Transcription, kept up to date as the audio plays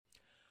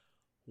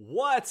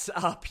What's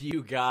up,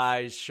 you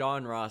guys?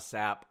 Sean Ross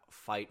Sapp,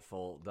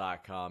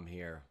 Fightful.com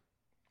here.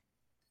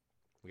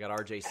 We got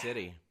RJ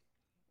City.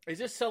 Is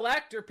this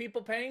select? Are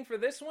people paying for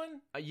this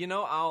one?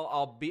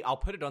 I'll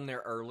put it on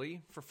there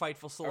early for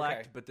Fightful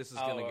Select, Okay. but this is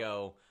going to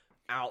go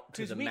out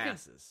to the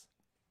masses.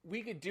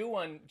 We could do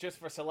one just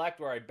for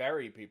select where I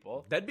bury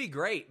people. That'd be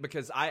great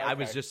because I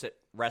was just at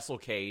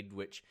WrestleCade,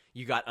 which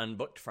you got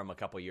unbooked from a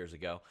couple years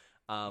ago.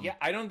 Yeah,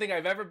 I don't think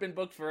I've ever been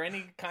booked for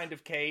any kind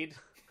of cade.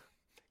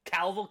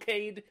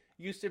 Cavalcade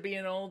used to be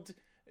an old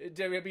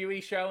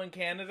WWE show in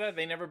Canada.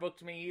 They never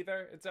booked me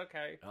either. It's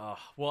okay.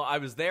 Well, I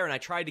was there, and I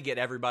tried to get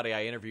everybody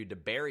I interviewed to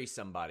bury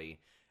somebody,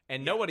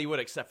 and nobody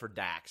would except for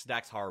Dax.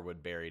 Dax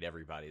Harwood buried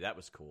everybody. That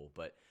was cool,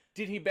 but...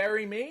 Did he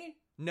bury me?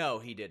 No,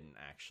 he didn't,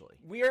 actually.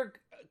 We are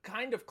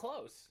kind of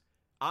close.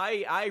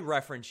 I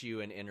reference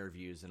you in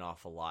interviews an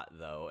awful lot,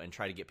 though, and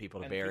try to get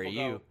people to bury you.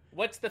 Go,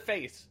 what's the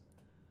face?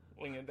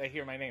 When they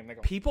hear my name, they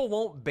go... People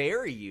won't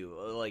bury you.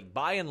 Like,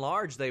 by and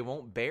large, they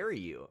won't bury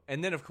you.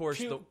 And then, of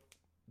course,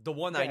 the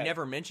one I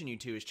never mention you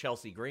to is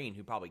Chelsea Green,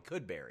 who probably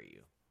could bury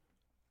you.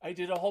 I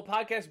did a whole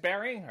podcast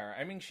burying her.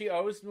 I mean,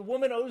 the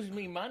woman owes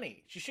me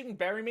money. She shouldn't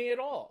bury me at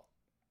all.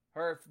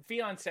 Her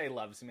fiance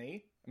loves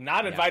me. I'm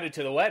not invited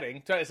to the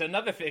wedding. So it's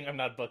another thing I'm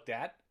not booked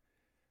at.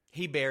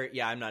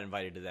 I'm not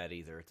invited to that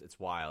either. It's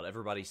wild.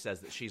 Everybody says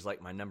that she's like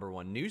my number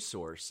one news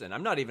source, and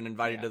I'm not even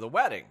invited to the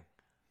wedding.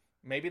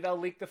 Maybe they'll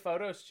leak the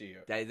photos to you.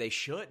 They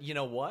should. You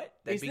know what?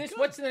 Is this,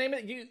 what's the name of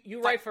it?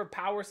 You write for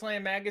Power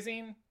Slam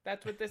Magazine?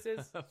 That's what this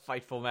is?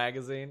 Fightful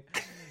Magazine.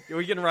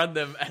 We can run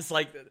them as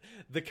like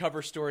the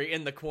cover story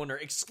in the corner.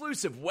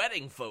 Exclusive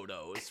wedding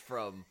photos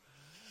from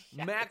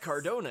Matt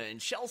Cardona and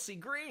Chelsea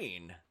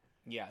Green.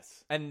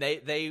 Yes. And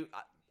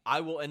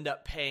I will end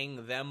up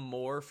paying them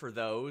more for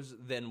those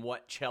than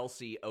what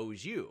Chelsea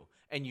owes you.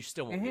 And you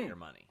still won't get your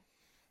money.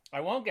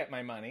 I won't get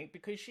my money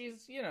because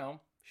she's,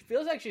 she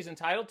feels like she's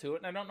entitled to it,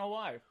 and I don't know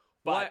why.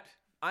 But well,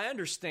 I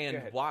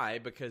understand why,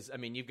 because, I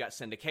mean, you've got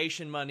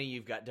syndication money,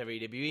 you've got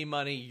WWE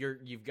money,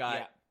 you've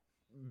got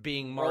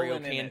being Mario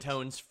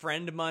Cantone's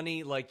friend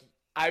money. Like,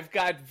 I've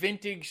got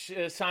vintage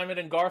Simon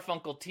and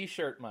Garfunkel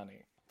t-shirt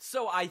money.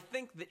 So I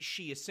think that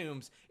she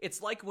assumes, it's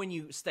like when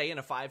you stay in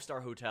a 5-star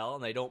hotel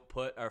and they don't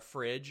put a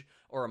fridge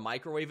or a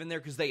microwave in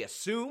there because they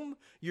assume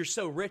you're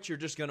so rich you're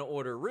just going to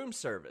order room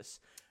service.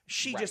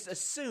 She just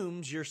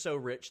assumes you're so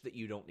rich that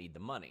you don't need the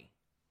money.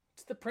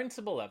 It's the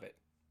principle of it,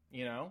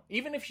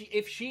 Even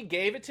if she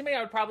gave it to me,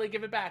 I would probably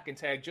give it back and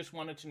say, I just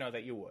wanted to know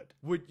that you would.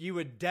 You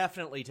would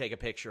definitely take a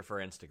picture for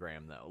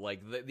Instagram, though.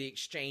 Like, the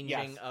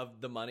exchanging of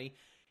the money.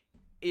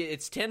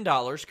 It's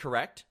 $10,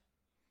 correct?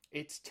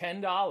 It's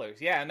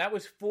 $10, yeah, and that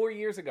was 4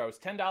 years ago. It's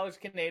 $10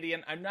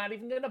 Canadian. I'm not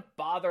even going to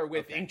bother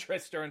with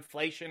interest or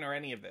inflation or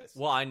any of this.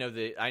 Well, I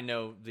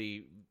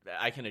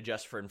can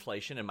adjust for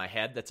inflation in my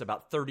head. That's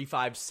about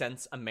 35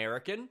 cents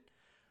American.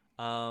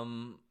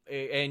 And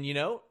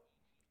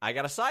I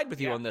got to side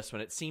with you on this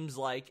one. It seems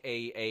like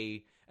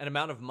an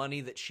amount of money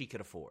that she could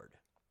afford.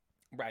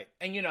 Right.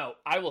 And,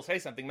 I will say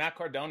something. Matt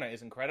Cardona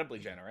is incredibly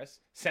generous.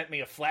 Sent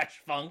me a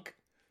Flash Funk.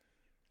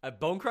 A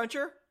Bone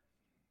Cruncher?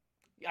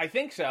 I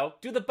think so.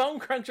 Do the Bone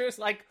Crunchers,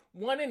 like,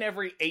 1 in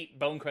every 8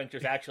 Bone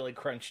Crunchers actually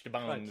crunched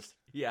bones?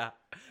 Yeah.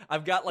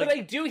 I've got, like... But I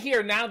do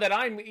hear, now that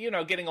I'm,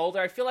 getting older,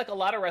 I feel like a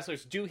lot of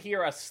wrestlers do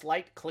hear a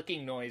slight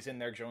clicking noise in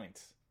their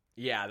joints.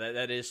 Yeah,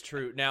 that is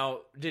true. Now,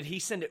 did he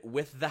send it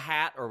with the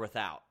hat or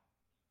without?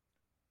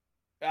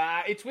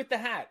 It's with the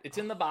hat. It's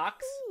in the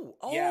box.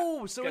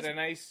 So it's a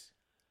nice.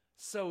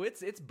 So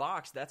it's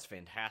boxed. That's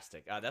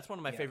fantastic. That's one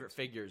of my favorite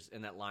figures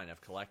in that line.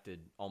 I've collected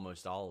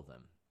almost all of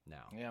them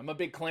now. Yeah, I'm a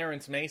big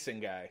Clarence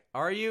Mason guy.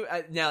 Are you?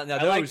 Now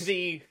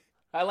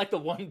I like the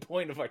 1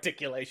 point of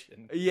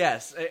articulation.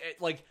 Yes,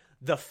 like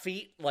the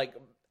feet like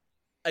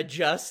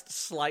adjust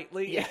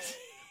slightly. Yes.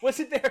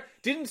 Wasn't there?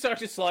 Didn't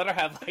Sergeant Slaughter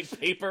have like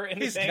paper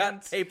in his hand?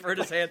 He's got paper in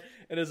his hand,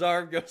 and his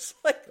arm goes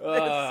like this.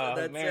 Oh,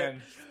 that's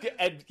man.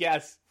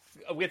 Yes.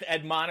 With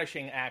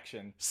admonishing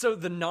action. So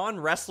the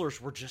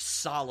non-wrestlers were just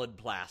solid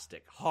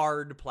plastic,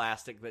 hard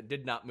plastic that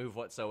did not move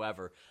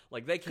whatsoever.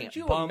 Like they can't. Could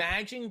you bump.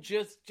 imagine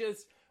just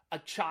a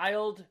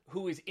child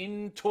who is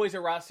in Toys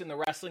R Us in the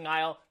wrestling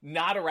aisle,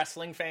 not a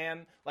wrestling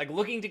fan, like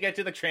looking to get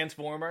to the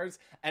Transformers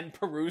and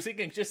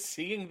perusing and just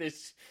seeing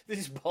this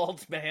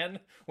bald man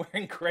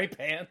wearing gray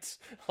pants,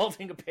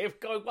 holding a paper,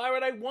 going, "Why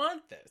would I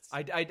want this?"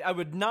 I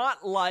would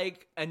not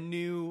like a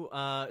new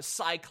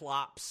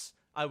Cyclops.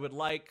 I would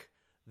like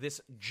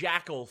this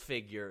jackal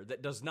figure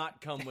that does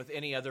not come with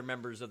any other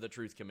members of the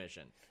Truth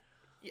Commission.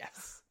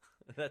 Yes.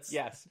 That's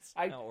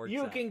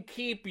You can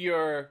keep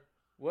your,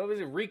 what was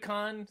it,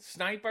 Recon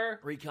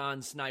Sniper,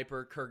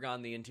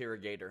 Kurgan the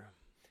Interrogator.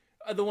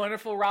 The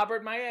wonderful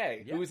Robert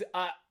Maillet, who's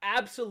an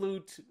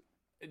absolute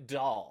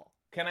doll.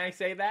 Can I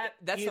say that?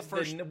 That's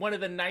one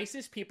of the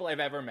nicest people I've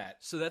ever met.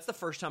 So that's the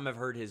first time I've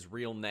heard his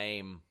real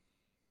name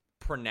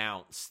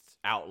pronounced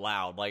out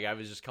loud. Like I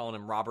was just calling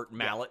him Robert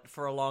Mallet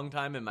for a long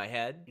time in my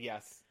head.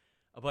 Yes.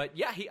 But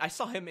yeah, I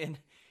saw him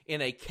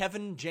in a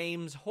Kevin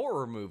James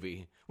horror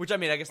movie, which, I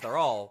mean, I guess they're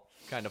all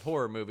kind of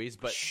horror movies,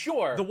 but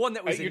sure, the one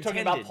that was you're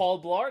talking about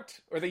Paul Blart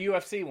or the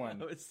UFC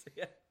one?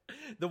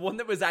 The one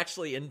that was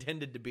actually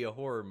intended to be a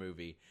horror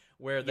movie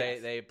where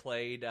they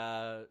played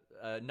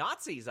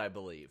Nazis, I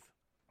believe.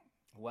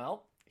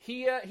 Well,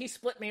 he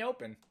split me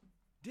open.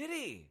 Did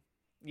he?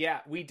 Yeah,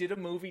 we did a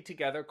movie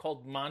together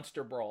called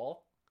Monster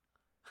Brawl.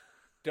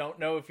 Don't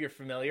know if you're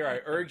familiar. I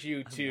urge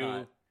you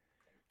to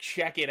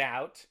check it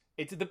out.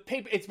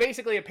 It's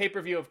basically a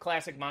pay-per-view of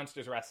classic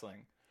Monsters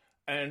wrestling.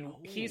 And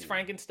he's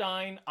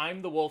Frankenstein,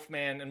 I'm the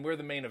Wolfman, and we're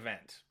the main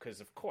event,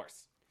 because of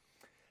course.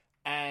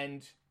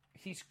 And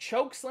he's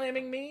choke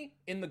slamming me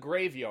in the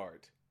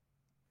graveyard.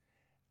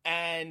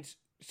 And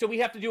so we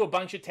have to do a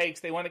bunch of takes.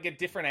 They want to get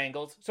different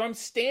angles. So I'm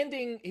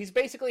standing, he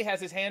basically has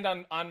his hand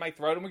on my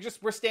throat, and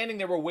we're standing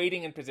there, we're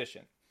waiting in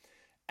position.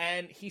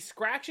 And he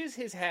scratches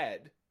his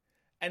head,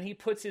 and he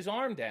puts his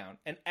arm down.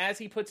 And as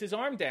he puts his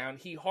arm down,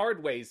 he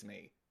hardways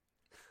me.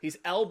 His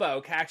elbow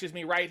catches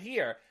me right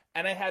here.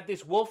 And I had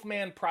this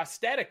Wolfman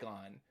prosthetic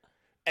on.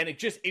 And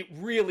it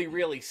really,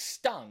 really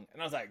stung.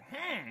 And I was like,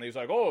 And he's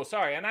like, oh,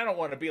 sorry. And I don't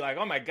want to be like,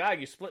 oh my God,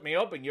 you split me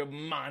open, you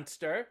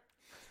monster.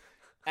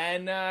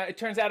 And it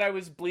turns out I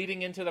was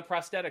bleeding into the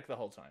prosthetic the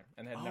whole time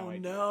and had no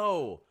idea. Oh,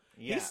 no.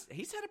 Yeah.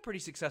 He's had a pretty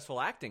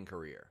successful acting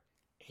career.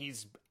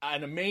 He's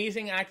an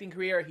amazing acting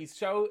career. He's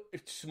so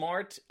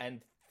smart and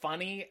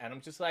funny. And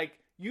I'm just like,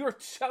 you're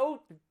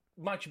so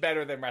much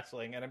better than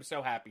wrestling, and I'm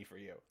so happy for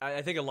you.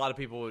 I think a lot of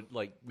people would,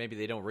 maybe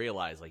they don't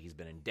realize, he's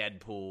been in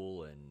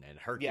Deadpool and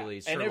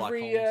Hercules, and Sherlock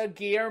every Holmes.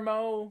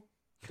 Guillermo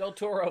del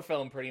Toro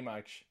film, pretty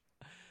much.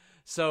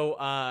 So,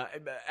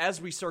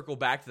 as we circle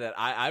back to that,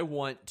 I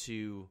want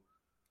to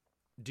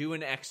do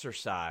an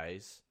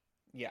exercise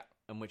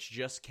which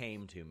just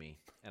came to me,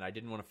 and I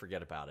didn't want to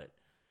forget about it.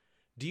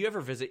 Do you ever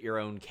visit your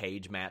own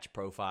cage match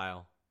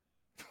profile?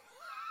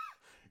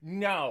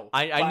 No,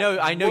 I know.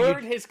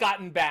 Word has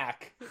gotten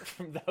back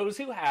from those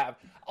who have.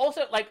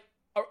 Also,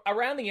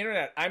 around the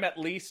internet, I'm at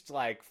least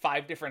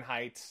 5 different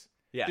heights.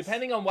 Yes.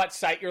 Depending on what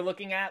site you're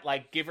looking at,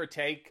 give or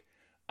take,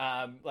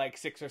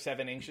 6 or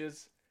 7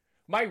 inches.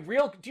 Do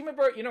you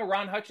remember,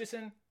 Ron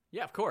Hutchison?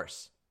 Yeah, of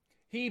course.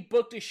 He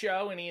booked a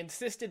show and he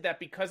insisted that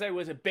because I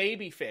was a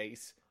baby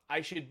face, I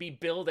should be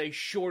billed a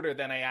shorter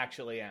than I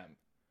actually am.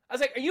 I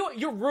was like,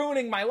 you're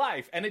ruining my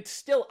life, and it's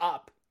still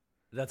up.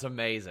 That's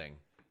amazing.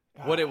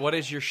 What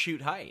is your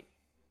shoot height?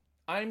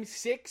 I'm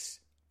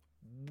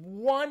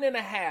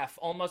 6'1.5",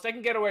 almost. I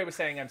can get away with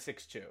saying I'm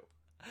 6'2".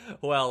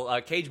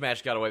 Well, Cage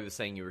Match got away with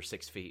saying you were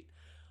 6 feet.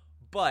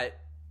 But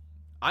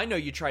I know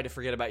you try to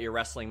forget about your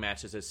wrestling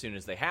matches as soon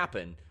as they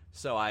happen,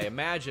 so I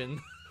imagine...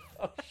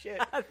 Oh,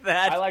 shit.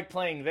 I like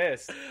playing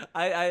this.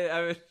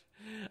 I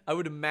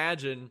would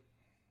imagine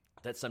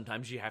that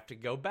sometimes you have to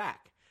go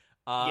back.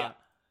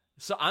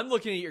 So I'm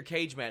looking at your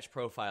Cage Match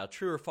profile.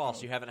 True or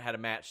false, you haven't had a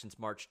match since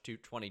March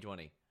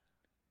 2020?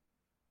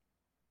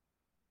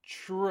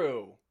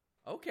 True.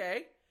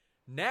 Okay.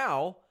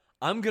 Now,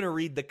 I'm going to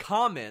read the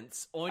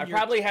comments on I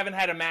probably haven't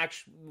had a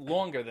match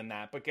longer than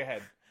that, but go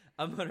ahead.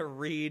 I'm going to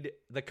read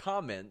the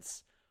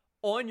comments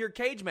on your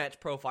Cage Match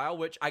profile,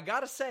 which I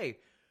got to say,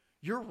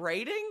 your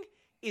rating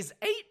is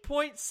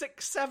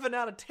 8.67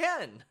 out of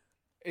 10.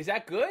 Is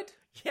that good?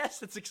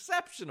 Yes, it's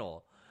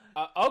exceptional.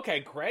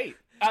 Okay, great.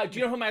 Do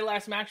you know who my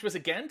last match was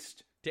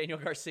against? Daniel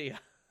Garcia.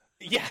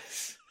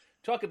 Yes.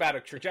 Talk about a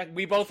trajectory.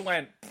 We both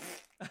went.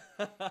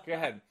 Go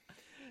ahead.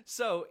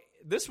 So,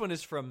 this one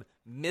is from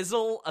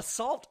Mizzle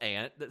Assault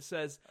Ant that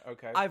says,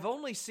 okay. I've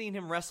only seen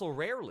him wrestle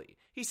rarely.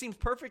 He seems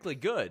perfectly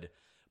good,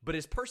 but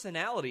his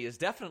personality is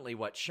definitely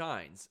what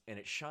shines, and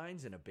it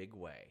shines in a big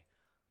way.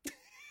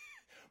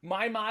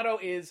 My motto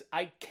is,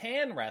 I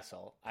can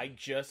wrestle, I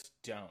just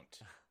don't.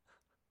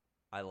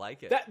 I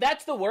like it.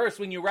 That's the worst,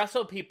 when you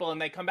wrestle people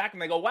and they come back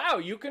and they go, wow,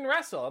 you can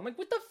wrestle. I'm like,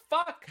 what the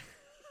fuck?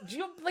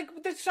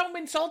 That's so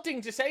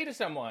insulting to say to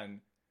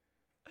someone.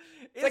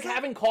 It's like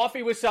having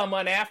coffee with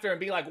someone after and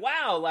be like,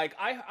 wow,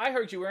 I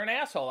heard you were an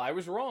asshole. I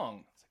was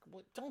wrong. It's like,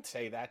 well, don't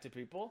say that to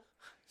people.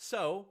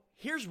 So,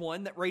 here's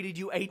one that rated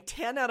you a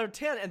 10 out of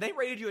 10, and they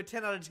rated you a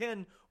 10 out of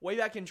 10 way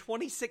back in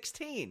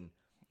 2016.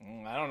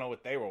 I don't know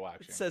what they were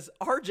watching. It says,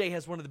 RJ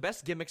has one of the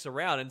best gimmicks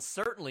around and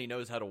certainly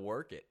knows how to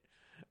work it.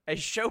 A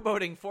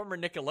showboating former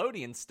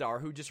Nickelodeon star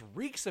who just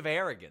reeks of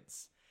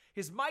arrogance.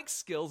 His mic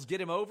skills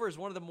get him over as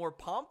one of the more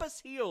pompous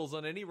heels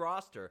on any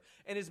roster,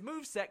 and his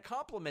moveset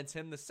complements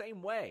him the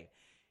same way.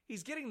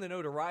 He's getting the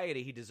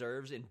notoriety he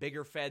deserves in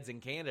bigger feds in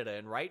Canada,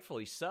 and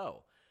rightfully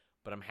so.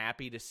 But I'm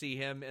happy to see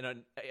him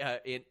in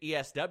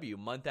ESW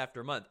month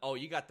after month. Oh,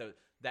 you got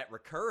that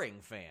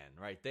recurring fan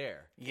right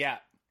there. Yeah,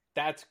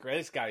 that's great.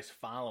 This guy's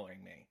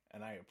following me,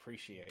 and I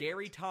appreciate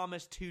Gary it.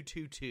 Thomas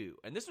 222,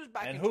 and this was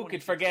back. And who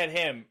could forget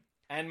him?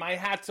 And my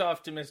hat's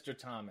off to Mr.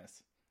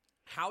 Thomas.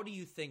 How do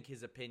you think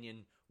his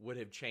opinion would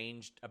have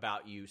changed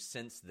about you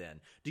since then?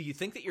 Do you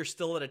think that you're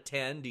still at a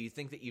 10? Do you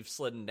think that you've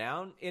slidden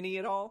down any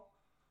at all?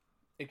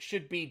 It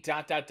should be ...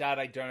 I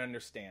don't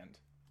understand.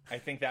 I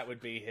think that would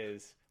be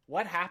his...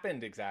 What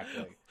happened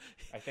exactly?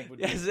 I think would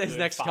be his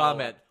next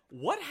comment.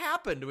 What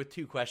happened with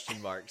 2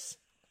 question marks?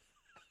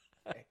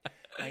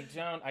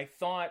 I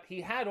thought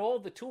he had all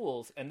the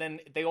tools, and then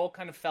they all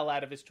kind of fell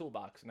out of his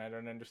toolbox, and I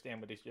don't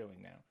understand what he's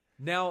doing now.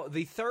 Now,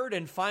 the third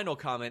and final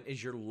comment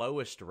is your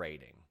lowest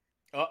rating.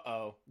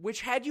 Uh-oh.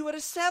 Which had you at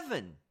a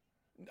 7.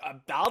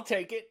 I'll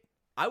take it.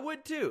 I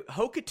would too.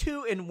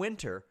 Hokatu in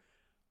Winter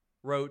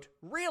wrote,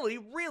 really,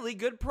 really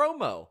good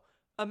promo.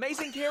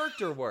 Amazing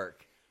character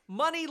work.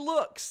 Money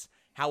looks.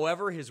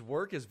 However, his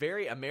work is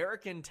very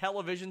American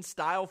television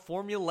style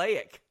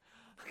formulaic.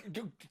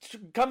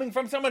 Coming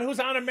from someone who's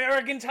on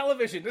American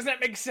television, doesn't that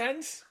make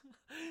sense?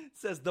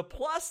 Says the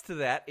plus to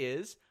that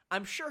is,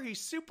 I'm sure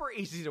he's super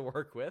easy to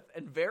work with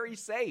and very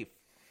safe.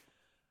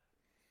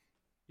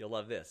 You'll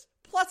love this.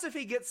 Plus, if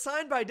he gets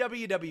signed by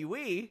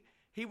WWE,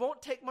 he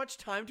won't take much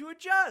time to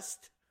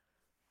adjust.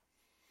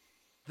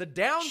 The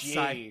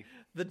downside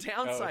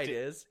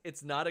is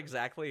it's not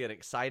exactly an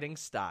exciting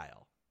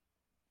style.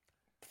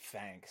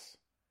 Thanks.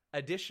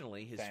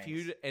 Additionally, his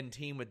feud and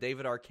team with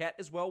David Arquette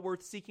is well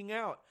worth seeking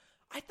out.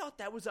 I thought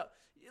that was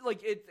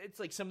it's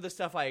like some of the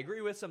stuff I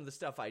agree with, some of the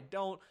stuff I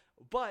don't,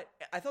 but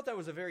I thought that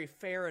was a very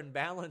fair and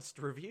balanced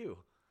review.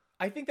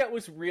 I think that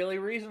was really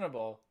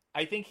reasonable.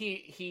 I think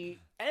he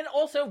and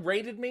also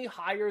rated me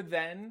higher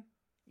than,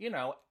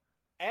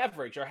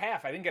 average or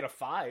half. I didn't get a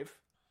 5.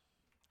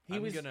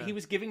 He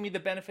was giving me the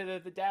benefit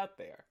of the doubt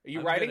there. Are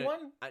you writing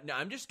one? No,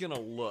 I'm just going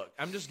to look.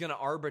 I'm just going to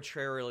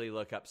arbitrarily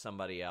look up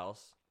somebody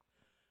else.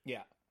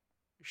 Yeah.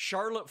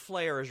 Charlotte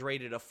Flair is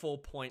rated a full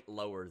point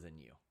lower than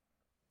you.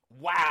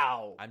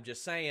 Wow. I'm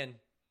just saying.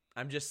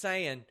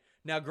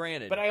 Now,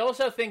 granted. But I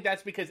also think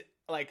that's because,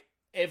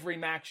 every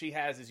match she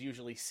has is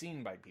usually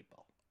seen by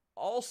people.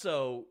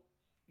 Also,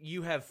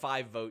 you have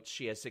 5 votes.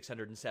 She has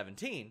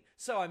 617.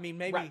 So, I mean,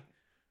 maybe... Right.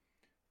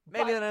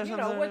 Maybe but,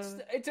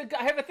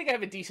 I think I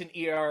have a decent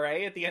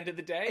ERA at the end of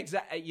the day.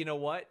 Exactly. You know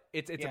what?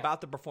 It's about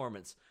the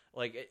performance.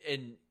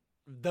 And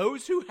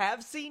those who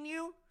have seen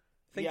you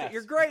think that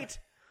you're great.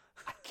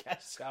 I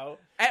guess so.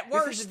 At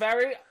worst.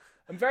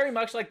 I'm very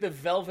much like the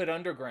Velvet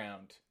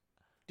Underground.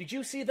 Did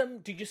you see them?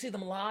 Did you see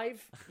them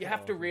live? You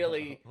have to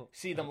really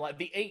see them live.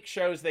 The 8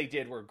 shows they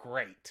did were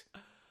great.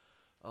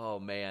 Oh,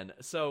 man.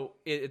 So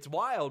it's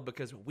wild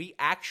because we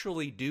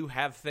actually do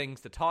have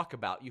things to talk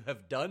about. You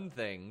have done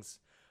things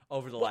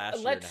over the last year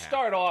and a half. Let's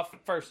start off,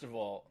 first of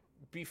all.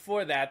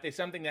 Before that, there's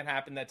something that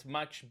happened that's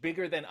much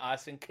bigger than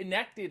us and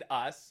connected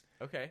us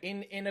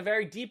in a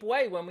very deep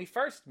way when we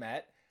first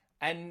met.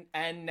 And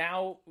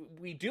now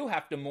we do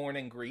have to mourn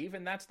and grieve,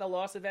 and that's the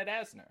loss of Ed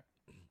Asner.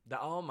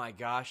 Oh my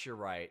gosh, you're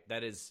right.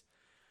 That is.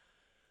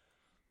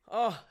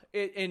 Oh,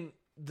 and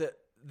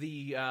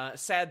the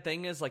sad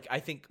thing is, I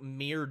think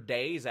mere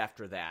days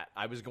after that,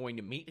 I was going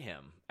to meet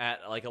him at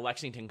a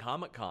Lexington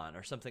Comic Con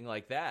or something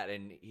like that,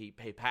 and he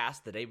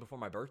passed the day before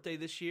my birthday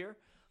this year.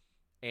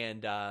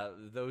 And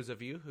those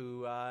of you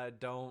who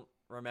don't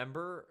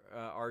remember,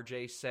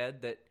 RJ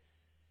said that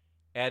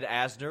Ed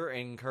Asner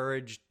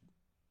encouraged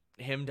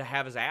him to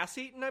have his ass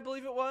eaten, I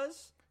believe it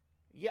was.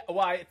 Yeah,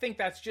 well, I think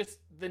that's just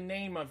the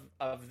name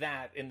of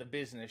that in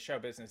the show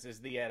business is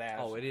the Ed Asner.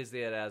 Oh, it is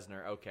the Ed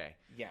Asner. Okay.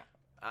 Yeah.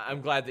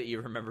 I'm glad that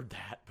you remembered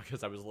that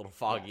because I was a little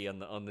foggy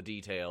on the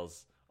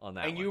details on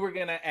that. And you were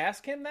gonna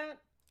ask him that?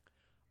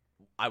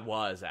 I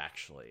was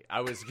actually.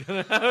 I was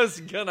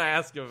gonna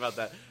ask him about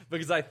that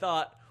because I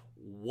thought,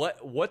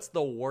 what's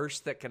the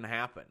worst that can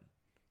happen?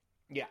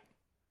 Yeah.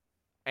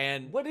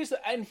 And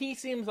and he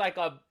seems like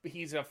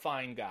he's a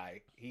fine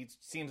guy. He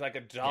seems like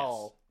a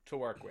doll to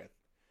work with.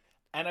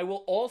 And I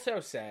will also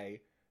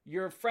say,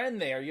 your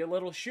friend there, your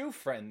little shoe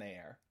friend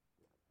there,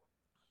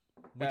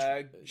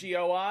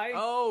 GOI.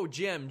 Oh,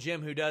 Jim,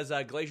 who does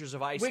Glaciers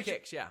of Ice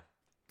kicks. Yeah.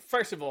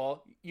 First of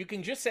all, you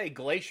can just say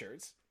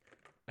glaciers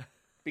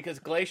because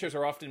glaciers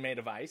are often made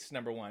of ice.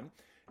 Number one.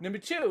 Number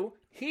two,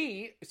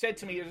 he said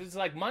to me, it was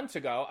months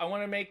ago, I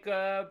want to make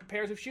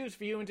pairs of shoes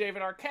for you and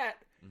David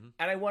Arquette. Mm-hmm.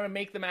 And I want to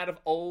make them out of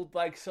old,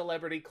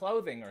 celebrity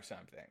clothing or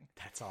something.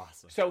 That's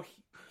awesome. So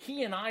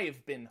he and I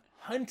have been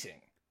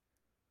hunting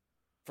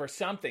for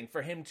something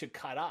for him to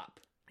cut up.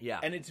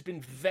 Yeah. And it's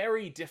been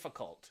very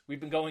difficult.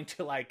 We've been going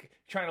to,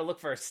 trying to look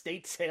for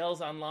estate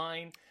sales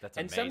online. That's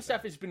amazing. And some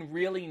stuff has been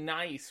really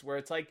nice where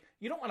it's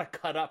you don't want to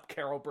cut up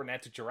Carol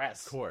Burnett's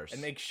dress. Of course.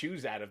 And make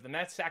shoes out of them.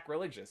 That's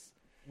sacrilegious.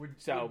 Would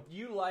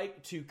you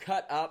like to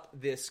cut up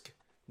this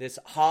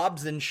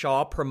Hobbs and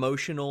Shaw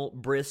promotional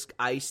brisk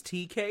iced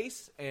tea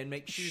case and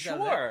make shoes out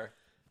of that?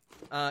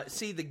 Sure.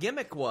 See, the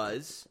gimmick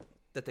was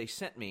that they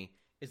sent me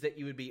is that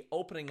you would be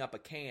opening up a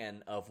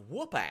can of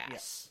Whoop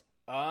Ass.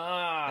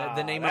 Yeah.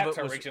 The name of it was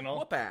original.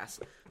 Whoop Ass.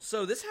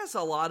 So this has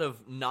a lot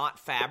of not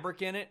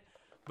fabric in it,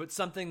 but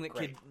something that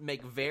could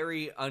make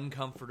very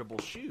uncomfortable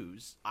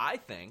shoes, I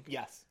think.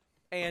 Yes.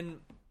 And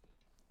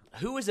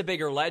who is a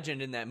bigger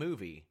legend in that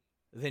movie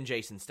than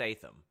Jason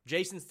Statham?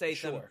 Jason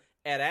Statham, sure.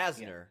 Ed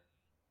Asner.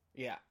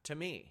 Yeah. To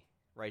me,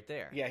 right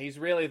there. Yeah, he's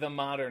really the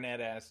modern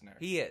Ed Asner.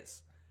 He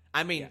is.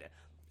 I mean,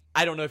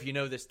 I don't know if you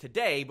know this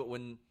today, but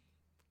when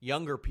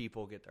younger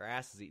people get their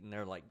asses eaten,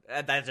 they're like,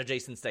 that's a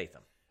Jason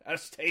Statham. A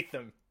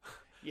Statham.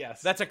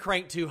 Yes. That's a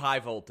crank too high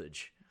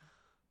voltage.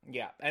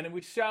 Yeah, and it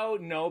was so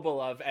noble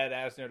of Ed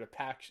Asner to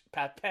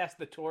pass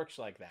the torch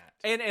like that.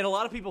 And a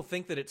lot of people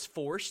think that it's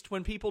forced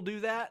when people do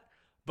that,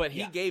 but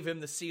he gave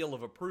him the seal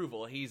of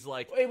approval. He's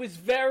like... It was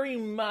very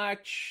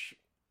much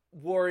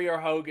Warrior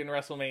Hogan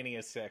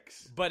WrestleMania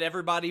 6. But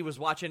everybody was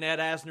watching Ed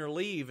Asner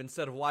leave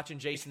instead of watching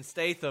Jason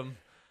Statham...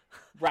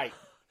 Right.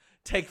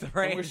 Take the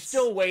reins. And we're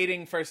still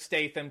waiting for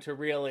Statham to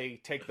really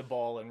take the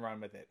ball and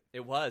run with it.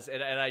 It was,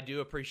 and I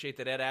do appreciate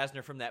that Ed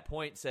Asner from that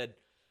point said,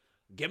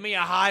 "Give me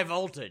a high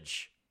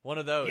voltage." One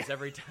of those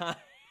every time.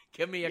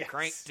 Give me a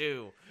crank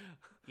too.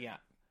 Yeah.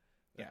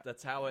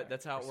 That's how it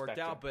worked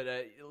out. But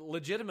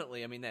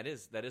legitimately, I mean, that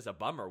is a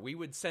bummer. We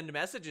would send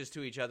messages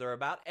to each other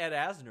about Ed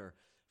Asner.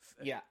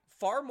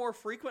 Far more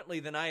frequently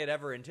than I had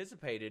ever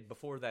anticipated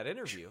before that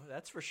interview.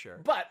 That's for sure.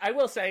 But I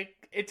will say,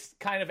 it's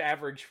kind of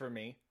average for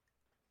me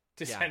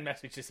to send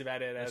messages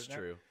about Ed Asner. That's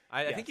true.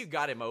 I think you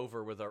got him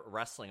over with a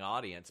wrestling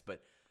audience, but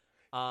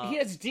he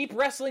has deep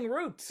wrestling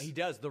roots. He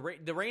does. The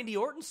Randy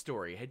Orton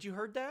story. Had you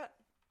heard that?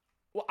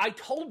 Well, I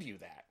told you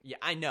that. Yeah,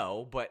 I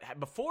know, but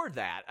before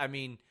that, I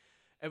mean,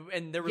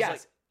 and there was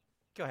like,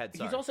 go ahead.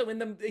 Sorry. He's also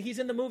he's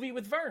in the movie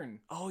with Vern.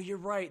 Oh, you're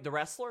right. The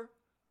wrestler.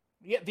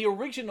 Yeah, the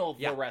original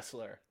The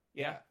Wrestler.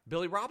 Yeah.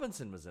 Billy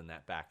Robinson was in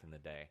that back in the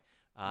day.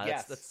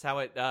 That's how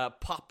it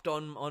popped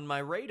on my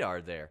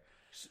radar there.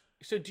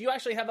 So do you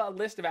actually have a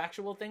list of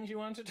actual things you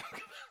wanted to talk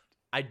about?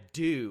 I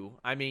do.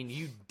 I mean,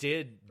 you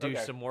did do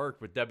some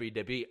work with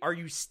WWE. Are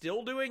you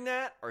still doing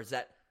that, or is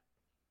that?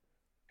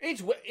 Do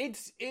you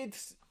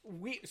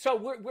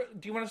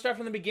want to start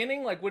from the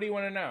beginning? Like, what do you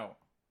want to know?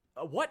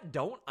 What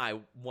don't I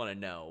want to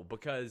know?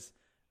 Because,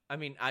 I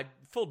mean,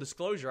 full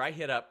disclosure, I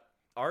hit up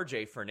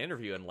RJ for an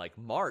interview in like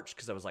March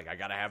because I was like, I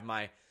gotta have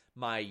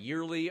my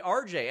yearly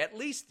RJ, at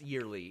least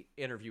yearly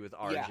interview with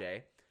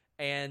RJ,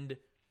 and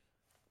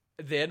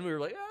then we were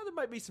like, there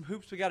might be some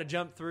hoops we got to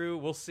jump through.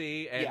 We'll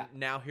see. And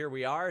now here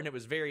we are, and it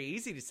was very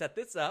easy to set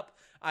this up.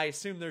 I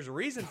assume there's a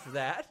reason for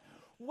that.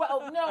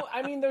 Well, no,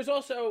 I mean, there's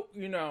also,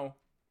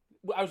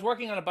 I was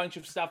working on a bunch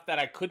of stuff that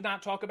I could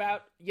not talk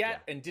about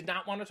yet and did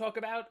not want to talk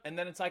about. And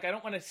then it's like, I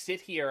don't want to sit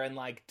here and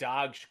like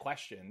dodge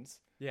questions.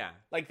 Yeah.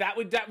 Like that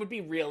would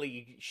be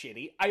really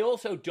shitty. I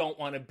also don't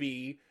want to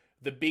be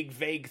the big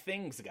vague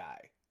things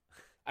guy.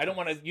 I don't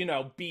want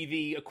to, be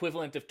the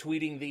equivalent of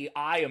tweeting the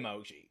eye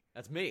emoji.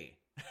 That's me.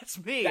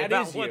 That's me. That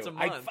about is once you. a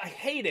month. I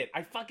hate it.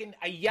 I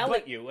yell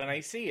at you when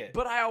I see it.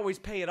 But I always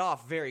pay it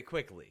off very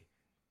quickly.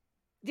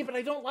 Yeah, but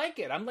I don't like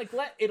it. I'm like,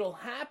 it'll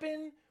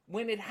happen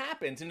when it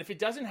happens, and if it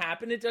doesn't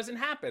happen, it doesn't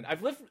happen.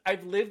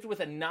 I've lived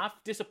with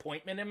enough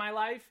disappointment in my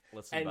life,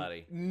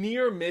 buddy,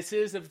 near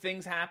misses of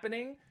things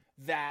happening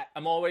that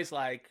I'm always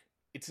like,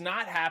 it's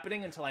not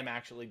happening until I'm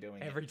actually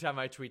doing it. Every time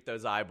I tweet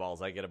those eyeballs,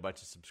 I get a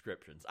bunch of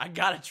subscriptions. I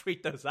gotta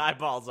tweet those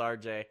eyeballs,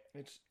 RJ.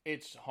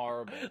 It's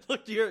horrible.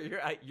 Look,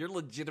 you're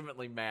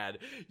legitimately mad.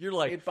 You're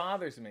like, it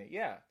bothers me.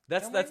 Yeah,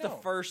 that's the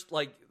first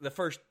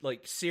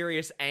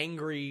serious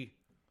angry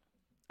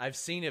I've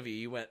seen of you.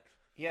 You went,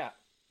 yeah,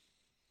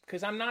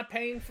 because I'm not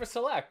paying for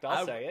Select.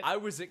 I'll say it. I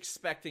was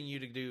expecting you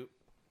to do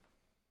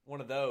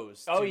one of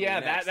those. Oh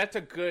yeah, that's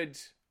a good.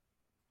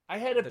 I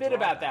had a bit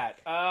about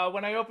that.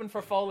 When I opened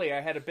for Foley, I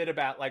had a bit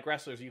about, like,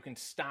 wrestlers, you can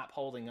stop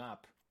holding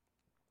up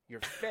your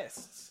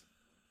fists.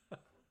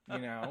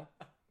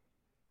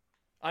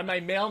 On my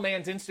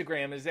mailman's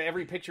Instagram,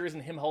 every picture isn't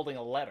him holding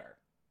a letter.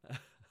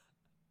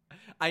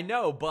 I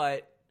know,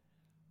 but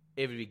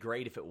it would be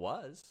great if it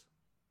was.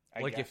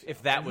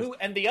 If that was.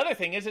 And the other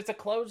thing is, it's a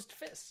closed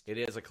fist. It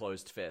is a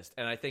closed fist.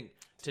 And I think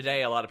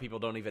today a lot of people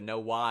don't even know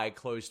why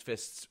closed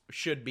fists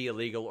should be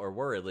illegal or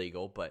were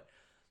illegal, but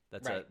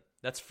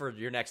that's for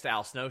your next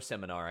Al Snow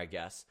seminar, I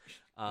guess.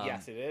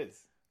 Yes, it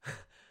is.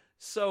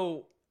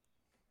 So,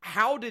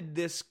 how did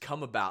this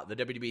come about, the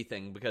WWE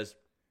thing? Because,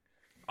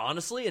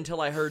 honestly,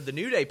 until I heard the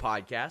New Day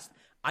podcast,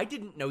 I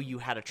didn't know you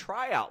had a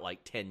tryout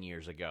like 10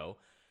 years ago.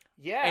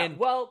 Yeah,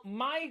 well,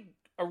 my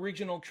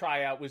original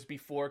tryout was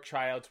before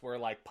tryouts were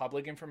like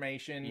public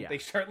information. Yeah. They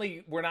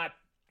certainly were not,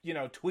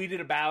 tweeted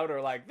about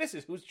or like, this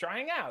is who's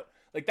trying out.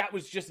 Like, that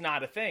was just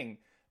not a thing.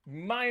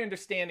 My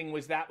understanding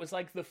was that was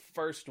like the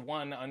first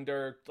one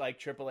under like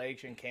Triple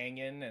H and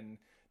Kanyon, and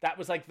that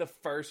was like the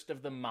first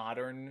of the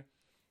modern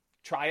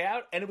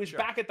tryout, and it was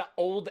back at the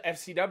old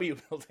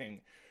FCW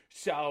building.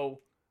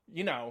 So,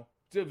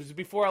 it was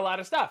before a lot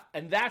of stuff,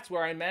 and that's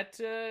where I met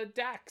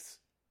Dax.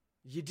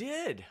 You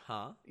did,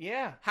 huh?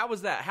 Yeah. How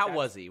was that? How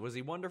was he? Was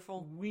he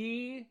wonderful?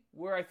 We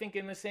were, I think,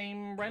 in the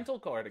same rental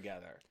car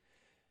together.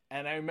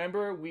 And I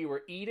remember we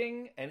were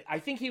eating, and I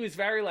think he was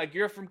very like,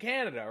 you're from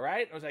Canada,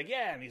 right? I was like,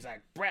 yeah. And he's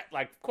like, Bret,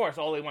 like, of course,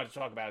 all he wanted to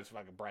talk about is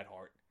fucking Bret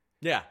Hart.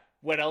 Yeah.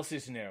 What else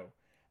is new?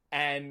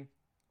 And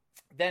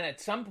then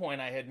at some point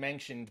I had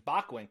mentioned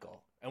Bockwinkel.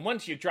 And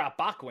once you drop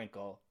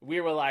Bockwinkel,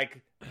 we were like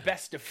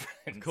best of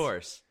friends. Of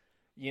course.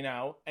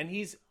 And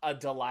he's a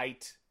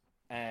delight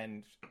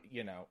and,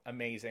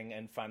 amazing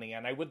and funny.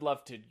 And I would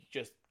love to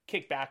just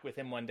kick back with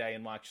him one day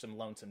and watch some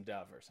Lonesome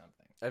Dove or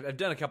something. I've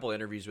done a couple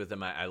interviews with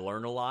him. I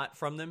learn a lot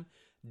from them.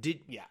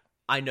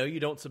 I know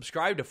you don't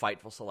subscribe to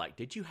Fightful Select.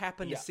 Did you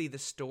happen to see the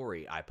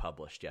story I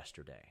published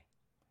yesterday?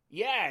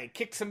 Yeah, he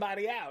kicked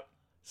somebody out.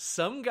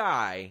 Some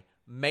guy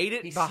made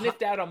it. He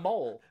sniffed out a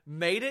mole.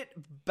 Made it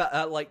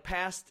like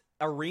past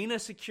arena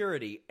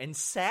security and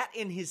sat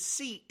in his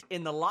seat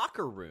in the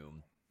locker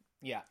room.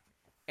 Yeah.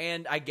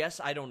 And I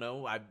guess, I don't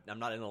know, I'm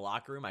not in the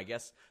locker room. I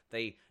guess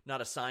they not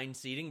assigned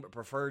seating, but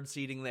preferred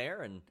seating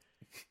there. And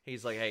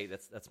he's like, hey,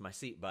 that's my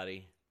seat,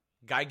 buddy.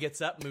 Guy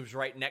gets up, moves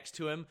right next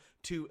to him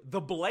to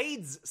the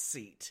Blade's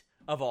seat,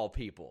 of all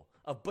people,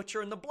 of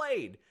Butcher and the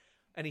Blade.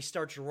 And he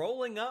starts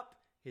rolling up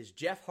his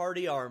Jeff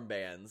Hardy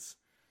armbands.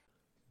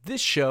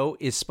 This show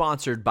is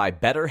sponsored by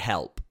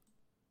BetterHelp.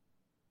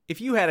 If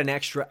you had an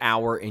extra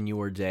hour in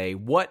your day,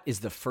 what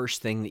is the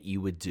first thing that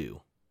you would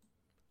do?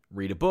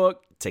 Read a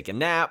book, take a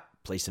nap,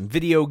 play some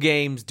video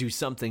games, do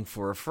something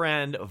for a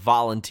friend,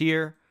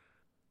 volunteer.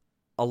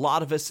 A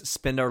lot of us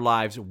spend our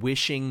lives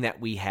wishing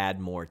that we had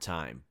more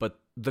time. But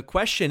the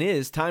question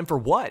is, time for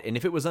what? And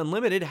if it was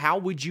unlimited, how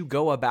would you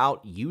go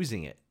about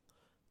using it?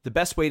 The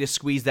best way to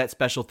squeeze that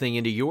special thing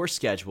into your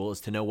schedule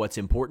is to know what's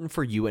important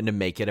for you and to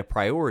make it a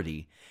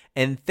priority.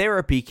 And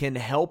therapy can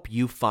help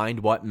you find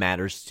what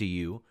matters to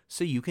you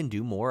so you can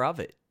do more of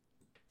it.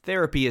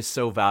 Therapy is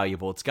so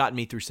valuable. It's gotten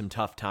me through some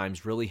tough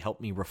times, really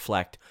helped me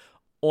reflect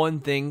on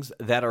things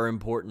that are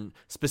important,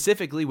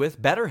 specifically with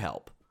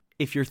BetterHelp.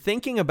 If you're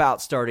thinking about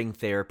starting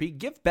therapy,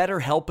 give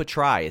BetterHelp a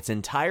try. It's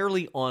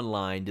entirely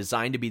online,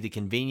 designed to be the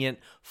convenient,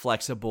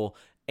 flexible,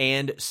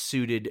 and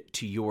suited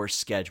to your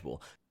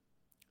schedule.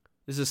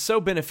 This is so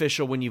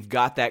beneficial when you've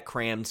got that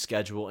crammed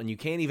schedule and you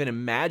can't even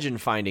imagine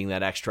finding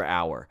that extra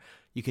hour.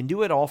 You can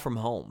do it all from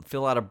home.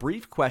 Fill out a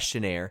brief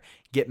questionnaire,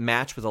 get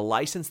matched with a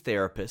licensed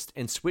therapist,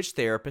 and switch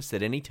therapists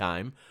at any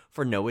time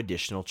for no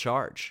additional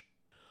charge.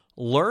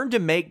 Learn to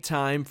make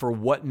time for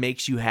what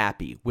makes you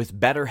happy with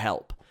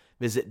BetterHelp.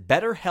 Visit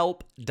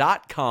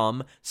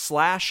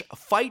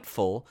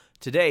BetterHelp.com/Fightful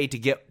today to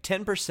get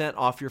 10%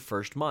 off your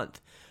first month.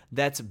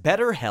 That's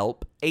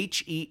BetterHelp,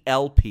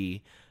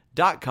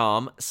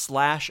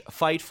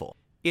 HELP.com/Fightful.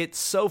 It's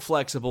so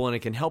flexible and it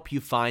can help you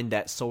find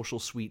that social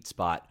sweet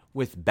spot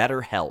with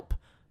BetterHelp.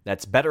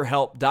 That's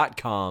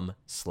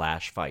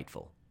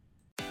BetterHelp.com/Fightful.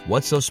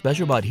 What's so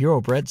special about Hero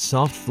Bread's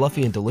soft,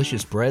 fluffy, and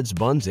delicious breads,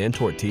 buns, and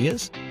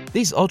tortillas?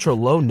 These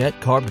ultra-low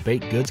net-carb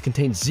baked goods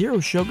contain zero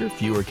sugar,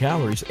 fewer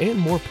calories, and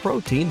more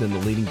protein than the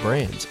leading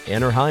brands,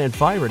 and are high in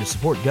fiber to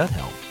support gut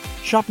health.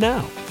 Shop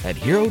now at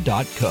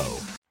Hero.co.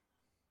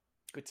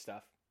 Good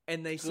stuff.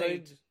 And they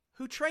say,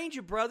 who trained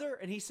you, brother?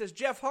 And he says,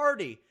 Jeff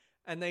Hardy.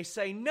 And they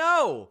say,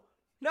 no,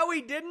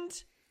 he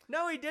didn't.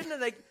 No, he didn't.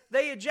 And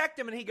they eject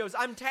him, and he goes,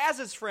 I'm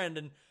Taz's friend.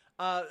 And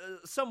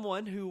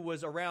someone who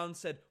was around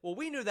said, well,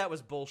 we knew that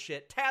was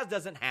bullshit. Taz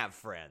doesn't have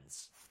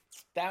friends.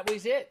 That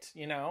was it,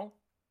 you know.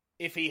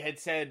 If he had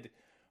said,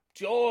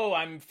 oh,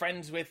 I'm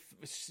friends with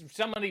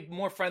somebody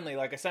more friendly,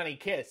 like a Sunny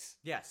Kiss.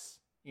 Yes.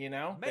 You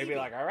know? Maybe. They'd be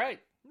like, all right,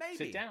 maybe.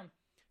 sit down.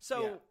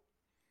 So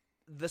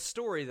the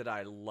story that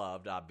I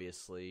loved,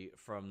 obviously,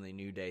 from the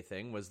New Day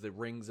thing was the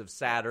Rings of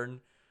Saturn.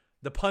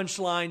 The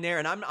punchline there,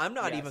 and I'm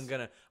not even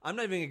gonna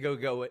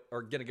go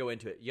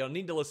into it. You'll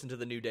need to listen to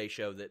the New Day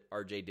show that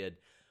RJ did.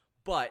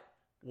 But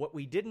what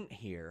we didn't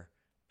hear,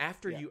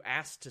 after you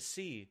asked to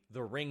see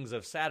the Rings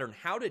of Saturn,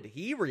 how did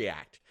he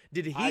react?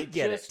 Did he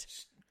get it?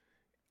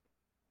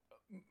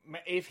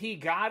 If he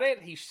got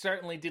it, he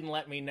certainly didn't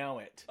let me know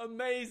it.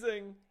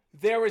 Amazing.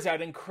 There was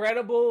an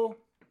incredible...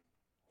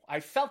 I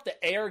felt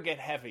the air get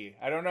heavy.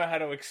 I don't know how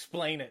to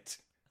explain it.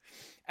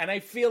 And I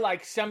feel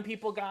like some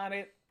people got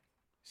it.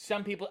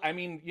 Some people, I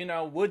mean, you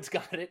know, Woods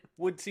got it.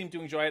 Woods seemed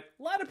to enjoy it.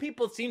 A lot of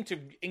people seemed to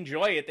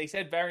enjoy it. They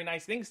said very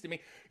nice things to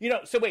me. You know,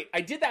 so wait, I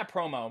did that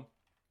promo,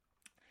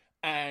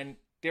 and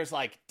there's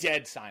like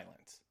dead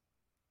silence.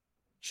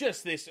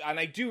 Just this, and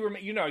I do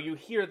remember, you know, you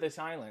hear the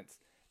silence.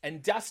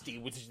 And Dusty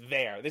was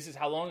there. This is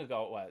how long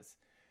ago it was.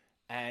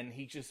 And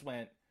he just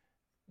went,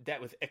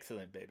 that was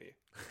excellent, baby.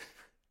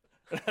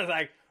 And I was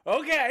like,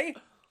 okay.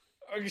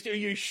 Are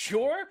you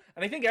sure?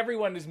 And I think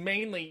everyone is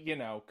mainly, you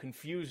know,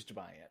 confused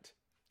by it.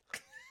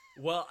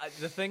 Well,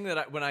 the thing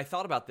that when I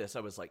thought about this, I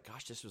was like,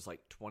 gosh, this was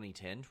like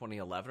 2010,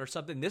 2011 or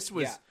something. This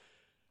was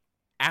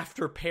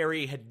after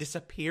Perry had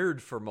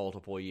disappeared for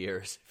multiple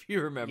years, if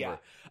you remember. Yeah.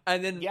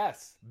 And then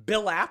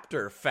Bill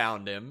Apter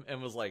found him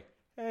and was like,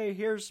 hey,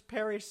 here's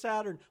Perry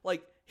Saturn.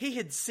 Like, he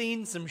had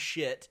seen some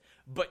shit,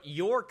 but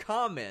your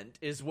comment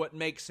is what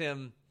makes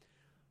him,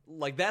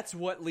 like, that's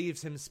what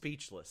leaves him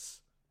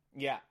speechless.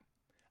 Yeah.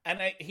 And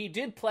he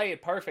did play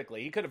it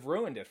perfectly. He could have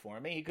ruined it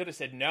for me. He could have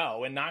said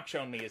no and not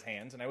shown me his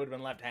hands, and I would have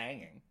been left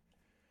hanging.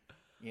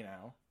 You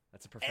know?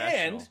 That's a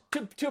professional.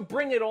 And to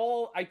bring it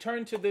all, I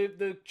turned to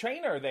the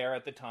trainer there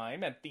at the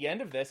time, at the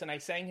end of this, and I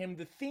sang him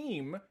the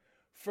theme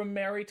from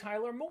Mary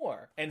Tyler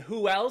Moore. And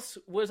who else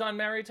was on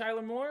Mary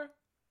Tyler Moore?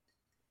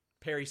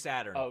 Perry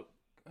Saturn. Oh,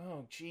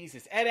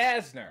 Jesus. Ed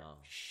Asner. Oh.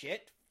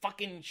 Shit.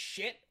 Fucking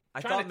shit. I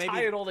trying thought to maybe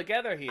tie it all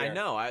together here. I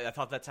know. I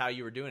thought that's how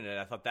you were doing it.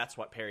 I thought that's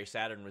what Perry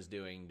Saturn was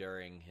doing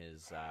during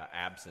his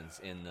absence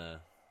in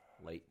the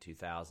late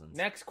 2000s.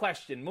 Next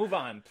question. Move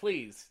on,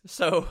 please.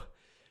 So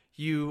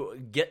you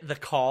get the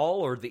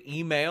call or the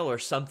email or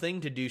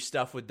something to do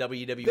stuff with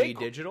WWE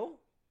Digital?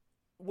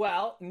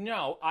 Well,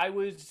 no, I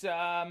was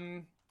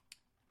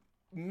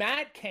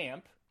Matt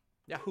Camp,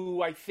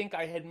 who I think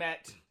I had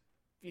met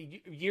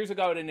years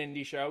ago at an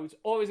indie show. He's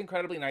always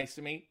incredibly nice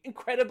to me,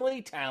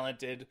 incredibly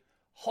talented,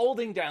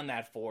 holding down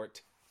that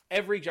fort.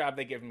 Every job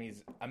they give him,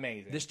 he's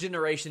amazing. This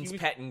generation's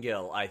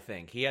Pettingill, I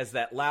think. He has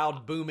that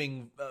loud,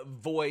 booming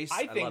voice.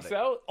 I think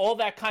so. All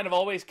that kind of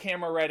always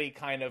camera ready,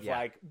 kind of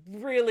like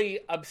really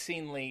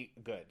obscenely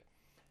good.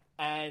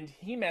 And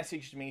he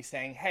messaged me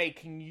saying, hey,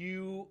 can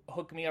you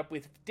hook me up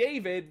with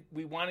David?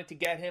 We wanted to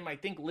get him. I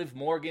think Liv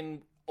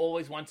Morgan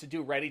always wants to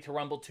do Ready to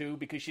Rumble 2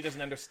 because she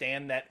doesn't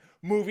understand that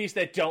movies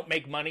that don't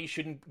make money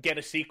shouldn't get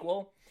a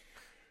sequel.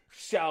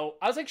 So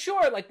I was like,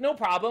 sure, like no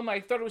problem. I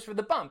thought it was for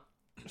the bump.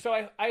 So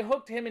I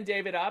hooked him and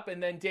David up,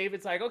 and then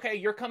David's like, okay,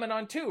 you're coming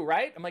on too,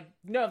 right? I'm like,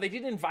 no, they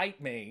didn't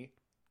invite me.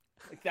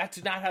 Like,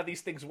 that's not how these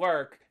things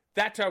work.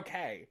 That's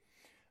okay.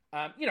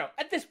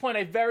 At this point,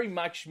 I very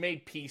much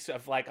made peace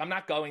of, like, I'm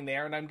not going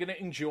there, and I'm going to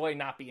enjoy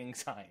not being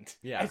signed.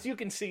 Yeah. As you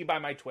can see by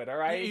my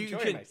Twitter, I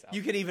enjoy myself.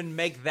 You can even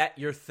make that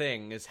your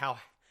thing, is how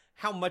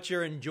much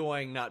you're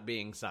enjoying not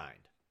being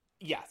signed.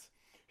 Yes.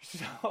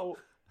 So,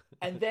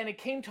 and then it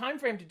came time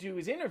for him to do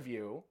his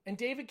interview, and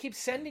David keeps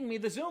sending me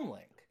the Zoom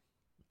link.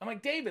 I'm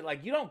like, David,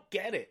 like, you don't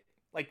get it.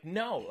 Like,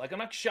 no. Like, I'm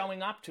not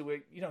showing up to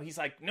it. He's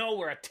like, no,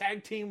 we're a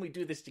tag team. We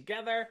do this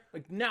together.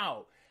 Like,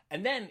 no.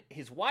 And then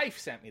his wife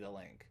sent me the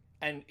link.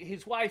 And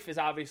his wife is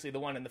obviously the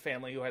one in the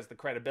family who has the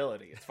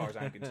credibility, as far as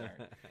I'm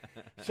concerned.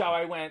 So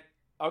I went,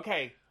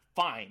 okay,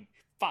 fine.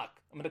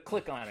 Fuck. I'm going to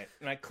click on it.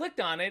 And I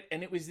clicked on it,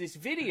 and it was this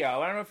video.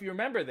 I don't know if you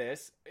remember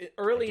this.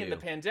 Early in the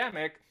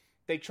pandemic,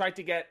 they tried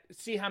to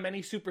see how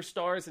many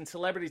superstars and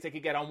celebrities they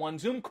could get on one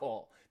Zoom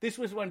call. This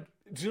was when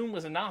Zoom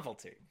was a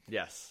novelty.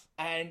 Yes.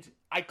 And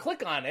I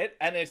click on it,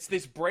 and it's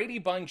this Brady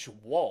Bunch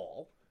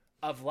wall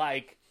of,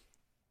 like,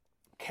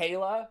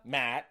 Kayla,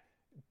 Matt,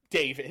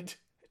 David,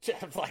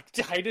 like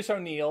Titus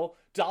O'Neil,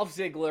 Dolph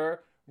Ziggler,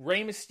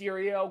 Rey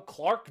Mysterio,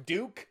 Clark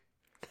Duke,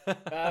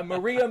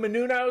 Maria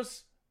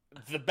Menounos,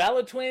 the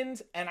Bella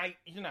Twins, and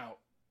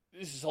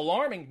this is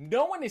alarming.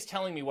 No one is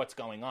telling me what's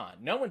going on.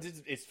 No one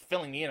is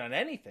filling me in on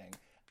anything.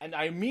 And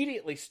I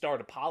immediately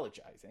start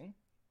apologizing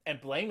and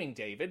blaming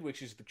David,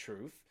 which is the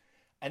truth.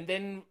 And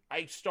then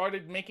I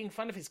started making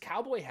fun of his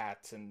cowboy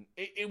hats, and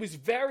it was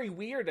very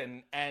weird.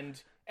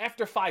 And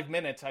after 5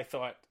 minutes, I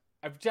thought,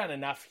 I've done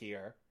enough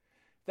here.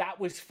 That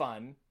was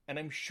fun, and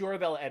I'm sure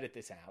they'll edit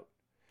this out.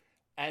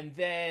 And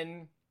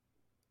then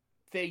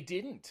they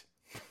didn't.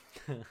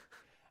 And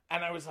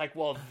I was like,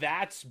 well,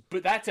 that's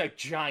a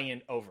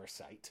giant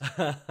oversight,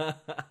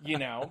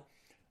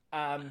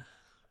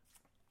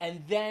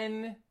 And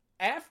then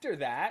after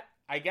that,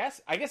 I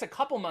guess a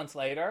couple months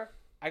later,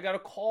 I got a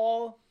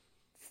call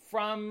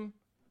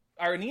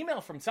an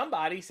email from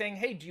somebody saying,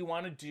 hey, do you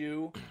want to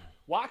do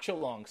Watch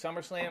Along,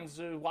 SummerSlam's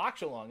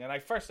Watch Along? And I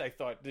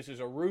thought this is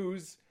a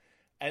ruse.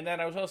 And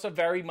then I was also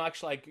very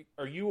much like,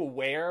 are you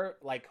aware,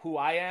 like, who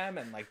I am?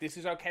 And, like, this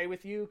is okay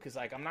with you? Because,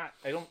 like,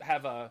 I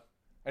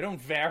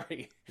don't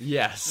vary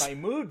my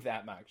mood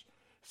that much.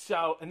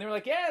 So, and they were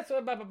like, yeah, so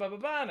blah, blah, blah, blah,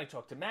 blah. And I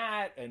talked to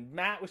Matt, and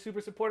Matt was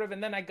super supportive.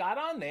 And then I got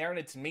on there, and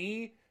it's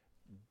me,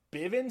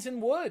 Bivens,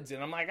 and Woods.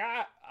 And I'm like,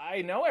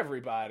 I know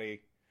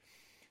everybody.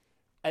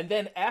 And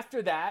then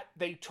after that,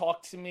 they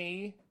talked to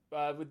me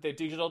with the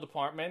digital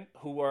department,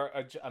 who were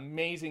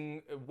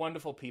amazing,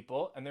 wonderful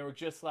people. And they were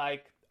just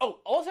like, oh,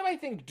 also I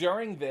think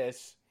during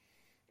this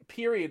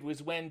period was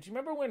do you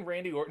remember when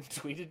Randy Orton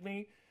tweeted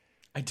me?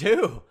 I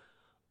do.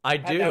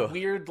 Had that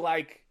weird,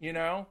 like,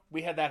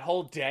 we had that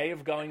whole day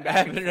of going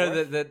back and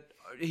forth. That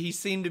he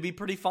seemed to be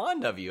pretty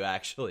fond of you,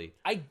 actually.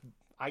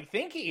 I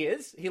think he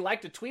is. He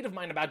liked a tweet of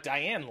mine about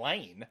Diane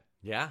Lane.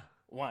 Yeah.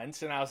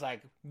 Once, and I was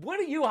like,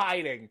 what are you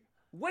hiding?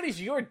 What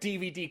is your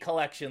DVD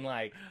collection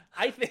like?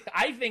 I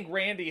think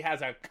Randy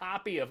has a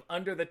copy of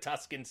Under the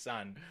Tuscan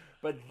Sun,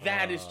 but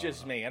that is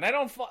just me. And I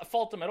don't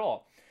fault him at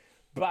all.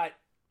 But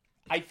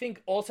I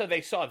think also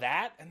they saw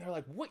that, and they're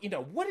like,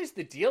 what is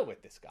the deal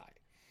with this guy?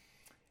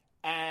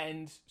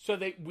 And so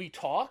we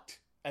talked,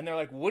 and they're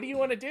like, what do you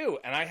want to do?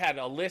 And I had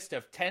a list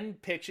of 10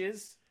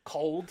 pitches,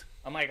 cold.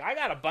 I'm like, I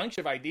got a bunch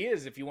of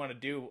ideas if you want to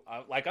do,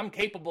 like, I'm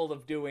capable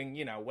of doing,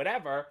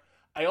 whatever.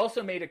 I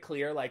also made it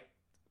clear, like,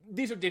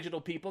 these are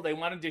digital people. They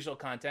wanted digital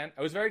content.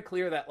 I was very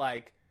clear that,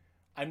 like,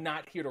 I'm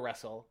not here to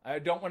wrestle. I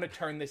don't want to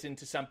turn this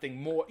into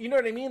something more. You know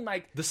what I mean?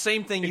 Like, the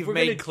same thing you've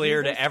made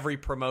clear to every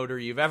promoter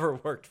you've ever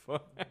worked for.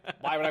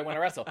 Why would I want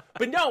to wrestle?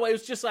 But no, it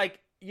was just like,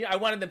 I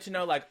wanted them to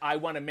know, like, I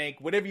want to make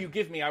whatever you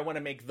give me. I want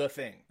to make the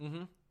thing.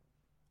 Mm-hmm.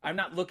 I'm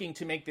not looking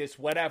to make this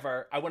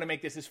whatever. I want to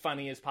make this as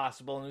funny as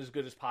possible and as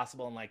good as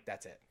possible. And, like,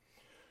 that's it.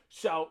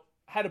 So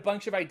had a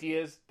bunch of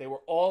ideas. They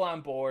were all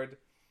on board.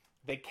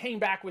 They came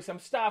back with some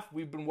stuff.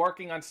 We've been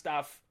working on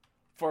stuff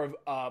for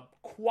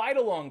quite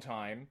a long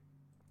time.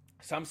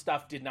 Some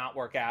stuff did not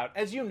work out.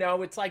 As you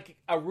know, it's like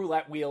a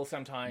roulette wheel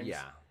sometimes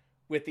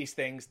with these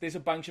things. There's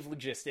a bunch of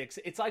logistics.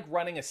 It's like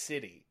running a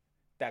city,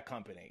 that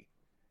company.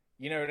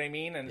 You know what I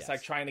mean? And it's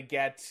like trying to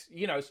get,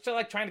 it's still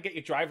like trying to get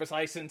your driver's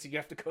license. You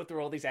have to go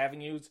through all these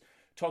avenues,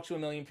 talk to a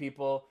million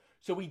people.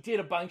 So we did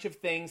a bunch of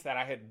things that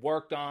I had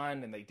worked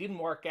on and they didn't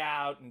work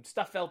out and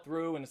stuff fell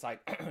through. And it's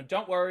like,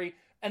 don't worry.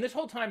 And this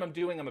whole time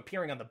I'm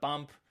appearing on the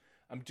bump.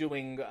 I'm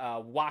doing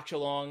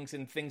watch-alongs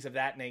and things of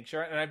that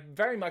nature. And I've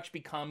very much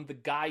become the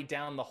guy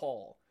down the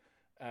hall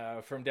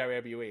from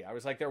WWE. I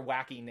was like their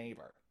wacky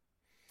neighbor.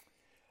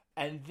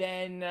 And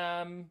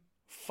then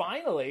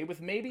finally, with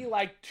maybe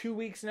like 2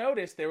 weeks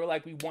notice, they were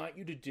like, we want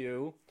you to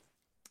do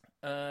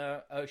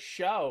a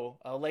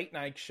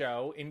late-night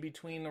show in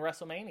between the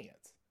WrestleManias.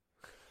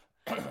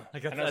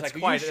 That's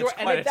quite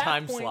a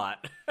time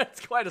slot.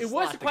 It's quite a slot. It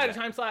was quite a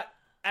time slot.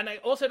 And I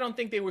also don't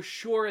think they were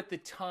sure at the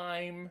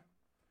time,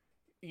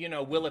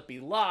 will it be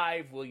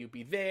live? Will you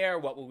be there?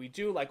 What will we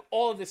do? Like,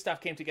 all of this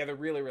stuff came together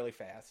really, really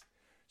fast.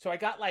 So I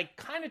got like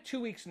kind of 2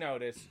 weeks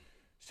notice.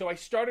 So I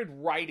started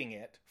writing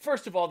it.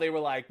 First of all, they were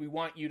like, we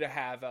want you to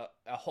have a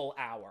whole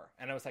hour.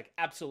 And I was like,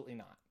 absolutely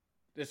not.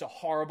 This is a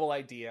horrible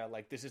idea.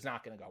 Like, this is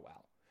not going to go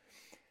well.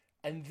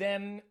 And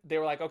then they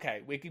were like,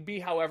 okay, we could be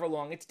however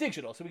long. It's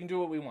digital, so we can do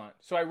what we want.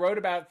 So I wrote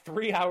about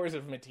 3 hours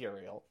of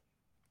material.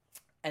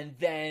 And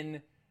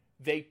then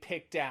they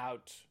picked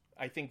out,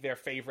 I think, their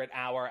favorite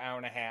hour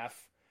and a half.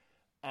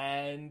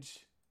 And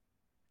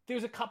there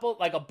was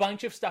a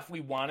bunch of stuff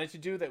we wanted to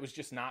do that was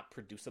just not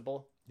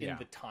producible in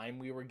the time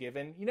we were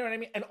given. You know what I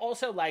mean? And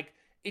also, like,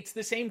 it's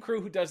the same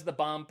crew who does the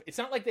bump. It's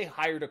not like they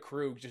hired a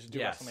crew just to do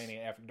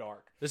WrestleMania After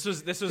Dark. This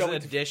was an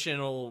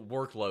additional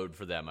workload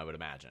for them, I would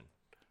imagine.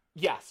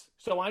 Yes.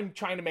 So I'm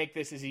trying to make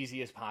this as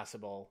easy as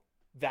possible,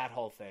 that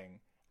whole thing.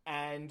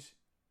 And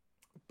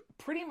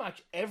pretty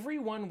much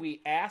everyone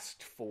we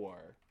asked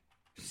for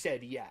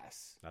said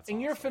yes. That's and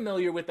awesome. You're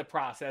familiar with the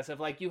process of,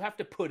 like, you have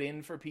to put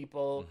in for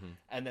people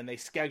and then they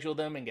schedule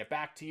them and get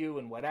back to you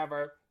and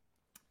whatever.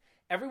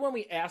 Everyone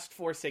we asked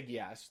for said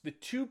yes. The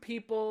 2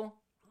 people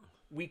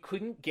we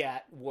couldn't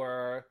get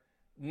were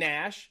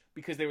Nash,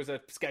 because there was a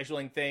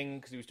scheduling thing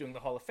because he was doing the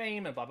Hall of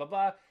Fame and blah, blah,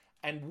 blah.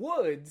 And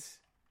Woods.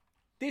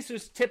 This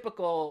was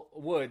typical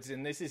Woods,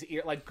 and this is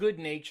like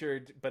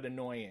good-natured but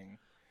annoying,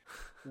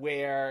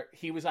 where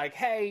he was like,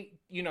 hey,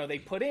 they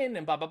put in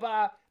and blah, blah,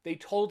 blah. They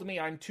told me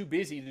I'm too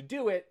busy to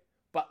do it,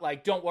 but,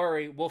 like, don't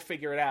worry, we'll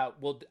figure it out.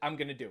 I'm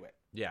going to do it.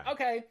 Yeah.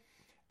 Okay.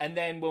 And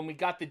then when we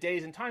got the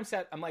days and time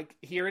set, I'm like,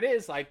 here it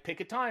is, like,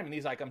 pick a time. And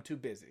he's like, I'm too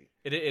busy.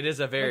 It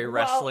is a very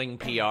wrestling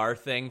PR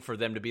thing for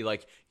them to be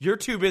like, you're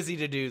too busy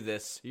to do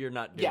this. You're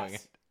not doing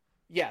it.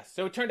 Yes,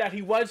 so it turned out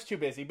he was too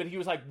busy, but he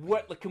was like,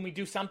 what, like, can we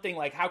do something,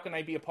 like, how can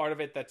I be a part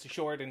of it that's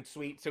short and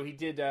sweet? So he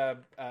did an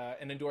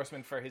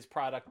endorsement for his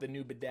product, the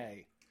new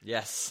bidet.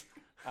 Yes.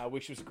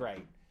 Which was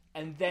great.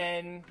 And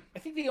then I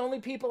think the only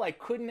people I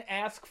couldn't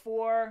ask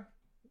for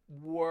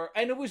were,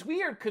 and it was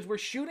weird because we're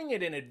shooting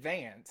it in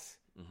advance.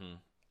 Mm-hmm.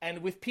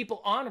 And with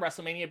people on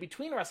WrestleMania,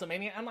 between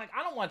WrestleMania, I'm like,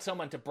 I don't want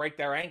someone to break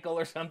their ankle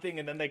or something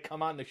and then they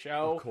come on the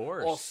show of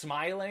course, all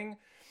smiling.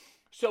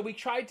 So we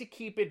tried to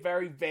keep it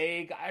very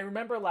vague. I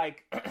remember,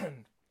 like,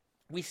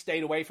 we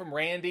stayed away from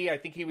Randy. I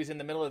think he was in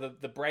the middle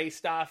of the Bray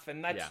stuff.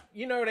 And that's,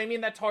 you know what I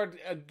mean? That's hard,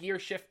 a gear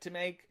shift to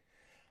make.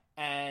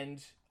 And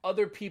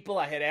other people,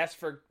 I had asked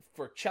for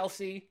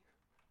Chelsea.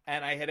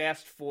 And I had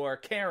asked for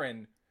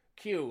Karen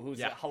Q,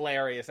 who's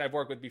hilarious. I've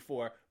worked with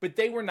before. But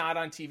they were not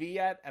on TV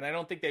yet. And I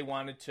don't think they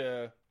wanted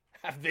to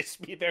have this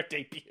be their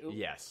debut.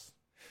 Yes.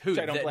 Who,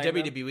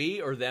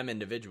 WWE or them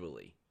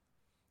individually?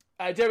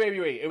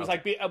 WWE. It was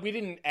like, we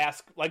didn't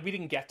ask, like, we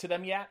didn't get to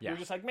them yet. Yeah. We were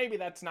just like, maybe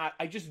that's not,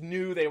 I just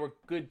knew they were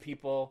good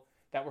people,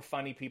 that were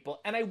funny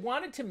people. And I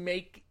wanted to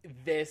make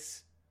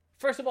this,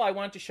 first of all, I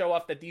wanted to show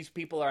off that these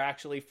people are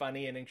actually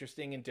funny and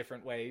interesting in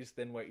different ways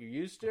than what you're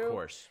used to. Of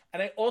course.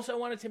 And I also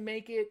wanted to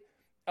make it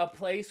a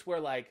place where,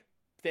 like,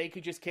 they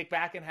could just kick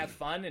back and have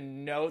fun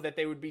and know that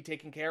they would be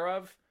taken care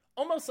of.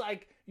 Almost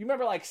like, you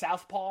remember, like,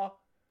 Southpaw?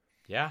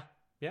 Yeah.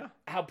 Yeah.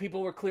 How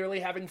people were clearly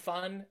having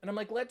fun. And I'm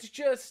like, let's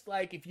just,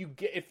 like,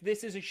 if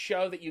this is a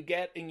show that you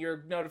get in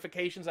your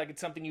notifications, like,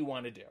 it's something you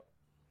want to do.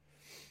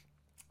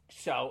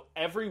 So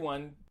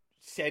everyone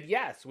said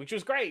yes, which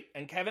was great.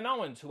 And Kevin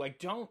Owens, who I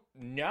don't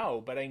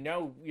know, but I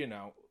know,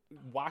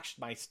 watched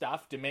my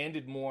stuff,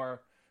 demanded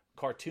more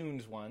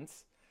cartoons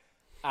once.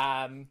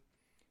 And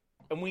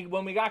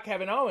when we got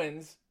Kevin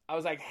Owens, I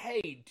was like,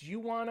 hey, do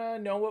you want to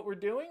know what we're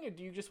doing, or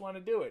do you just want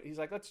to do it? He's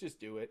like, let's just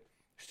do it.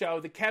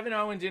 So the Kevin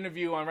Owens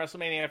interview on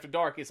WrestleMania After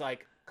Dark is,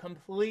 like,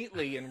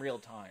 completely in real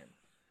time.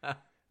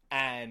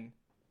 And,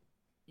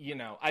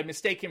 I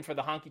mistake him for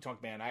the Honky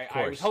Tonk Man.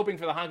 I was hoping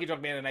for the Honky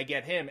Tonk Man, and I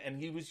get him. And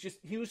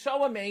he was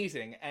so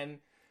amazing. And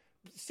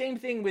same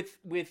thing with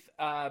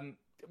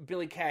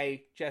Billy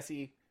Kay,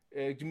 Jesse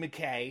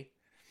McKay,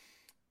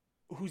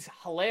 who's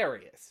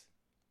hilarious.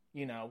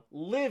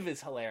 Liv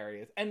is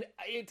hilarious. And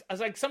I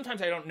was like,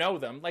 sometimes I don't know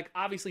them. Like,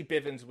 obviously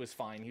Bivens was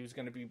fine. He was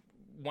going to be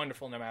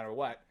wonderful no matter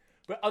what.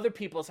 But other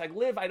people, it's like,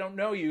 Liv, I don't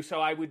know you,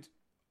 so I would,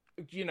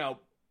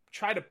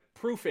 try to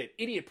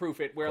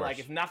idiot-proof it, where, like,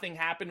 if nothing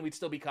happened, we'd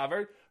still be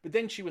covered. But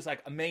then she was,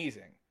 like,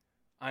 amazing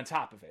on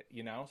top of it,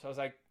 So I was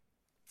like,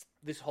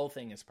 this whole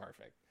thing is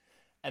perfect.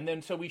 And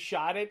then, so we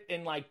shot it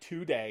in, like,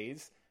 2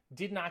 days,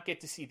 did not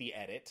get to see the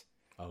edit.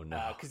 Oh,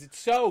 no. Because it's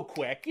so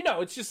quick.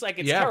 It's just like,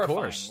 it's Yeah, of terrifying,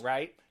 course.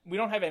 right? We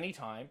don't have any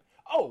time.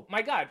 Oh,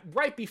 my God.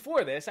 Right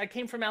before this, I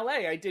came from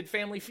L.A. I did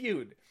Family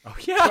Feud. Oh,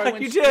 yeah, So I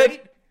went you straight-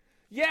 did.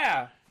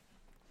 Yeah.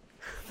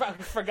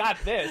 Forgot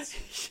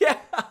this. Yeah,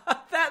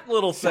 that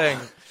little thing.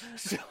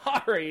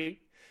 Sorry.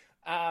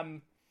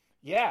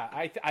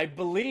 Yeah, I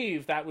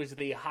believe that was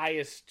the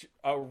highest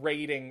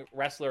rating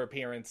wrestler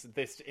appearance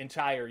this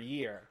entire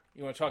year.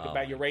 You want to talk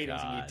about your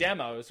ratings and your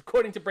demos?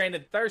 According to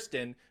Brandon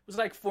Thurston, it was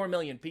like 4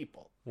 million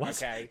people.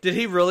 What? Okay. Did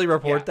he really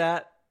report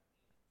that?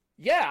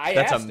 Yeah,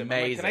 That's asked him. I'm like,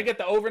 amazing. can I get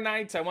the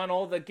overnights? I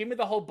want give me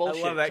the whole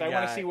bullshit. I love that So I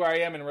want to guy. see where I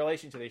am in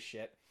relation to this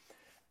shit.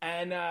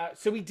 And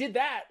so we did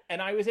that,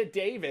 and I was at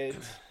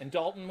David's, and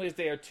Dalton was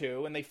there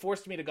too, and they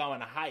forced me to go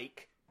on a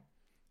hike,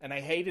 and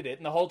I hated it.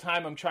 And the whole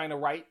time I'm trying to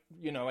write,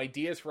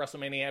 ideas for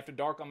WrestleMania After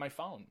Dark on my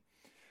phone.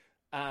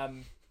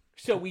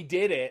 So we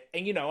did it,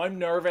 and I'm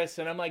nervous,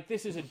 and I'm like,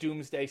 this is a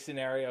doomsday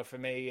scenario for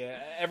me.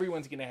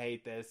 Everyone's gonna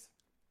hate this.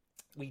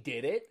 We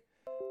did it.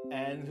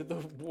 And the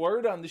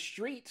word on the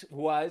street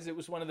was it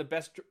was one of the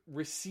best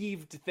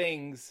received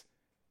things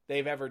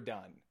they've ever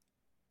done.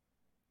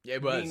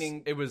 It was.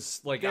 Meaning It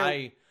was like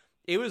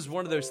It was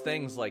one of those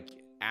things like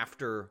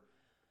after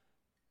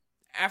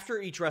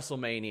each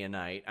WrestleMania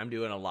night, I'm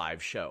doing a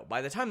live show.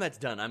 By the time that's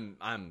done,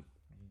 I'm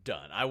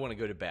done. I want to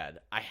go to bed.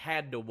 I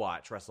had to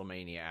watch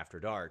WrestleMania After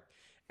Dark,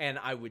 and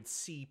I would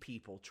see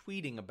people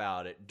tweeting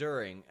about it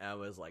during. And I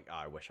was like, oh,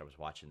 I wish I was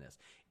watching this.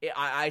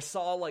 I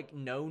saw like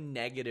no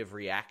negative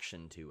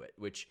reaction to it,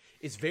 which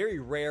is very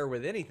rare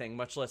with anything,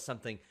 much less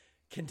something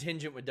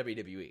contingent with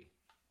WWE.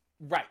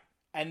 Right.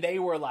 And they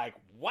were like,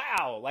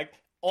 wow. Like,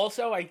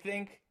 also, I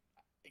think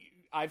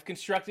I've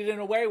constructed it in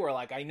a way where,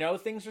 like, I know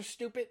things are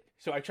stupid,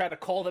 so I try to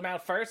call them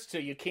out first so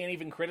you can't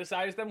even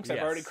criticize them because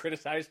I've already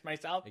criticized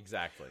myself.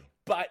 Exactly.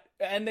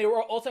 And they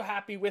were also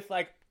happy with,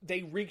 like,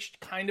 they reached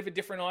kind of a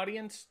different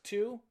audience,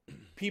 too.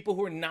 People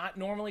who are not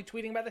normally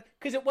tweeting about it.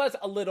 Because it was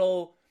a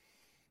little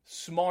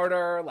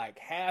smarter, like,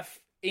 half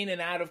in and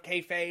out of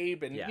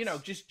kayfabe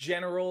and, just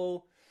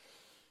general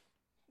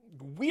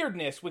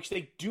weirdness, which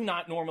they do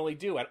not normally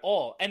do at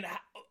all. And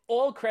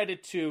all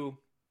credit to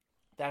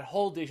that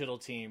whole digital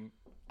team.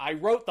 I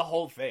wrote the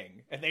whole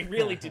thing, and they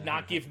really did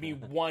not give me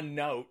one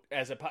note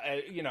as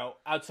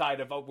outside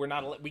of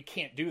we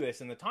can't do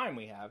this in the time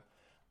we have.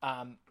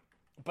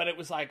 But it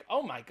was like,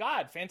 oh my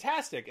God,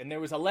 fantastic! And there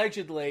was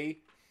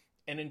allegedly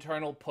an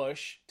internal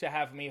push to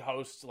have me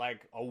host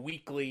like a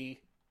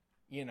weekly,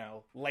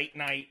 late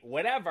night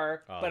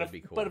whatever. Oh, but that'd be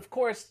cool. But of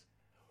course.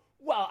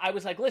 Well, I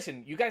was like,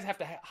 listen, you guys have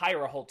to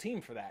hire a whole team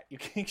for that. You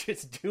can't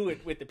just do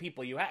it with the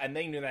people you have. And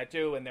they knew that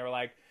too. And they were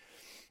like,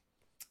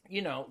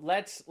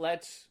 let's.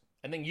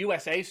 And then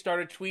USA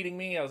started tweeting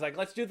me. I was like,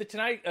 let's do the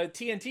tonight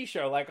TNT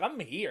show. Like, I'm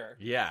here.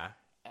 Yeah.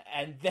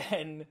 And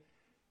then,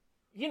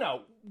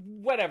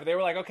 whatever. They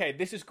were like, okay,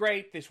 this is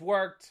great. This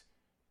worked.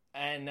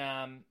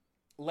 And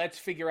let's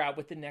figure out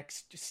what the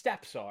next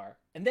steps are.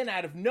 And then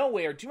out of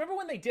nowhere, do you remember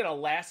when they did a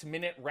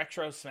last-minute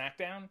retro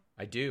SmackDown?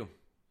 I do.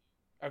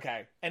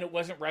 Okay, and it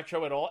wasn't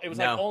retro at all? It was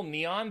No. like all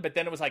neon, but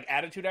then it was like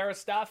Attitude Era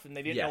stuff, and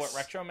they didn't know Yes.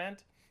 what retro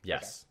meant?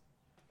 Yes.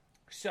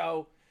 Okay.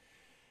 So,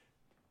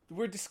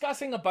 we're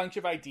discussing a bunch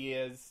of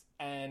ideas,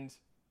 and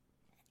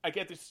I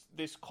get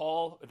this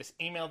call, this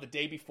email the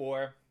day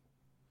before.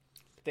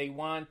 They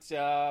want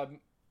to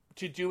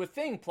do a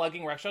thing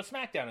plugging Retro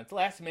SmackDown. It's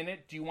last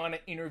minute. Do you want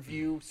to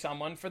interview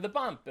someone for the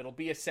bump? It'll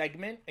be a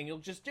segment, and you'll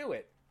just do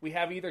it. We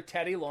have either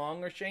Teddy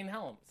Long or Shane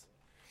Helms.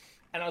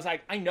 And I was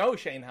like, I know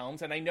Shane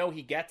Helms, and I know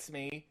he gets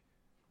me.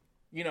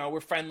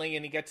 We're friendly,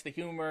 and he gets the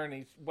humor, and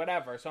he's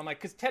whatever. So I'm like,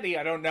 because Teddy,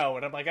 I don't know.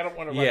 And I'm like, I don't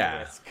want to run the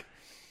risk.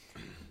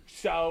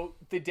 So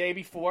the day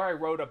before, I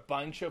wrote a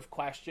bunch of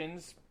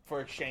questions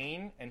for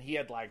Shane, and he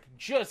had, like,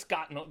 just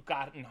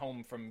gotten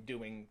home from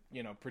doing,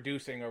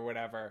 producing or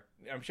whatever.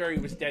 I'm sure he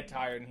was dead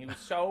tired, and he was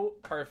so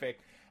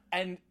perfect.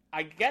 And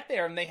I get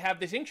there, and they have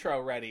this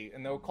intro ready,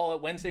 and they'll call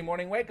it Wednesday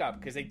Morning Wake Up,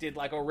 because they did,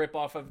 like, a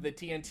ripoff of the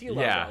TNT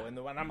logo. Yeah. And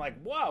I'm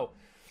like, whoa.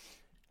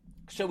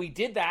 So we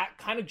did that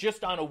kind of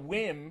just on a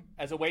whim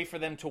as a way for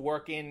them to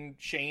work in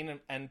Shane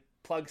and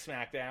plug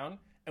SmackDown.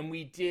 And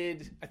we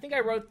did, I think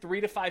I wrote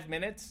 3 to 5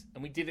 minutes,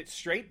 and we did it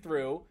straight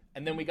through.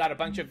 And then we got a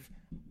bunch of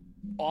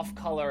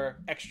off-color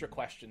extra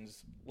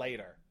questions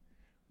later,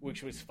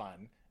 which was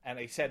fun. And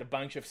I said a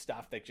bunch of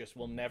stuff that just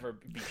will never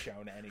be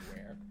shown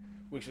anywhere,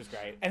 which was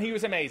great. And he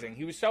was amazing.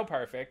 He was so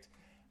perfect.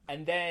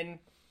 And then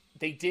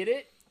they did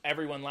it.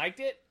 Everyone liked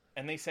it.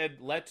 And they said,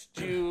 let's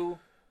do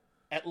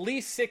at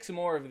least 6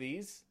 more of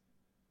these.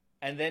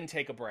 And then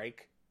take a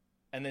break,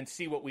 and then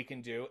see what we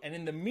can do. And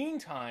in the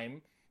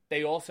meantime,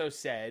 they also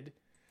said,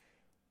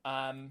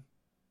 how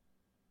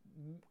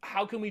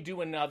can we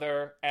do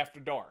another After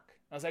Dark?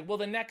 I was like, well,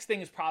 the next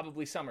thing is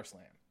probably SummerSlam.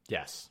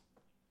 Yes.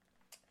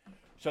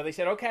 So they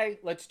said, okay,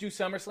 let's do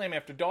SummerSlam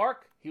After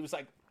Dark. He was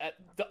like,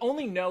 the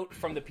only note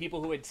from the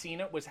people who had seen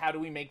it was, how do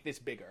we make this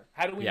bigger?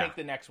 How do we make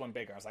the next one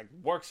bigger? I was like,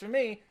 works for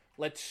me.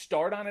 Let's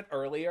start on it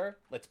earlier.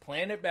 Let's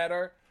plan it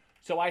better.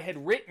 So I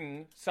had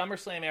written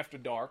SummerSlam After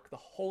Dark. The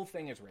whole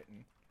thing is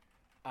written.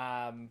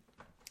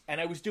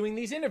 I was doing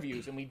these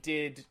interviews, and we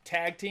did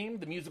Tag Team,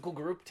 the musical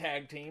group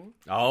Tag Team.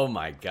 Oh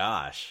my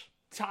gosh.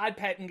 Todd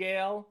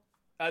Pettingale.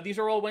 These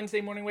are all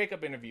Wednesday morning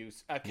wake-up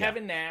interviews.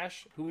 Kevin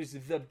Nash, who is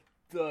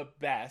the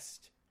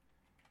best,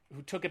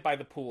 who took it by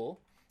the pool.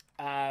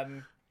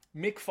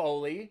 Mick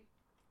Foley.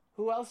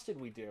 Who else did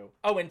we do?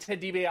 Oh, and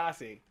Ted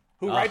DiBiase,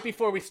 who right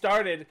before we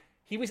started,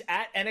 he was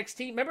at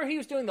NXT. Remember he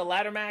was doing the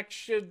ladder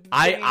match thing?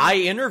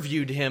 I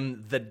interviewed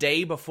him the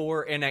day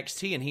before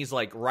NXT, and he's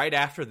like, right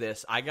after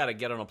this, I got to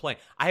get on a plane.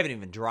 I haven't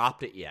even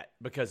dropped it yet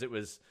because it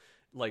was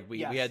like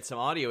we had some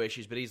audio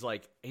issues, but he's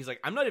like,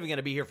 I'm not even going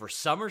to be here for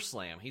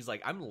SummerSlam. He's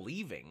like, I'm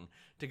leaving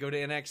to go to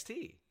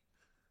NXT.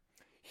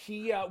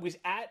 He was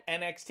at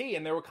NXT,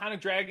 and they were kind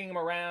of dragging him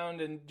around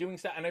and doing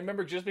stuff. And I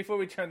remember just before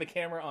we turned the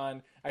camera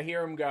on, I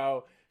hear him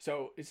go,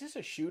 so is this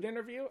a shoot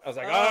interview? I was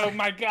like, oh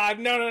my God,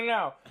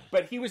 no.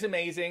 But he was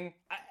amazing.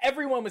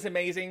 Everyone was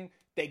amazing.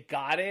 They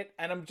got it.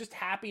 And I'm just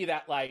happy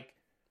that, like,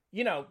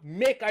 you know,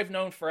 Mick I've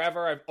known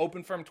forever. I've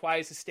opened for him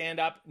twice to stand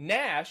up.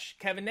 Nash,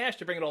 Kevin Nash,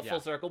 to bring it all full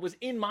circle, was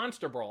in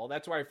Monster Brawl.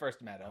 That's where I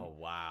first met him. Oh,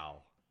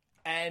 wow.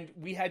 And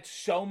we had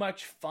so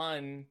much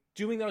fun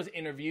doing those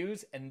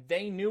interviews, and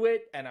they knew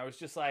it. And I was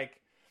just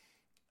like,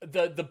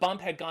 the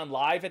bump had gone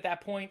live at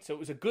that point, so it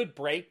was a good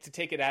break to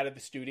take it out of the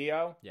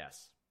studio.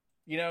 Yes.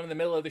 You know, in the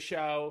middle of the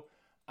show.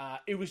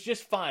 It was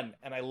just fun,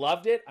 and I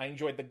loved it. I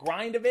enjoyed the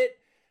grind of it,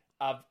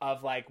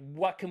 of like,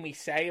 what can we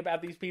say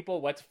about these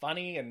people? What's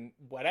funny and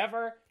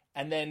whatever.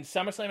 And then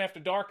SummerSlam After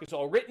Dark is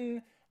all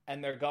written,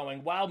 and they're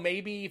going, well,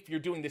 maybe if you're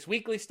doing this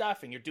weekly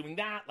stuff and you're doing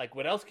that, like,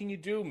 what else can you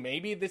do?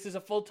 Maybe this is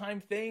a full-time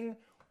thing.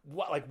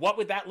 What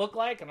would that look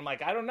like? And I'm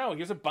like, I don't know.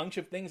 Here's a bunch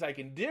of things I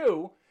can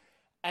do.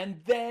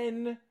 And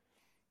then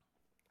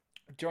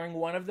during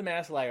one of the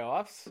mass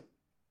layoffs,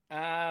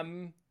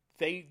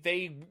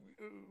 they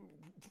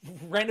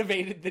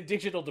renovated the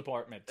digital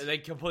department. They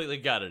completely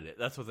gutted it.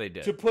 That's what they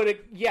did. To put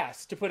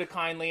it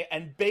kindly,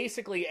 and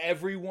basically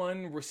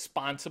everyone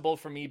responsible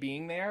for me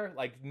being there,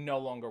 like, no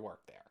longer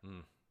worked there.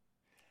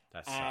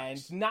 That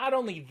sucks. And not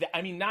only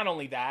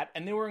that,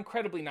 and they were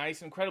incredibly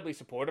nice, incredibly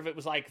supportive. It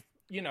was like,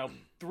 you know,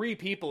 3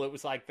 people. It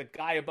was like the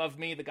guy above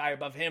me, the guy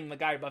above him, the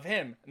guy above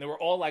him, and they were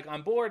all like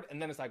on board. And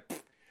then it's like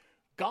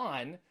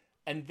gone.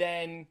 And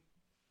then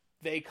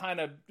they kind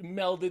of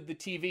melded the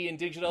TV and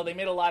digital. They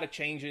made a lot of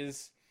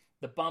changes.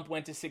 The bump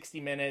went to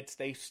 60 minutes.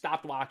 They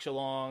stopped watch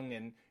along,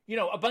 and, you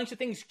know, a bunch of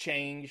things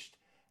changed.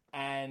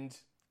 And,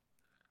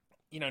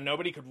 you know,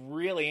 nobody could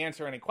really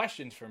answer any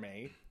questions for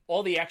me.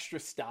 All the extra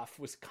stuff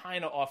was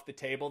kind of off the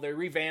table. They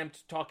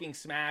revamped Talking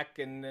Smack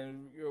and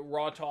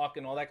Raw Talk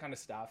and all that kind of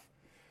stuff.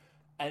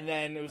 And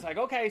then it was like,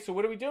 okay, so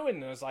what are we doing?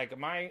 And it was like,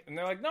 and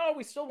they're like, no,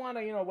 we still want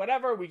to, you know,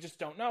 whatever. We just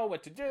don't know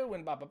what to do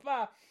and blah, blah,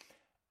 blah.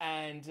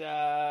 And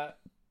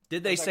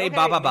did they say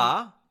ba ba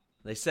ba?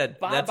 They said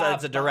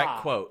that's a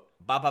direct quote.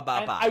 Ba ba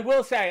ba ba. I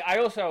will say, I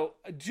also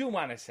do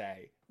want to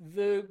say,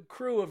 the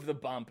crew of the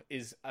bump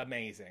is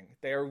amazing.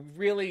 They're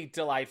really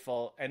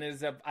delightful, and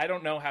I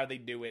don't know how they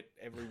do it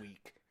every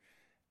week.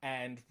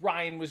 And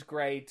Ryan was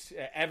great,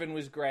 Evan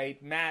was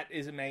great, Matt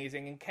is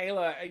amazing, and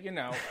Kayla, you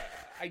know,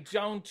 I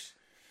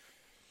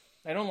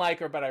don't like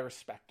her, but I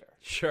respect her.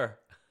 Sure.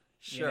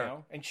 You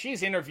know? And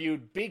she's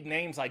interviewed big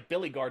names like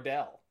Billy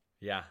Gardell.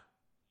 Yeah.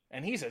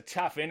 And he's a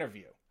tough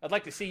interview. I'd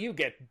like to see you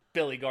get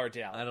Billy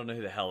Gardell. I don't know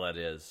who the hell that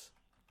is.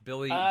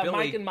 Billy.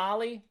 Mike and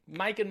Molly.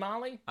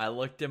 I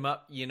looked him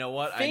up. You know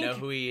what? I know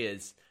who he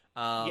is.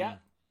 Yeah.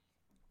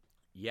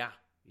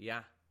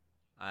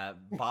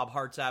 Bob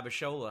Hart's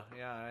Abishola.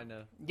 Yeah, I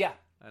know. Yeah.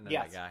 I know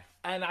that guy.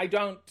 And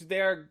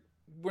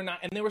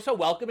they were so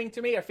welcoming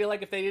to me. I feel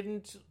like if they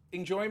didn't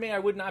enjoy me, I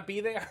would not be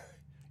there.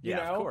 You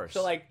know? Of course.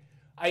 So, like,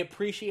 I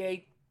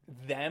appreciate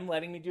them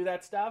letting me do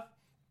that stuff.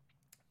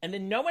 And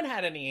then no one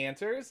had any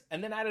answers.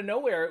 And then out of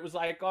nowhere, it was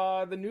like,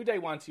 the New Day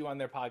wants you on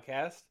their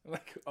podcast. I'm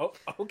like, oh,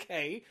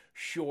 okay,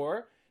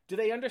 sure. Do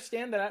they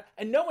understand that?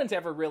 And no one's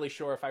ever really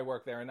sure if I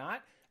work there or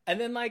not.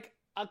 And then, like,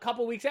 a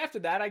couple weeks after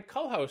that, I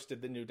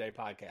co-hosted the New Day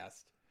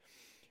podcast.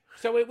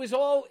 So it's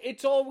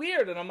all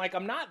weird. And I'm like,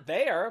 I'm not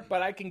there,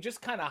 but I can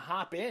just kind of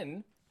hop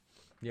in.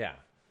 Yeah.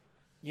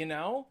 You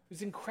know?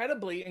 It's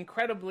incredibly,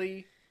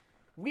 incredibly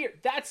weird.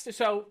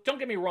 So don't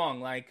get me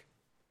wrong. Like,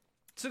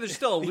 so there's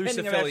still a loose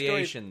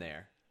affiliation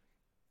there.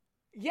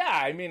 Yeah.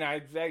 I mean,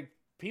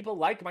 people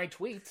like my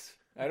tweets.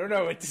 I don't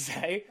know what to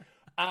say.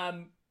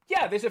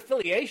 Yeah, there's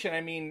affiliation.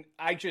 I mean,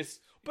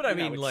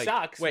 it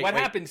sucks. What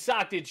happened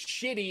sucked. It's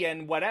shitty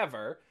and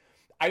whatever.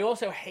 I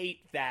also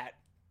hate that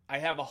I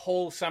have a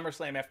whole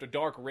SummerSlam After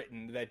Dark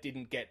written that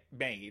didn't get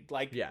made.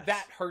 Like,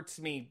 that hurts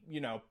me,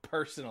 you know,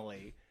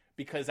 personally,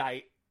 because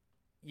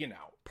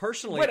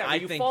personally, whatever, I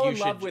you think fall you in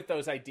should love with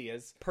those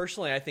ideas.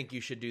 Personally, I think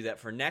you should do that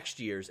for next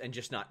year's and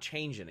just not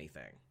change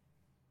anything.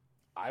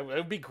 It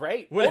would be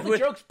great. All the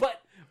jokes,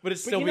 but would it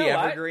still be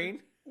evergreen?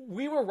 What?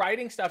 We were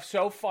writing stuff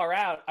so far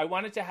out. I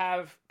wanted to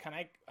have.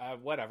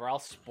 Whatever. I'll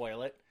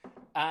spoil it.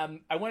 I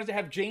wanted to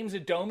have James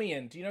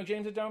Adomian. Do you know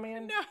James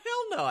Adomian? No,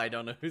 hell no. I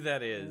don't know who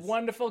that is.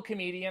 Wonderful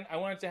comedian. I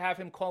wanted to have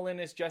him call in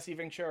as Jesse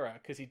Ventura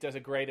because he does a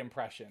great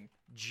impression.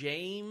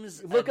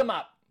 James. Look him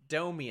up.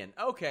 Adomian.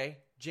 Okay.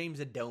 James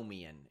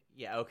Adomian.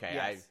 Yeah, okay.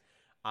 Yes.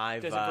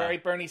 I've does a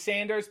great Bernie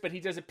Sanders, but he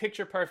does a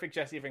picture-perfect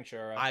Jesse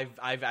Ventura.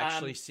 I've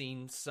actually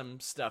seen some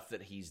stuff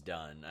that he's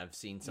done. I've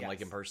seen some, Yes.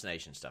 like,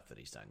 impersonation stuff that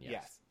he's done,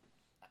 yes.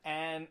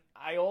 And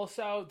I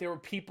also, there were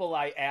people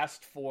I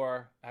asked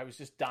for, I was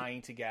just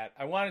dying to get.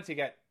 I wanted to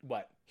get,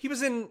 what? He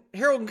was in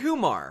Harold and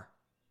Kumar.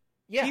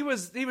 Yeah. He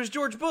was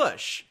George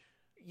Bush.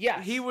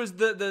 Yes. He was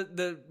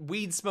the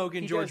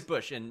weed-smoking George does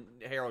Bush in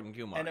Harold and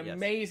Kumar. An yes.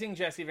 amazing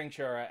Jesse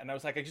Ventura. And I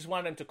was like, I just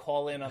wanted him to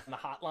call in on the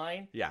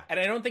hotline. Yeah. And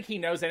I don't think he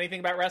knows anything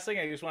about wrestling.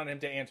 I just wanted him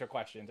to answer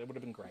questions. It would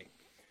have been great.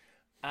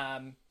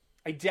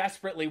 I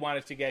desperately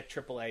wanted to get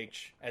Triple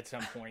H at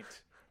some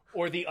point.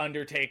 Or The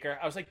Undertaker.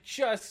 I was like,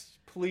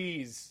 just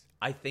please.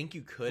 I think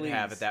you could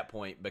have at that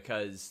point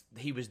because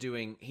he was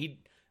doing...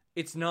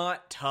 It's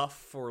not tough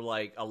for,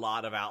 like, a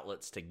lot of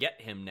outlets to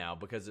get him now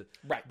because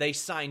they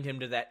signed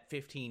him to that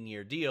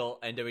 15-year deal,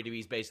 and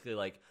WWE's basically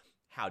like,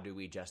 how do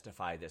we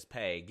justify this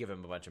pay? Give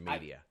him a bunch of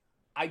media.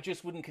 I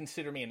just wouldn't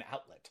consider me an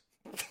outlet.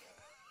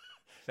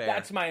 Fair.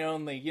 That's my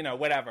only,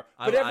 whatever.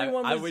 But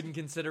everyone I wouldn't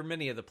consider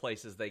many of the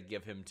places they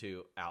give him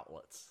to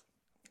outlets.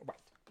 Right.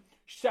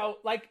 So,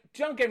 like,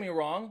 don't get me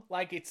wrong.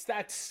 Like,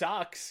 that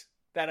sucks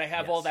that I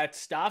have all that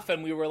stuff,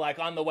 and we were, like,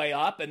 on the way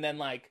up, and then,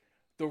 like,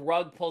 the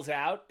rug pulls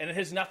out, and it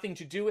has nothing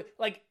to do with,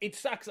 like, it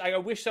sucks. I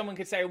wish someone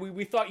could say,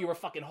 we thought you were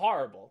fucking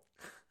horrible,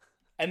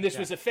 and this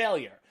was a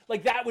failure.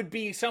 Like, that would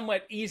be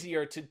somewhat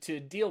easier to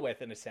deal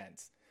with, in a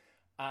sense.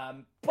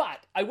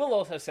 But I will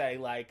also say,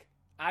 like,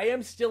 I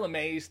am still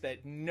amazed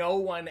that no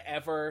one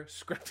ever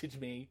scripted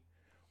me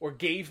or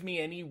gave me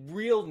any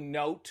real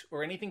note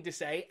or anything to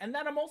say, and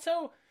that I'm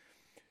also,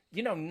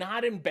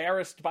 not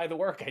embarrassed by the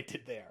work I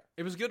did there.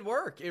 It was good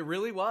work. It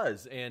really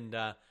was, and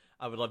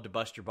I would love to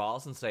bust your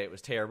balls and say it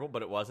was terrible,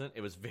 but it wasn't. It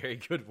was very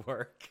good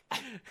work.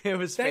 It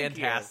was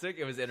fantastic.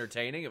 It was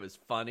entertaining. It was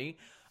funny.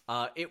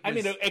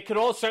 It could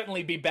all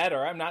certainly be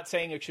better. I'm not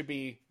saying it should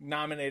be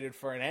nominated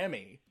for an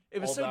Emmy. It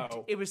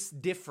was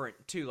different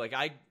too. Like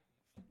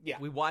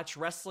we watch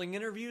wrestling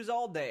interviews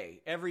all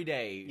day, every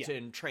day,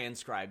 and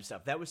transcribe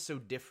stuff. That was so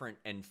different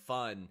and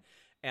fun.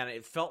 And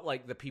it felt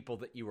like the people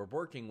that you were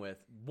working with,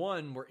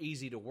 one, were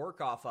easy to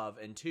work off of,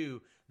 and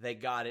two, they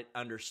got it,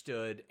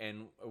 understood,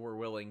 and were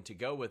willing to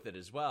go with it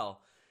as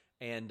well.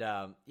 And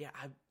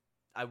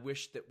I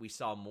wish that we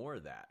saw more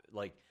of that.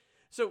 Like,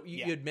 so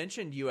you had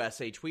mentioned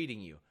USA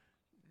tweeting you.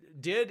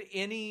 Did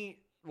any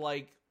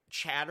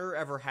chatter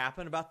ever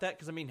happen about that?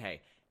 Because I mean,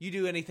 hey, you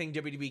do anything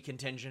WWE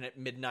contingent at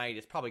midnight,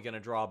 it's probably going to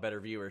draw better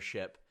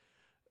viewership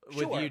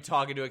with you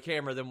talking to a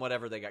camera than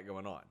whatever they got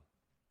going on.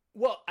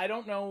 Well, I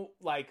don't know,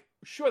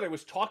 sure, there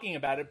was talking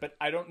about it, but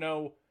I don't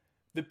know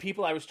the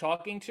people I was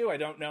talking to. I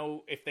don't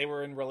know if they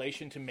were in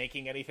relation to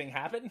making anything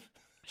happen.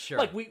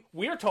 Sure.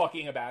 We're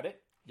talking about it.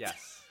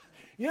 Yes.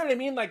 You know what I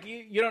mean? Like,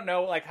 you don't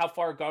know, how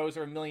far it goes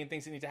or a million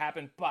things that need to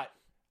happen, but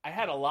I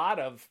had a lot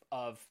of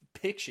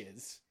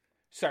pitches,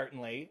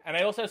 certainly, and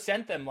I also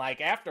sent them,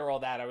 after all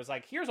that, I was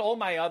like, here's all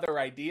my other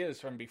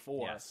ideas from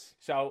before. Yes.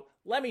 So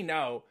let me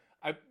know.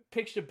 I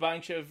pitched a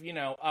bunch of,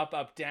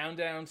 up,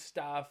 down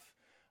stuff.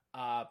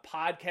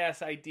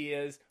 Podcast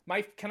ideas.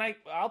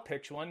 I'll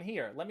pitch one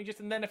here.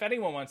 And then if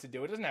anyone wants to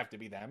do it, doesn't have to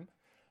be them.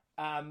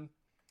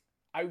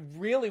 I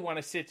really want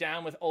to sit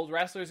down with old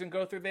wrestlers and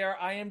go through their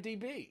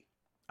IMDb.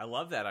 I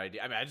love that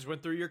idea. I mean, I just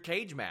went through your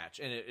cage match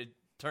and it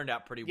turned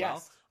out pretty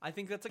well. I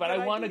think that's a good idea.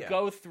 But I want to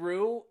go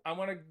through, I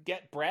want to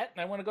get Brett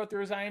and I want to go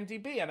through his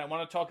IMDb and I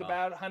want to talk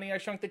about Honey, I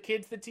Shrunk the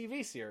Kids, the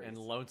TV series. And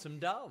Lonesome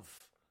Dove.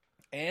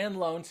 And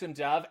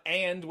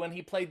when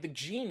he played the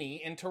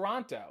genie in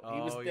Toronto.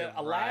 He was the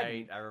Aladdin.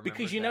 Right. I remember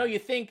because, that. you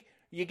think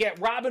you get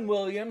Robin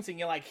Williams and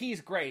you're like,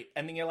 he's great.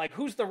 And then you're like,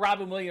 who's the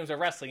Robin Williams of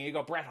wrestling? And you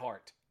go, Bret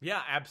Hart.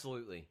 Yeah,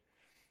 absolutely.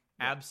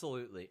 Yeah.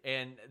 Absolutely.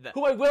 And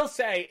who I will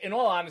say, in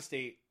all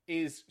honesty,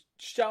 is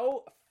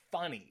so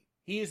funny.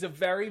 He is a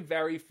very,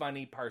 very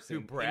funny person.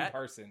 Who, Bret? In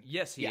person.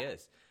 Yes, he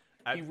is.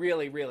 He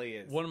really, really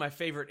is. One of my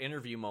favorite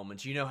interview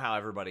moments, you know how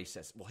everybody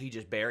says, well, he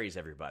just buries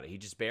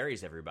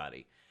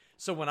everybody.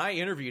 So when I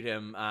interviewed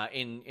him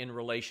in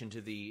relation to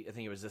I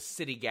think it was the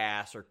City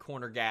Gas or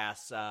Corner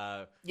Gas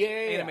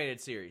animated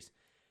series,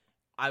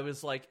 I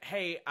was like,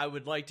 hey, I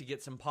would like to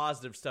get some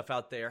positive stuff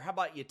out there. How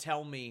about you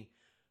tell me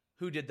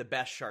who did the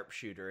best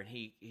sharpshooter? And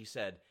he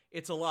said,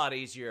 it's a lot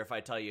easier if I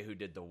tell you who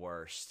did the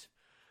worst.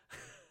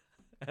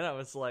 And I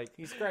was like,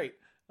 he's great.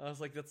 I was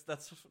like,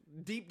 that's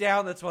deep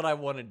down, that's what I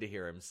wanted to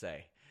hear him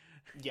say.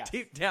 Yeah.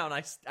 Deep down,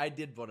 I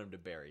did want him to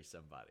bury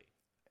somebody.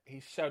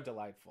 He's so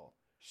delightful.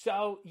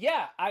 So,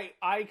 yeah,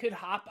 I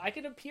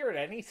could appear at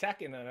any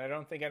second, and I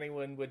don't think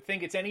anyone would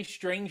think it's any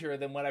stranger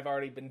than what I've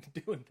already been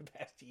doing the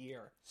past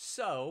year.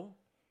 So,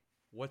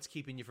 what's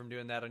keeping you from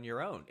doing that on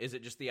your own? Is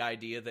it just the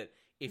idea that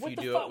if you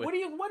do it with... What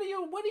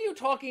are you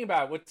talking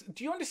about?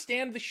 Do you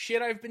understand the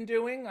shit I've been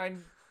doing?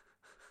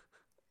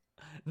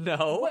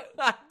 No.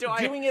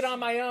 Doing it on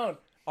my own.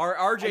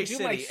 RJ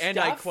City, and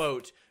I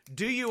quote,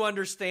 do you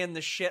understand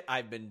the shit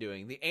I've been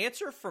doing? The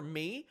answer from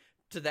me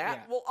to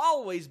that will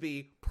always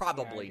be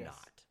probably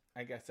not.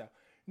 I guess so.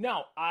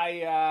 No,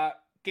 I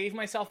gave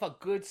myself a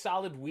good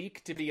solid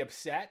week to be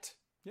upset.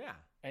 Yeah.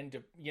 And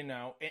to,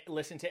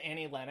 listen to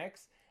Annie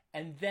Lennox.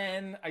 And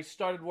then I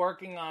started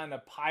working on a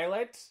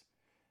pilot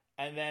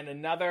and then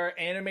another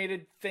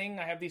animated thing.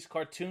 I have these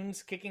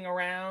cartoons kicking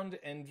around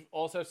and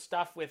also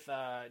stuff with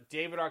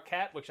David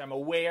Arquette, which I'm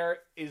aware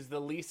is the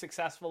least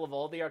successful of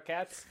all the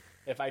Arquettes.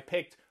 If I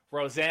picked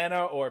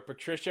Rosanna or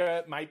Patricia,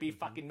 it might be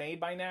fucking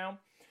made by now.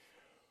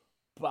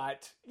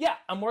 But yeah,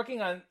 I'm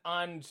working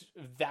on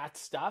that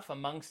stuff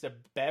amongst a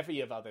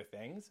bevy of other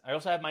things. I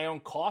also have my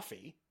own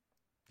coffee.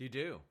 You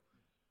do?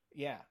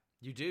 Yeah.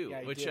 You do,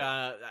 yeah, which, do.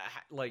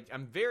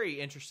 I'm very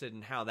interested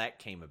in how that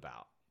came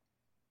about.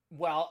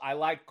 Well, I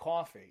like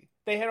coffee.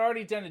 They had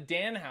already done a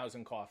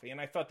Danhausen coffee, and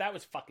I thought that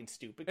was fucking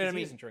stupid because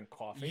he doesn't drink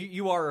coffee.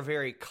 You are a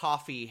very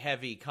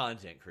coffee-heavy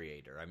content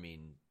creator. I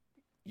mean,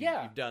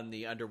 you've done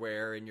the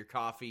underwear and your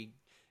coffee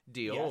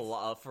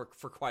deal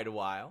for quite a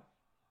while.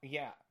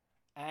 Yeah.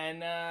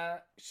 And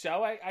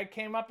so I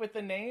came up with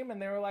the name,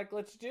 and they were like,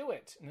 let's do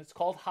it. And it's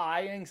called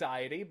High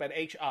Anxiety, but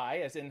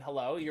H-I, as in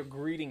hello, you're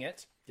greeting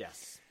it.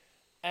 Yes.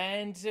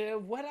 And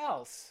what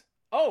else?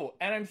 Oh,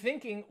 and I'm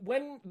thinking,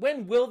 when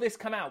will this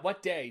come out?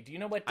 What day? Do you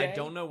know what day? I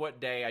don't know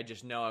what day. I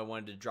just know I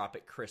wanted to drop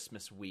it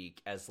Christmas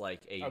week as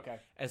like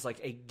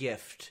a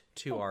gift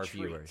to our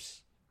treat.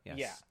 Viewers. Yes.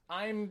 Yeah,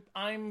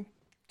 I'm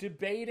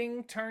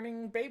debating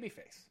turning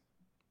babyface.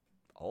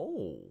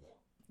 Oh.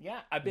 Yeah,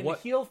 I've been a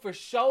heel for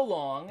so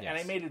long, and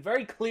I made it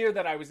very clear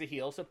that I was a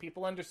heel, so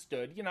people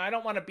understood. I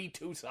don't want to be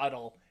too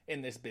subtle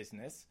in this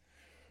business.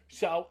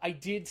 So I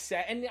did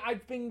say, and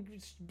I've been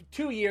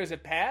 2 years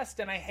have passed,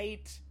 and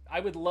I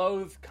would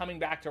loathe coming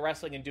back to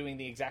wrestling and doing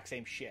the exact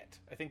same shit.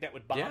 I think that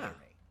would bother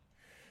me.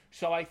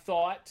 So I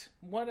thought,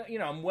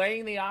 I'm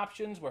weighing the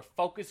options. We're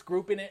focus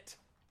grouping it,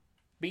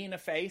 being a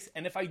face,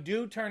 and if I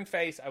do turn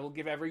face, I will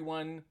give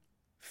everyone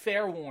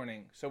fair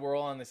warning, so we're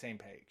all on the same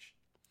page.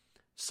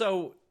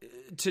 So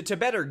to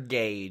better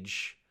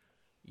gauge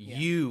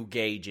you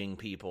gauging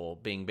people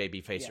being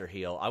babyface or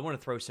heel, I want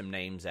to throw some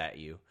names at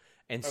you.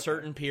 And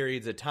certain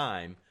periods of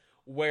time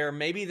where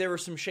maybe there were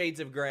some shades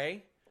of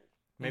gray,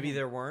 maybe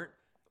there weren't,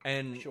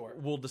 and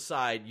you'll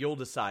decide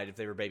if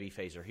they were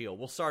babyface or heel.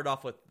 We'll start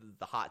off with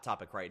the hot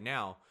topic right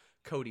now,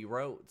 Cody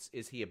Rhodes.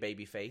 Is he a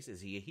babyface?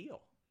 Is he a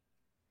heel?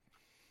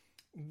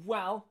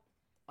 Well,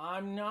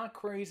 I'm not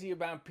crazy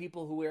about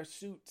people who wear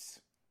suits.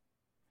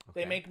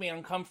 Okay. They make me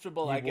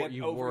uncomfortable. I get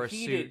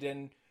overheated.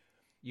 And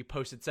you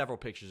posted several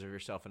pictures of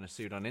yourself in a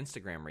suit on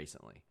Instagram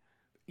recently.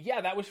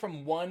 Yeah, that was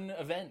from one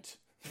event.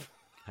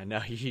 I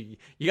know you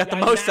got the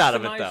most out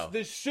of it, though.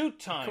 The suit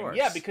time,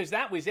 yeah, because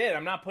that was it.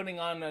 I'm not putting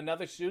on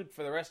another suit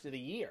for the rest of the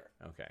year.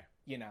 Okay,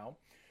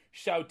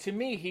 So to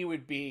me, he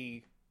would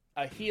be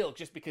a heel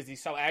just because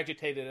he's so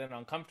agitated and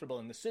uncomfortable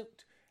in the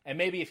suit. And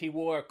maybe if he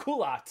wore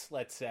culottes,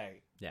 let's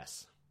say,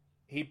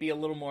 he'd be a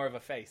little more of a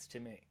face to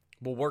me.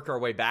 We'll work our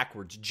way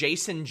backwards.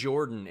 Jason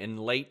Jordan in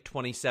late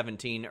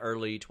 2017,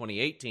 early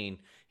 2018.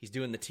 He's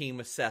doing the team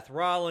with Seth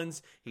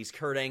Rollins. He's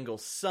Kurt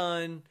Angle's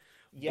son.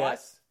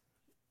 Yes.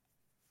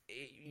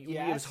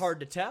 It was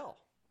hard to tell.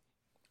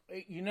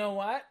 You know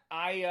what?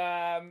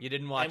 You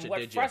didn't watch it, did you?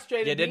 What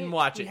frustrated me, you didn't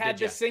watch it, he had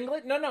the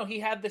singlet. No, he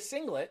had the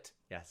singlet.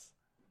 Yes.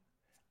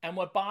 And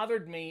what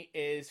bothered me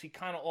is he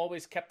kind of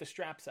always kept the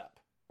straps up.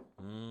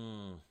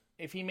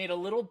 If he made a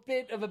little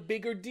bit of a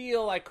bigger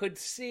deal, I could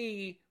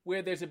see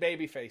where there's a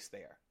babyface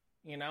there.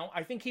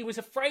 I think he was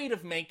afraid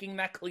of making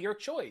that clear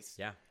choice.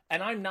 Yeah.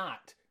 And I'm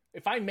not.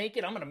 If I make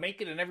it, I'm going to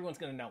make it and everyone's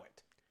going to know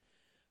it.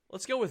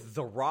 Let's go with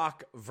The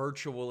Rock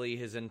virtually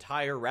his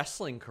entire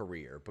wrestling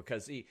career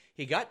because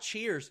he got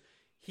cheers.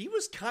 He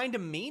was kind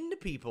of mean to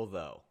people,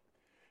 though.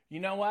 You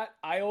know what?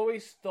 I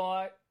always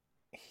thought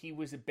he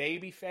was a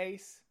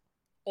babyface.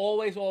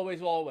 Always,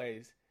 always,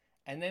 always.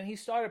 And then he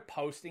started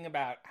posting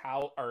about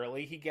how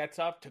early he gets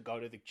up to go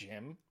to the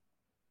gym.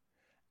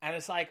 And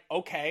it's like,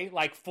 okay,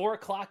 4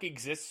 o'clock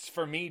exists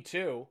for me,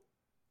 too.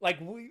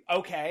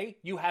 Okay,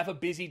 you have a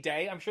busy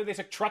day. I'm sure there's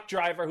a truck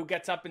driver who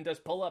gets up and does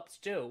pull-ups,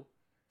 too.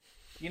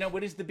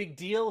 What is the big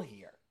deal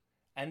here?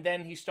 And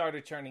then he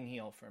started turning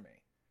heel for me.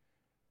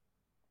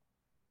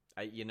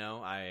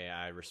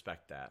 I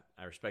respect that.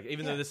 I respect it.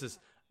 Even though this is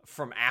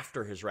from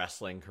after his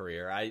wrestling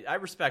career. I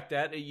respect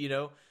that.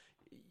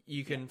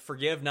 You can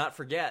forgive, not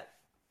forget.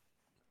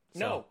 So.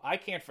 No, I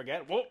can't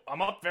forget. Well,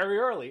 I'm up very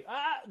early.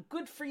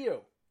 Good for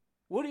you.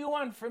 What do you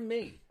want from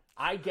me?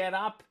 I get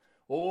up,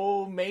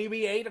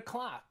 maybe 8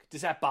 o'clock.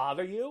 Does that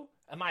bother you?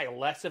 Am I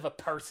less of a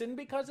person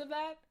because of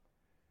that?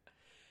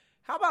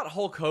 How about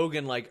Hulk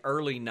Hogan,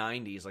 early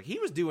 90s? He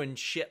was doing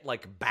shit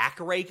back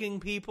raking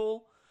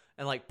people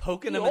and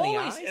poking them in the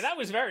eyes. That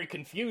was very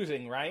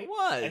confusing, right? It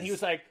was. And he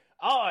was like,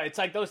 it's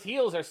like those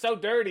heels are so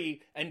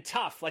dirty and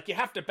tough. You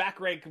have to back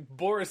rake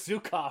Boris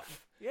Zukov.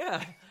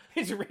 Yeah.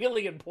 It's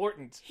really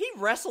important. He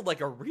wrestled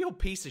like a real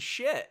piece of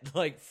shit,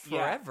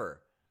 forever.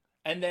 Yeah.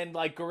 And then,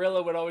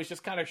 Gorilla would always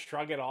just kind of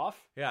shrug it off.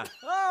 Yeah.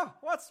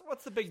 What's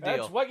the big deal?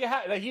 That's what you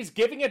have. He's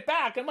giving it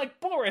back. I'm like,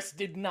 Boris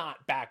did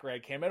not back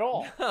rake him at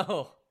all.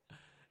 No.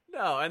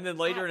 No, and then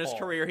later in his At all.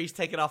 career, he's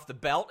taken off the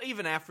belt,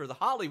 even after the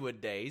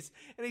Hollywood days,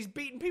 and he's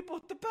beating people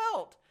with the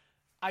belt.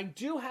 I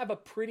do have a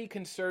pretty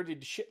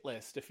concerted shit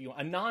list,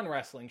 a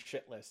non-wrestling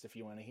shit list, if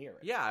you want to hear it.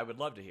 Yeah, I would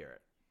love to hear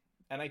it.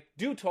 And I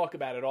do talk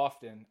about it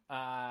often.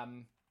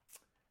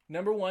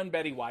 Number one,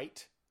 Betty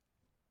White,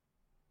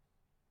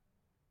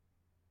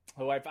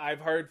 who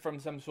I've heard from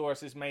some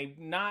sources may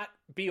not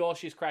be all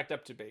she's cracked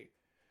up to be.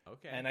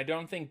 Okay. And I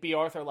don't think B.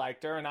 Arthur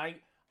liked her. And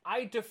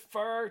I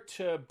defer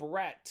to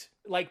Brett.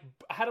 Like,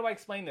 how do I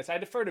explain this? I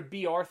defer to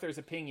B. Arthur's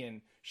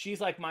opinion.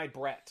 She's like my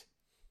Brett.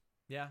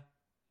 Yeah.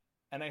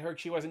 And I heard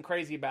she wasn't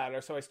crazy about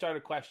her, so I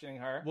started questioning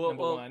her. Well,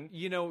 number one.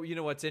 You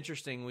know what's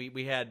interesting?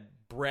 We had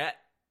Brett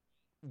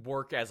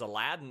work as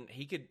Aladdin.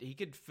 He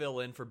could fill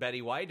in for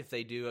Betty White if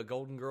they do a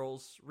Golden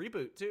Girls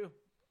reboot too.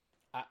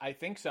 I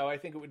think so. I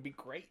think it would be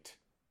great.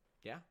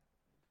 Yeah.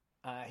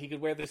 He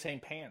could wear the same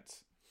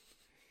pants.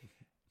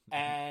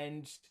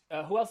 And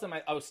who else am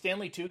I? Oh,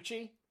 Stanley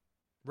Tucci.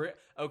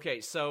 Okay,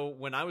 so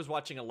when I was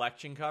watching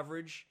election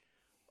coverage,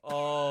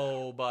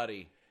 oh,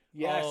 buddy.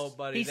 Yes. Oh,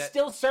 buddy. He's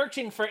still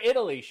searching for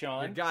Italy,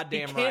 Sean. You're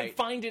goddamn He right. can't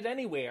find it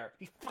anywhere.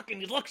 He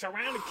looks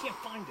around and can't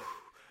find it.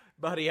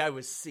 Buddy, I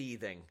was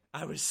seething.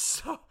 I was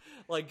so,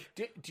 like...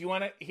 Do you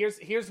want to... Here's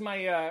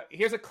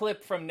a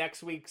clip from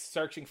next week's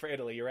Searching for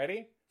Italy. You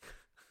ready?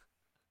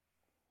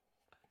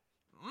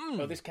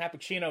 Oh, this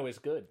cappuccino is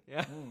good.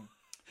 Yeah.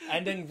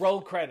 And then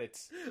roll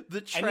credits. The I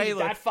need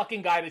trailer... that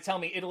fucking guy to tell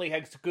me Italy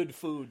has good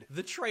food.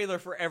 The trailer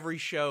for every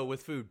show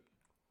with food.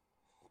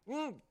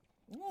 We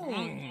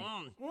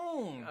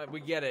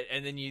get it,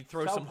 and then you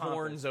throw So some pompous.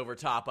 horns over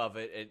top of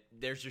it, and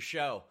there's your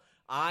show.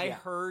 I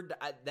heard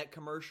that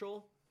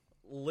commercial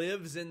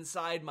lives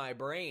inside my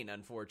brain,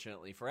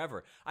 unfortunately,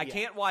 forever. I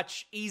can't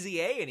watch Easy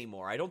A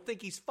anymore. I don't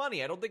think he's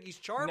funny. I don't think he's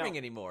charming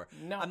anymore.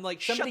 No. I'm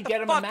like, Somebody shut get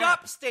the him a fuck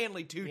map. up,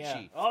 Stanley Tucci.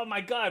 Yeah. Oh my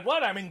God!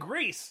 What? I'm in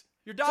Greece.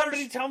 Your daughter's,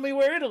 Somebody tell me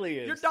where Italy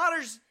is. your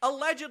daughter's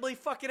allegedly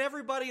fucking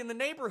everybody in the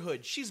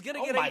neighborhood. She's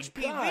gonna get my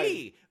HPV. God.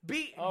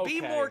 Be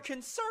Okay. more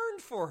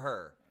concerned for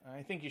her.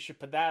 I think you should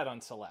put that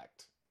on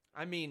select.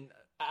 I mean,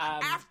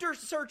 after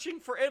searching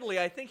for Italy,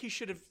 I think he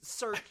should have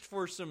searched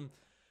for some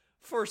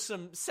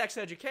sex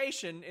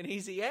education in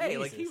Easy A.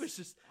 Like, he was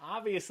just...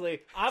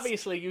 Obviously,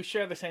 you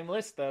share the same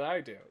list that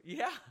I do.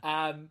 Yeah.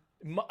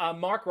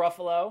 Mark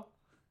Ruffalo,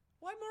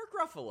 Why Mark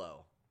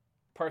Ruffalo?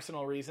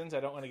 personal reasons. I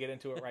don't want to get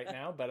into it right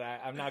now, but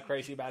I'm not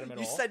crazy about him at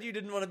You all. said you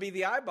didn't want to be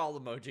the eyeball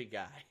emoji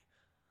guy.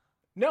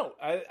 No,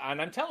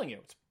 and I'm telling you,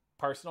 it's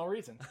personal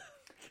reasons.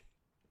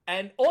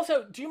 And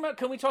also,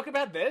 can we talk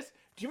about this?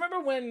 Do you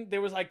remember when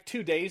there was like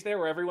 2 days there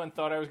where everyone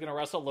thought I was going to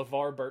wrestle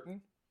LeVar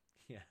Burton?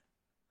 Yeah.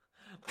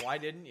 Why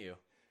didn't you?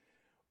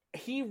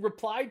 He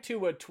replied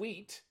to a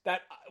tweet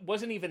that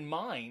wasn't even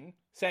mine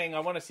saying, I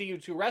want to see you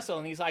two wrestle.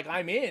 And he's like,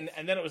 I'm in.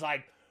 And then it was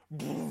like,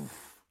 and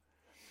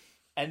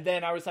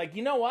then I was like,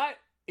 you know what?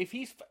 If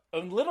he's,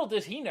 little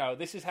does he know,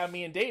 this is how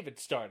me and David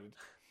started.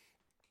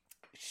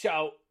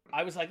 So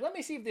I was like, let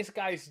me see if this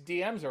guy's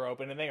DMs are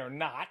open, and they are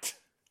not,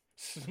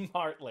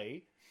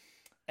 smartly.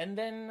 And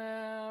then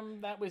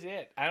that was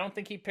it. I don't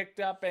think he picked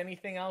up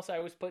anything else I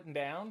was putting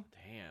down.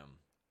 Damn.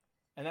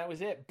 And that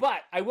was it. But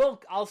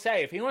I'll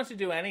say, if he wants to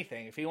do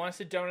anything, if he wants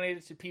to donate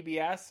it to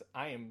PBS,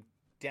 I am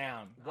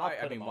down. Why-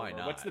 I'll put him why over.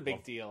 not? What's the big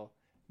Well- deal?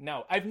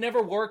 No, I've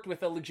never worked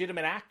with a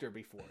legitimate actor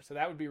before, so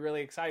that would be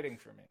really exciting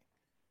for me.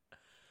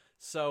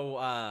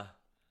 So,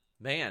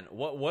 man,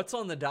 what's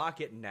on the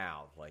docket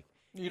now? Like,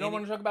 You don't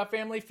want to talk about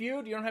Family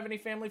Feud? You don't have any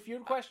Family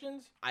Feud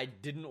questions? I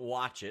didn't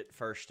watch it,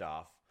 first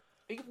off.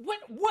 What?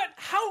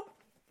 How?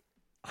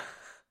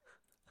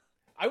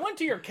 I went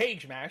to your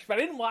cage match, but I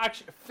didn't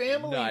watch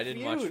Family Feud. No, I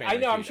didn't watch Family I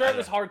know, I'm Feud. sure I it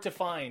was don't- hard to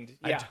find.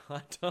 Yeah.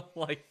 I don't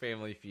like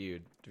Family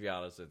Feud, to be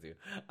honest with you.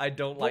 I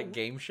don't like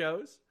game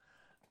shows.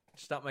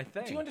 It's not my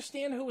thing. Do you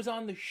understand who was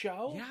on the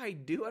show? Yeah, I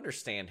do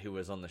understand who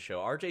was on the show.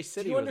 RJ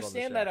City Do you was on the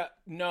understand show. that?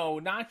 No,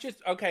 not just...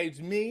 Okay, it's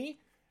me,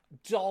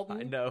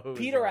 Dalton, I know who's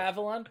Peter on.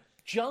 Avalon,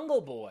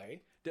 Jungle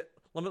Boy.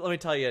 Let me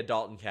tell you a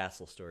Dalton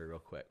Castle story real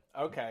quick.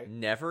 Okay.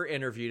 Never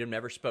interviewed him,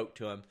 never spoke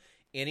to him.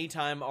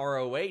 Anytime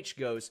ROH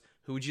goes,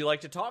 who would you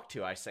like to talk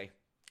to? I say,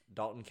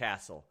 Dalton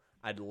Castle.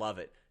 I'd love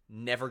it.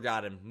 Never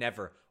got him.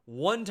 Never.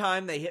 One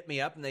time they hit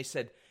me up and they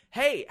said,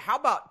 hey, how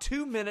about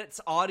 2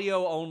 minutes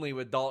audio only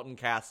with Dalton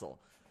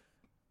Castle?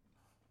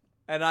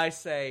 And I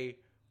say,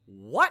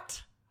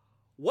 what?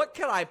 What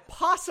could I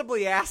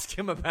possibly ask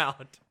him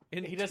about?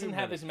 He doesn't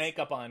have his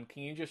makeup on.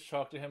 Can you just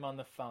talk to him on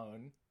the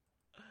phone?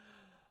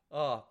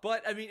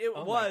 But I mean, it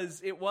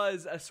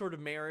was a sort of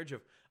marriage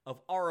of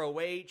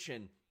ROH,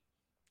 and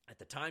at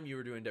the time you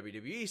were doing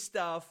WWE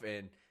stuff,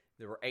 and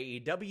there were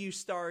AEW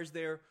stars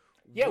there.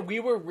 Yeah, we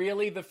were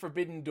really the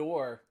forbidden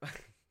door.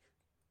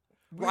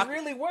 We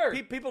really were.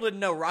 People didn't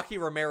know Rocky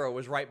Romero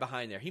was right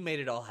behind there. He made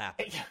it all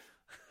happen.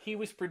 He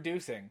was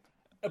producing.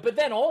 But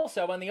then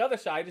also on the other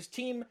side is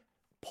Team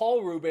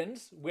Paul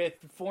Rubens with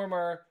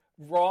former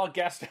Raw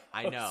guest host.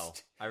 I know.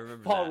 I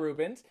remember Paul that.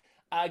 Rubens,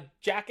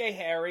 Jack A.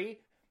 Harry,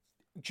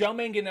 Joe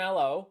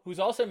Manganiello, who's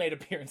also made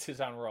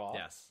appearances on Raw.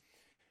 Yes.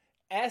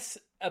 S.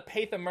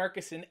 Apatha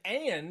Murkison,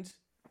 and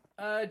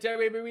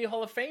WWE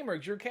Hall of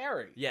Famer Drew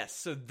Carey. Yes,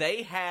 so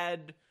they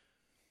had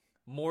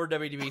more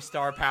WWE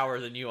star power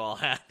than you all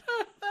had.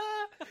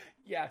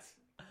 Yes.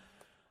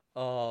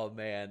 Oh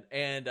man,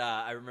 and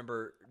I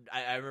remember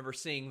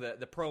seeing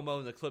the promo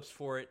and the clips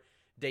for it.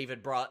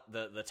 David brought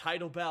the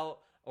title belt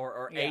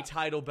or a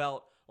title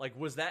belt. Like,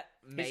 was that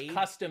made? His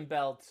custom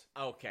belt.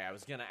 Okay, I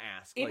was gonna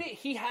ask.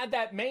 He had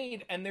that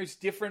made, and there's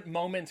different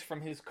moments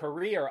from his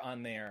career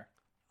on there.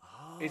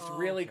 Oh, it's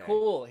really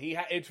cool.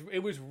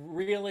 It was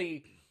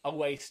really a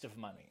waste of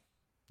money.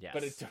 Yes,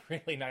 but it's a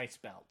really nice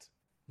belt.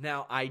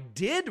 Now, I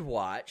did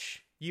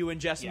watch you and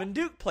Jessamine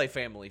Duke play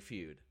Family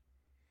Feud.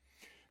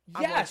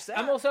 Yes,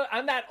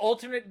 I'm that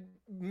alternate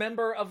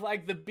member of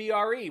like the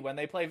BRE when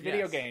they play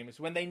video games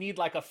when they need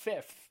like a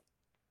fifth.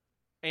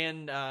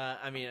 And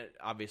I mean,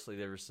 obviously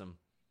there was some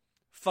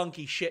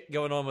funky shit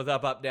going on with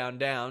Up Up Down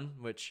Down,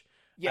 which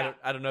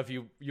I don't know if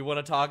you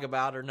want to talk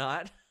about or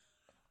not.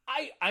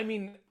 I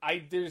mean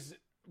there's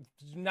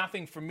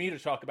nothing for me to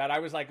talk about. I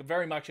was like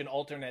very much an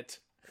alternate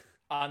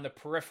on the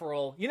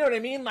peripheral. You know what I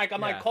mean? Like I'm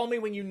like, call me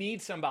when you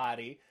need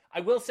somebody. I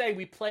will say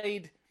we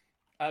played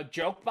a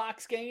joke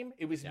box game.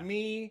 It was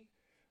me,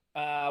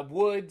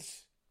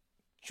 Woods,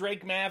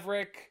 Drake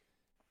Maverick,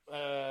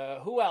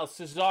 who else?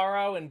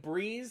 Cesaro and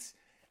Breeze.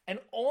 And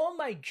all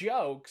my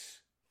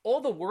jokes, all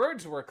the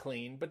words were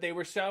clean, but they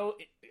were so,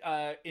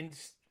 I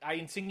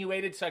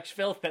insinuated such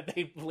filth that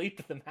they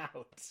bleeped them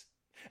out.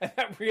 And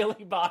that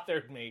really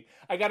bothered me.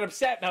 I got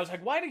upset and I was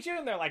like, why did you?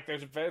 And they're like,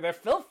 they're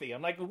filthy.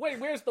 I'm like, wait,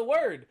 where's the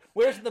word?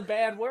 Where's the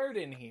bad word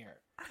in here?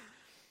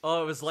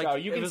 Oh, it was like... So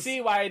you can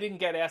see why I didn't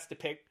get asked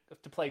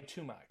to play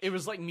too much. It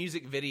was like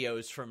music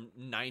videos from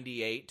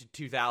 98 to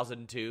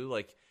 2002.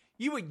 Like,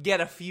 you would get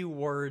a few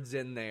words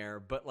in there,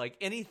 but like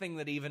anything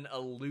that even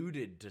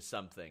alluded to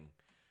something.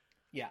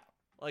 Yeah.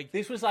 Like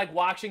this was like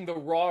watching the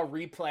Raw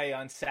replay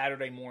on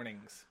Saturday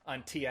mornings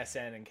on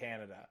TSN in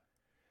Canada.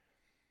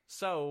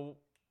 So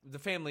the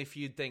Family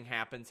Feud thing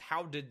happens.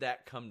 How did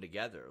that come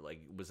together? Like,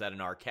 was that an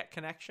Arquette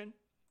connection?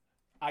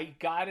 I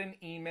got an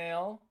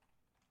email.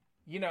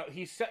 You know,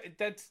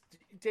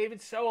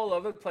 David's so all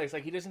over the place.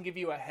 Like, he doesn't give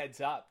you a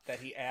heads up that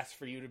he asked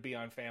for you to be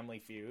on Family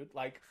Feud.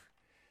 Like,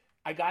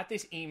 I got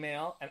this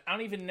email, and I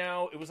don't even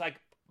know. It was like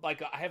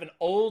I have an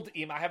old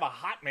email. I have a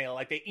Hotmail.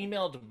 Like, they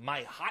emailed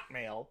my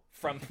Hotmail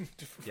from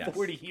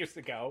 40 years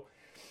ago.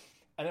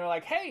 And they're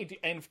like, hey,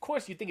 and of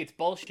course you think it's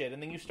bullshit.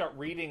 And then you start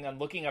reading and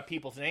looking up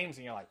people's names,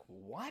 and you're like,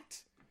 what?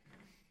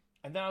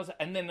 And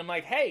then I'm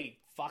like, hey,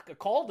 fuck, I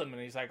called him.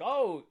 And he's like,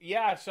 oh,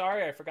 yeah,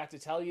 sorry, I forgot to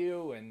tell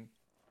you. And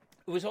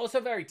it was also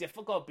very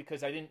difficult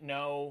because I didn't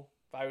know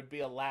if I would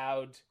be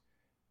allowed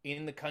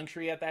in the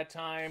country at that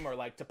time or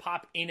like to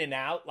pop in and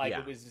out. Like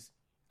it was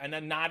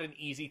not an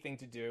easy thing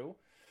to do.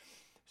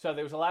 So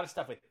there was a lot of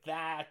stuff with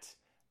that.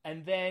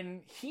 And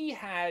then he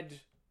had,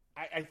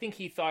 I think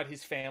he thought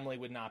his family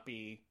would not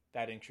be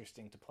that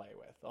interesting to play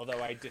with,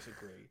 although I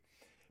disagree.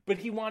 But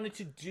he wanted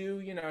to do,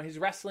 you know, his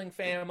wrestling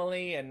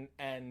family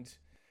and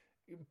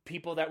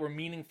people that were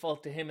meaningful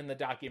to him in the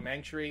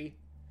documentary,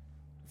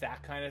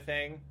 that kind of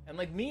thing. And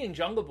like me and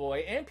Jungle Boy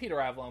and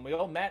Peter Avalon, we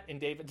all met in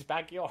David's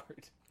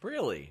backyard.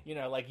 Really? You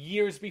know, like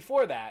years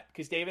before that,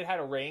 because David had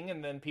a ring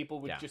and then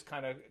people would just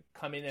kind of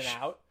come in and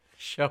out.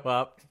 Show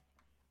up.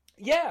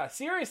 Yeah,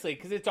 seriously,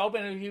 because it's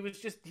open and he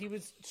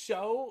was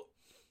so,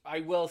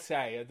 I will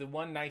say, the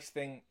one nice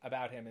thing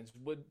about him is,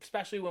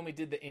 especially when we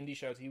did the indie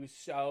shows, he was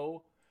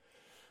so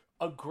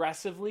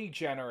aggressively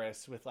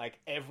generous with like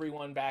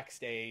everyone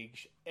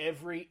backstage,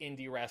 every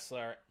indie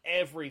wrestler,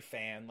 every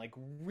fan, like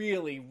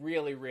really,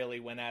 really, really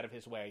went out of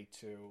his way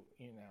to,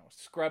 you know,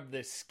 scrub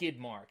the skid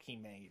mark he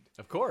made.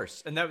 Of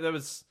course. And that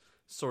was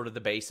sort of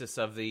the basis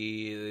of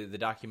the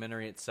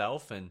documentary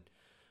itself. And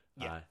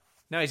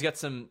now he's got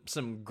some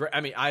great,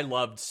 I mean, I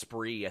loved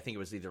Spree. I think it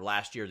was either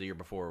last year or the year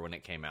before when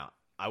it came out.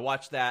 I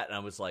watched that and I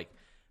was like,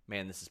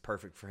 man, this is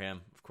perfect for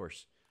him. Of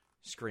course,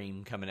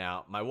 Scream coming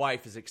out. My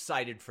wife is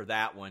excited for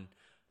that one.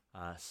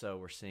 So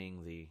we're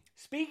seeing the...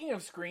 Speaking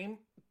of Scream,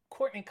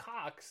 Courteney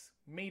Cox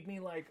made me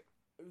like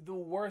the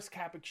worst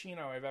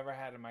cappuccino I've ever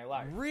had in my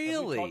life.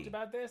 Really? Have we talked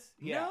about this?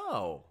 Yeah.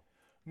 No.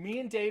 Me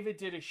and David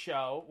did a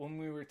show when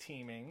we were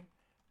teaming,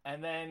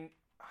 and then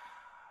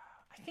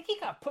I think he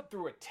got put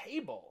through a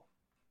table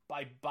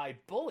by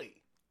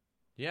Bully.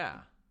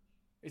 Yeah.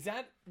 Was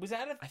that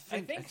a... I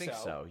think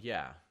so.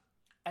 Yeah.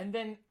 And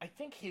then I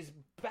think his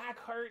back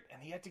hurt,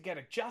 and he had to get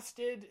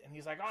adjusted. And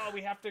he's like, "Oh,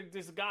 we have to.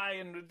 This guy,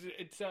 and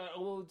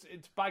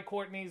it's by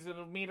Courtney's, and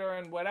it'll meet her,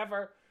 and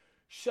whatever."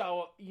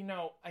 So you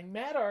know, I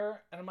met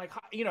her, and I'm like,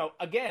 you know,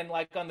 again,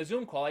 like on the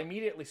Zoom call, I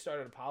immediately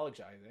started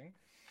apologizing,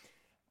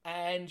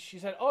 and she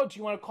said, "Oh, do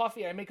you want a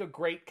coffee? I make a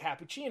great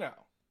cappuccino."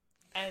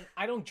 And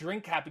I don't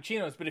drink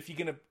cappuccinos, but if you're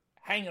gonna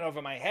hang it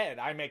over my head,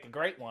 I make a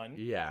great one.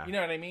 Yeah, you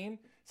know what I mean.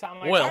 So I'm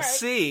like, "Well, all right.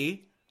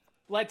 see."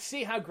 Let's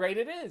see how great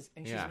it is.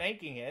 And she's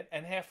making it,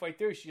 and halfway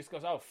through, she just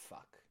goes, oh,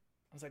 fuck.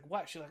 I was like,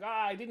 what? She's like,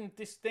 I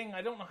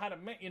don't know how to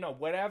make, you know,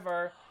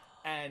 whatever.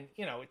 And,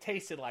 it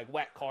tasted like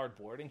wet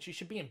cardboard, and she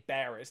should be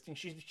embarrassed, and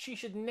she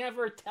should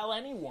never tell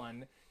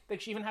anyone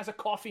that she even has a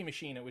coffee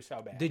machine. It was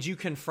so bad. Did you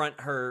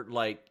confront her,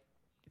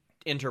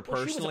 interpersonally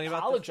well, she was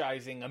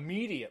apologizing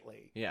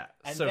immediately. Yeah.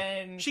 And so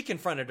then she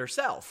confronted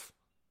herself.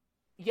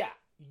 Yeah.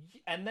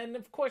 And then,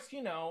 of course,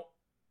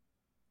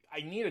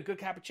 I need a good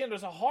cappuccino. It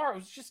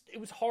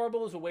was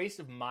horrible. It was a waste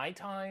of my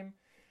time.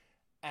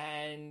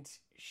 And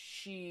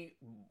she,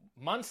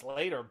 months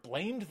later,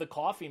 blamed the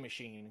coffee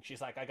machine.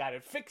 She's like, I got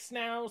it fixed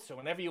now, so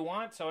whenever you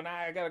want. So now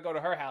I got to go to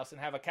her house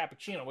and have a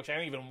cappuccino, which I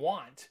don't even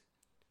want.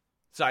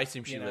 So I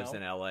assume she lives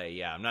in L.A.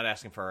 Yeah, I'm not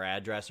asking for her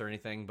address or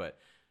anything, but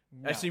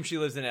I assume she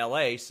lives in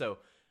L.A., so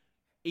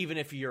even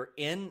if you're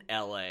in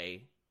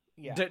L.A.,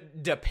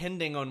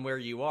 depending on where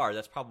you are,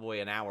 that's probably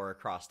an hour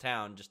across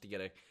town just to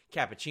get a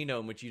cappuccino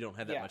in which you don't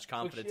have that much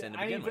confidence in to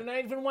begin with. I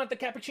even want the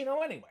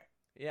cappuccino anyway.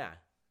 Yeah.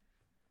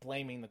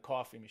 Blaming the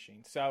coffee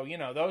machine. So,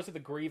 those are the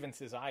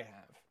grievances I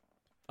have.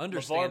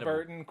 Understandable. LeVar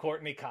Burton,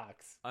 Courteney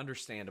Cox.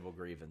 Understandable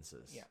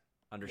grievances. Yeah.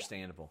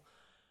 Understandable. Yeah.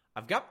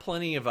 I've got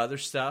plenty of other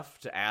stuff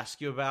to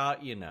ask you about,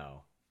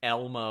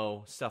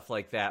 Elmo, stuff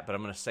like that, but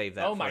I'm going to save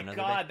that for another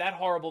day. Oh my God, that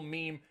horrible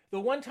meme. The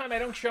one time I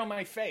don't show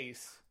my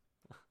face,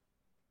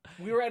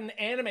 we were at an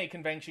anime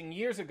convention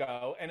years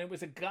ago, and it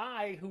was a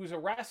guy who was a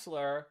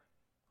wrestler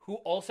who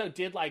also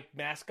did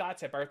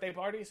mascots at birthday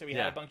parties, so he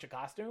had a bunch of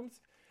costumes.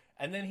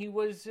 And then he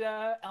was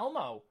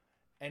Elmo,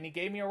 and he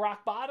gave me a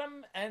rock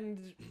bottom,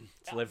 and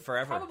it's lived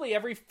forever. Probably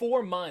every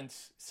 4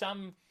 months,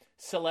 some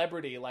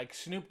celebrity like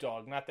Snoop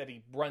Dogg, not that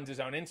he runs his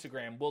own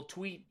Instagram, will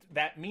tweet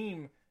that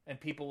meme, and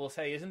people will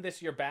say, "Isn't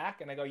this your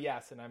back?" And I go,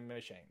 "Yes," and I'm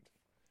ashamed.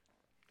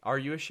 Are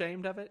you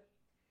ashamed of it?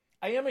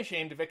 I am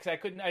ashamed of it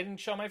because I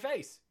didn't show my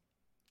face.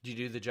 Did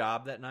you do the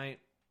job that night?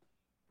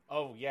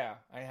 Oh, yeah,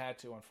 I had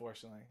to,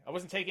 unfortunately. I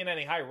wasn't taking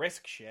any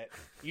high-risk shit.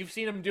 You've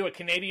seen him do a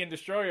Canadian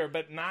Destroyer,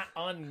 but not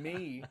on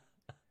me.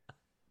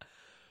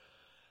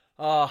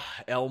 Oh,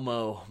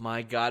 Elmo,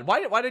 my God.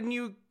 Why didn't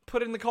you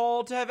put in the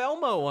call to have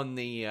Elmo on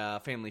the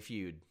Family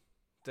Feud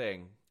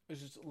thing? It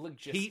was just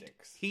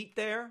logistics. Heat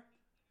there?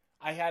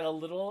 I had a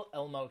little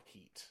Elmo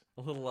heat.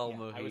 A little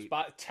Elmo heat.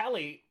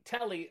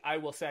 Telly, I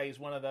will say, is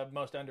one of the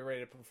most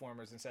underrated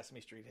performers in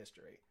Sesame Street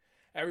history.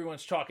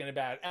 Everyone's talking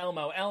about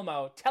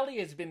Elmo. Telly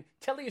is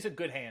a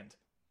good hand.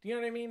 Do you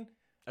know what I mean?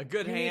 A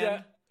good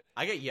hand?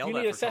 I got yelled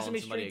at for calling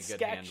somebody a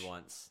good hand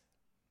once.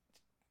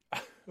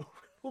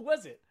 Who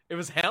was it? It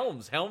was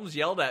Helms. Helms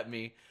yelled at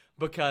me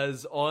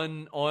because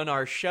on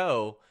our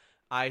show,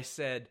 I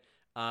said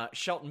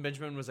Shelton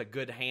Benjamin was a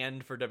good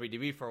hand for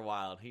WWE for a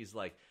while. And he's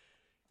like,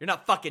 "You're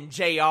not fucking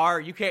JR.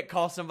 You can't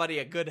call somebody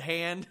a good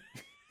hand."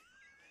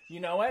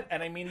 You know what?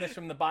 And I mean this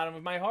from the bottom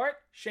of my heart.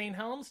 Shane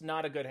Helms,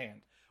 not a good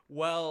hand.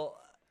 Well,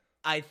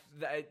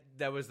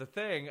 that was the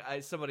thing.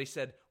 Somebody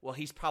said, well,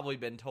 he's probably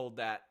been told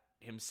that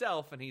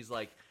himself, and he's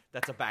like,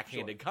 that's a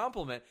backhanded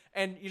compliment.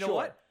 And you know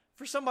what?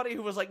 For somebody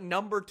who was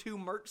number 2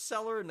 merch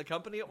seller in the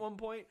company at one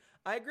point,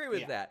 I agree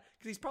with that.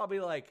 Because he's probably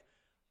like,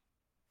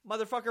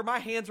 motherfucker, my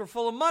hands were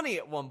full of money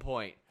at one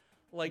point.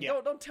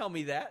 Don't tell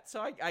me that. So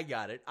I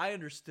got it. I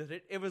understood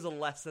it. It was a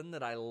lesson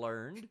that I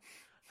learned.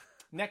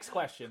 Next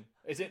question.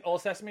 Is it all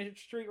Sesame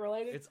Street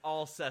related? It's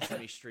all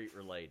Sesame Street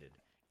related.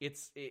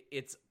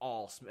 It's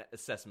all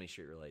Sesame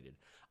Street related.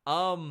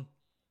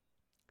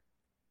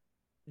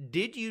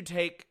 Did you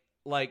take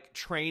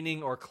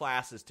training or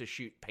classes to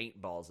shoot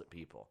paintballs at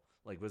people?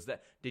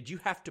 Did you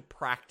have to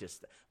practice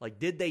that?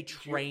 Did they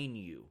train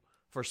you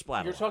for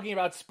Splat-A-Lot? You're talking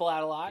about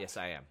Splat-A-Lot? Yes,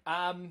 I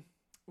am.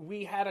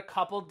 We had a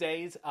couple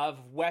days of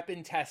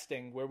weapon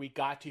testing where we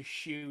got to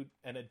shoot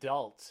an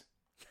adult.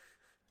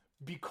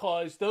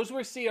 Because those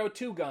were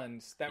CO2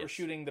 guns that were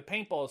shooting the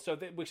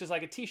paintballs, which is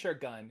like a t-shirt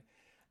gun.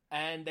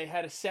 And they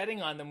had a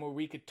setting on them where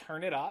we could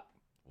turn it up.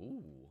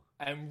 Ooh.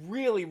 And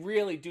really,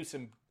 really do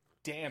some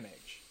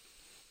damage.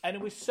 And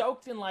it was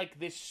soaked in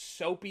this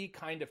soapy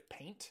kind of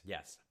paint.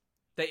 Yes.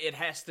 It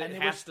has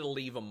to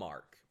leave a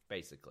mark,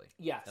 basically.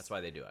 Yes. That's why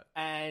they do it.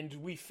 And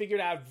we figured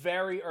out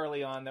very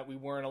early on that we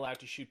weren't allowed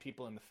to shoot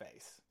people in the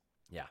face.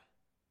 Yeah.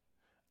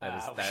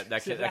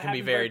 That can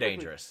be very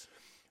dangerous.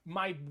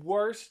 My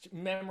worst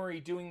memory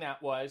doing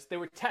that was they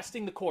were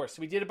testing the course.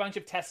 We did a bunch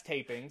of test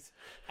tapings,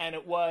 and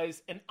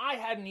I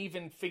hadn't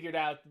even figured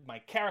out my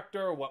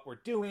character or what we're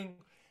doing,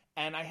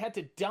 and I had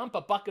to dump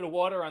a bucket of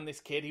water on this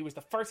kid. He was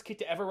the first kid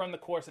to ever run the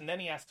course, and then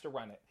he has to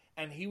run it.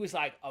 And he was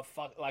like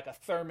a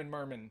Thurman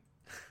Merman,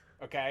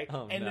 okay?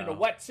 In a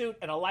wetsuit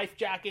and a life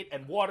jacket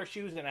and water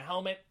shoes and a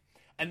helmet.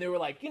 And they were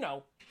like,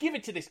 give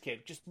it to this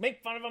kid. Just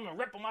make fun of him and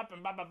rip him up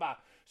and blah, blah, blah.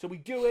 So we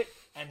do it,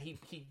 and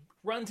he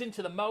runs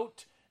into the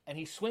moat, and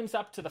he swims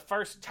up to the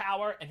first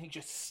tower, and he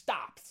just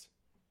stops.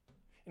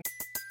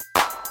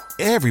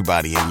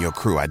 Everybody in your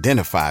crew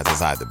identifies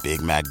as either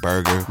Big Mac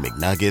Burger,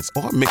 McNuggets,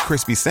 or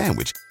McCrispy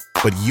Sandwich.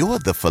 But you're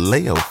the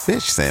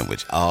Filet-O-Fish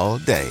Sandwich all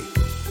day.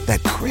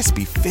 That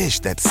crispy fish,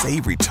 that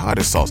savory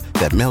tartar sauce,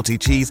 that melty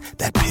cheese,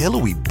 that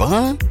pillowy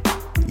bun.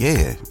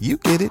 Yeah, you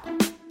get it.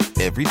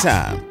 Every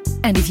time.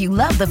 And if you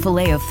love the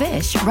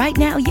Filet-O-Fish, right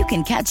now you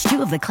can catch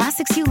two of the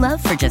classics you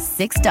love for just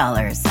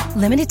 $6.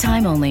 Limited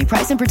time only.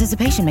 Price and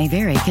participation may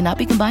vary. Cannot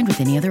be combined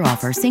with any other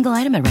offer. Single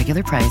item at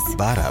regular price.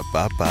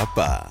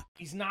 Ba-da-ba-ba-ba.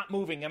 He's not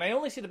moving, and I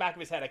only see the back of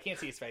his head. I can't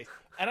see his face.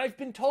 And I've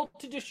been told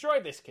to destroy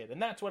this kid,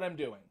 and that's what I'm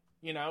doing.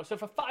 You know, so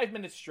for 5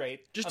 minutes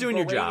straight, Just I'm doing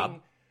your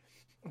job.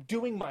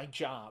 Doing my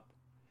job.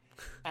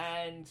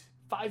 And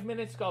 5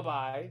 minutes go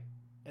by,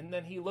 and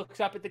then he looks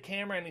up at the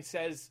camera and he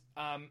says,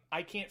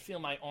 I can't feel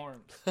my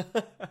arms.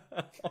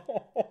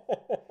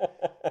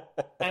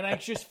 And I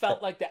just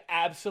felt like the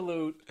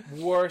absolute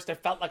worst. I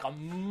felt like a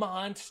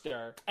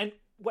monster. And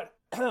what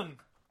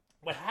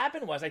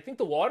happened was, I think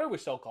the water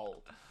was so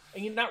cold,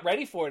 and you're not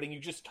ready for it, and you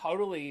just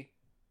totally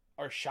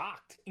are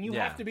shocked. And you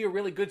have to be a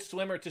really good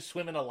swimmer to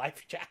swim in a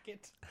life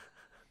jacket.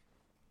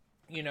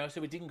 You know,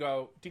 so it didn't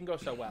go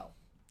so well.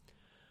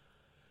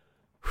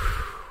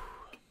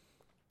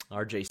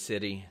 RJ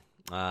City,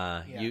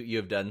 you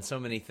have done so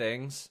many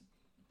things,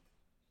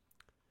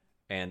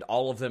 and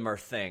all of them are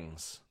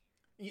things.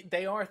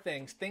 They are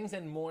things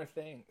and more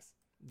things.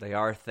 They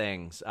are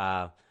things.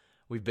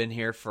 We've been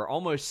here for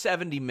almost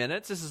 70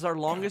 minutes. This is our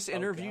longest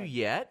interview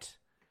yet.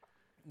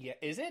 Yeah,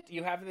 is it?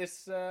 You have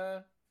this.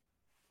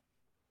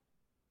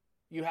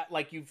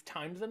 You've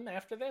timed them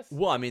after this?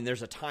 Well, I mean,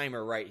 there's a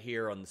timer right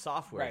here on the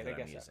software that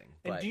I'm using.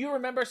 So. And do you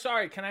remember,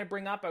 sorry, can I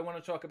bring up, I want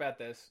to talk about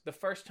this. The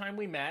first time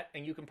we met,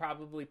 and you can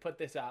probably put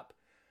this up,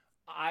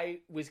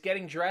 I was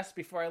getting dressed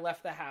before I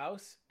left the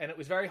house, and it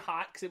was very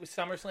hot because it was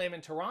SummerSlam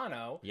in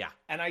Toronto. Yeah.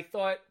 And I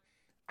thought,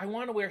 I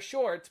want to wear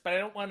shorts, but I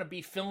don't want to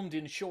be filmed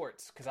in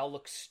shorts because I'll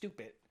look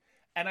stupid.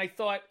 And I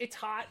thought, it's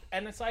hot,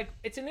 and it's like,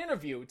 it's an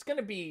interview. It's going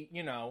to be,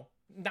 you know,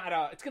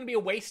 it's going to be a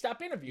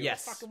waist-up interview.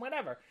 Yes. It's fucking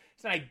whatever.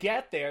 So I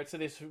get there to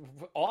this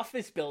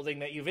office building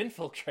that you've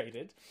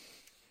infiltrated,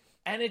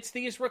 and it's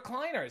these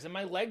recliners, and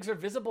my legs are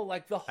visible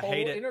like the whole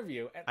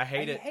interview. And I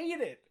hate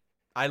it.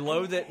 I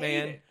loathe it,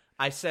 man.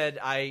 I said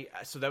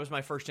so that was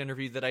my first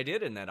interview that I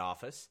did in that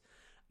office.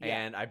 Yeah.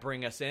 And I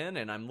bring us in,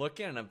 and I'm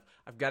looking, and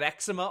I've got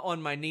eczema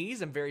on my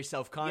knees. I'm very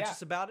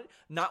self-conscious about it.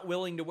 Not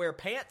willing to wear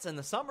pants in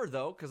the summer,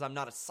 though, because I'm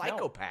not a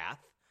psychopath.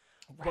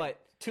 No. Right. But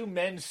two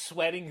men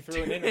sweating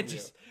through an interview.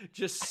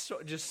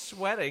 just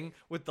sweating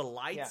with the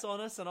lights on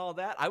us and all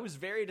that. I was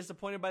very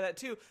disappointed by that,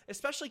 too,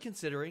 especially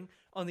considering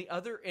on the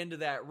other end of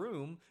that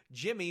room,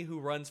 Jimmy, who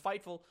runs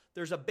Fightful,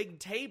 there's a big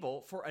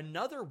table for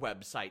another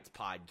website's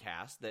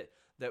podcast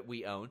that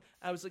we own.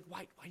 I was like,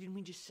 why didn't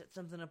we just set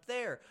something up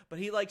there? But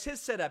he likes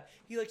his setup.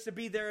 He likes to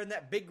be there in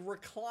that big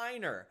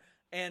recliner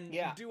and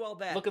do all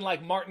that. Looking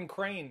like Martin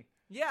Crane.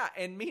 Yeah,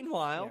 and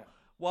meanwhile,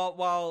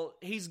 while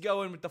he's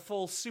going with the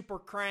full Super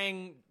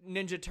Krang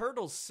Ninja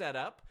Turtles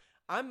setup,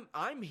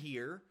 I'm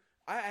here.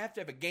 I have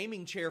to have a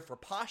gaming chair for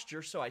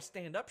posture so I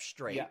stand up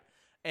straight. Yeah.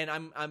 And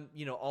I'm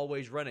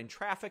always running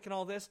traffic and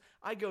all this.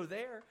 I go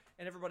there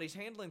and everybody's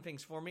handling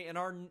things for me, and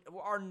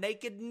our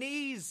naked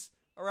knees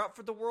are out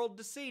for the world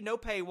to see. No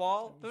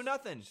paywall, no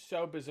nothing.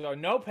 So bizarre.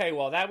 No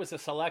paywall. That was a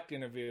select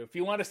interview. If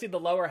you want to see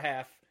the lower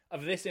half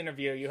of this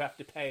interview, you have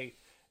to pay.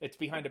 It's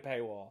behind a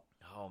paywall.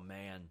 Oh,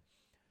 man.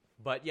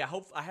 But, yeah,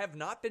 I have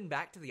not been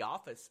back to the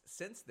office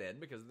since then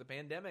because of the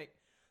pandemic.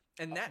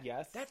 And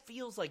that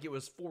feels like it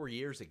was 4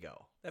 years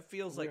ago. That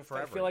feels like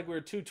forever. I feel like we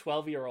were two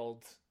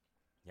 12-year-olds.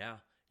 Yeah.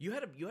 You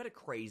had a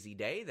crazy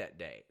day that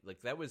day.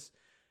 Like, that was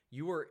 –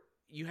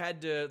 you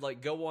had to,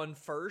 like, go on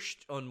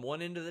first on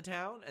one end of the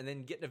town and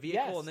then get in a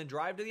vehicle and then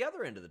drive to the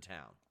other end of the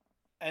town.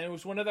 And it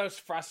was one of those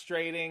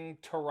frustrating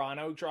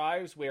Toronto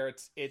drives where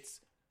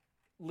it's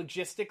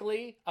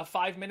logistically a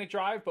 5-minute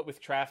drive, but with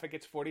traffic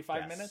it's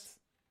 45 minutes.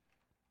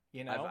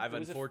 You know? I've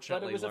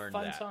unfortunately learned that. But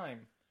it was a fun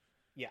time.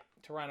 Yeah,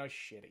 Toronto's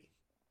shitty.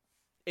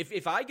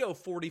 If I go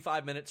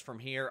 45 minutes from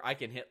here, I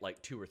can hit,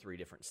 like, 2 or 3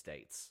 different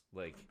states.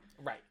 Like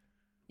Right.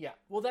 Yeah,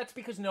 well, that's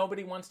because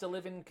nobody wants to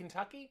live in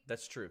Kentucky.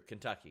 That's true,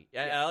 Kentucky.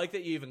 I like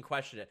that you even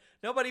question it.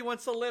 Nobody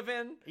wants to live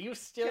in Are you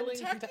still Kentucky?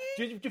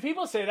 In Kentucky? Do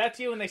people say that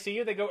to you when they see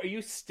you? They go, are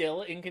you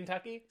still in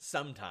Kentucky?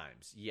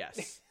 Sometimes,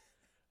 yes.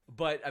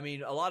 But, I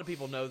mean, a lot of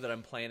people know that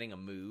I'm planning a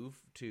move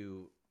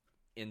to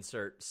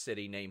insert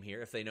city name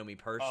here if they know me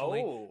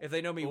personally. Oh. If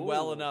they know me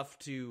well enough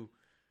to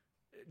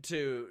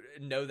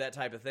know that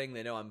type of thing,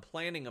 they know I'm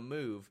planning a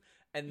move.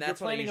 And that's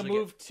You're planning a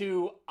move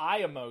to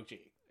iEmoji.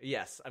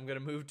 Yes, I'm going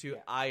to move to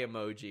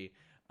iEmoji,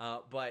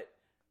 but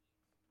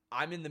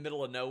I'm in the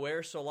middle of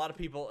nowhere, so a lot of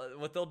people,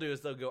 what they'll do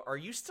is they'll go, are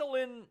you still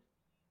in,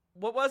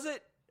 what was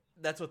it?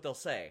 That's what they'll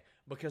say,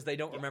 because they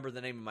don't remember the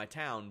name of my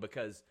town,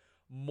 because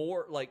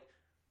more, like,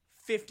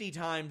 50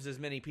 times as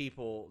many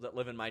people that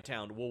live in my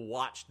town will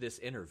watch this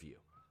interview.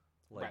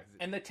 Like, right.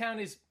 And the town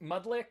is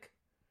Mudlick?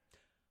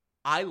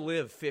 I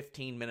live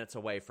 15 minutes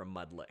away from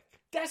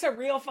Mudlick. That's a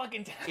real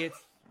fucking town.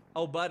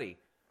 Oh, buddy.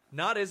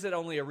 Not is it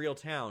only a real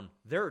town.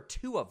 There are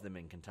 2 of them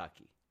in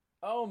Kentucky.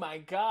 Oh, my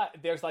God.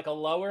 There's like a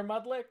lower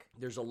Mudlick?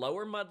 There's a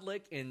lower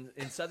Mudlick in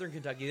southern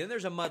Kentucky. Then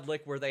there's a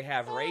Mudlick where they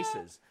have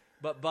races.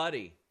 But,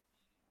 buddy,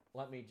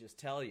 let me just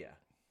tell you,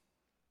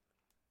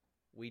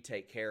 we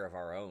take care of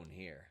our own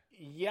here.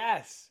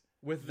 Yes.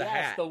 With the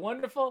hat. The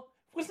wonderful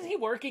Wasn't he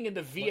working in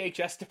the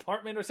VHS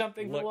department or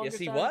something for the longest yes,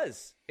 he time?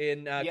 was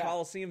in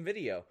Coliseum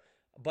Video.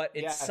 But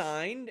it's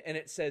signed, and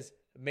it says,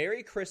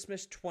 Merry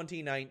Christmas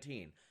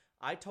 2019.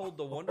 I told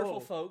the wonderful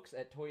folks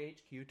at Toy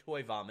HQ,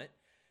 Toy Vomit,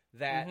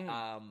 that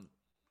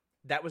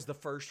that was the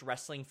first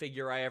wrestling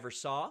figure I ever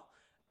saw.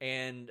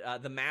 And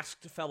the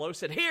masked fellow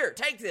said, here,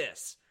 take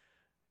this.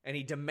 And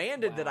he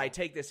demanded that I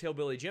take this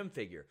Hillbilly Jim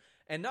figure.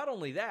 And not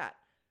only that,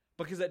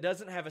 because it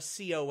doesn't have a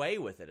COA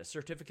with it, a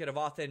certificate of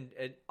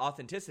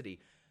authenticity,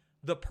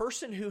 the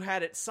person who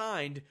had it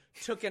signed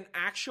took an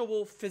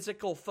actual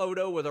physical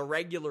photo with a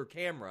regular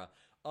camera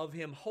of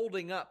him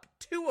holding up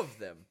 2 of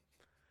them.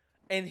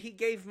 And he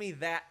gave me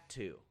that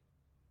too.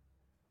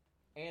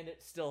 And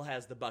it still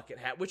has the bucket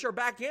hat, which are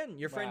back in.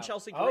 Your friend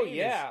Chelsea Green. Oh,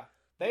 yeah.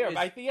 They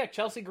are.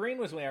 Chelsea Green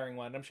was wearing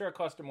one. I'm sure it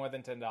cost her more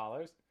than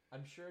 $10.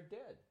 I'm sure it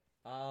did.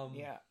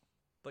 Yeah.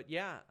 But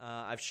yeah,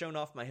 I've shown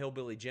off my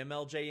Hillbilly Jim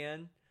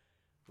LJN.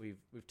 We've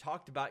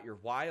talked about your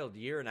wild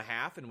year and a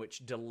half in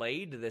which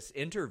delayed this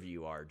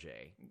interview,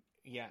 RJ.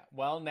 Yeah.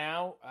 Well,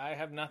 now I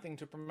have nothing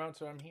to promote,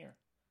 so I'm here.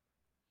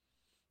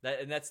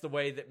 That's the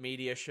way that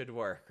media should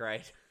work,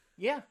 right?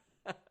 Yeah.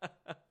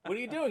 What are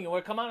you doing? You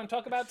want to come on and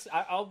talk about?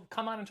 I'll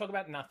come on and talk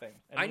about nothing.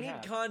 I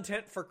need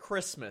content for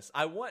Christmas.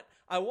 I want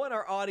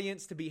our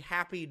audience to be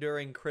happy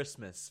during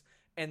Christmas,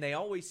 and they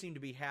always seem to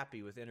be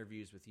happy with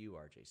interviews with you,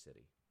 RJ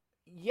City.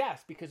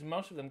 Yes, because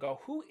most of them go,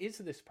 "Who is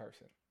this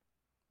person?"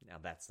 Now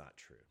that's not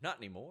true. Not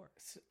anymore.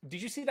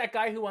 Did you see that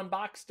guy who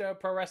unboxed a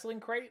Pro Wrestling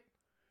Crate?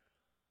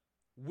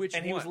 Which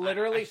and he one? was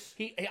literally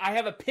I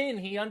have a pin.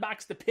 He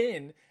unboxed the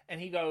pin,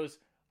 and he goes,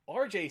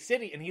 "RJ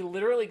City," and he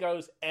literally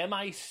goes, "Am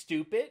I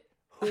stupid?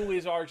 Who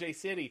is RJ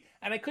City?"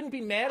 And I couldn't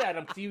be mad at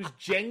him because he was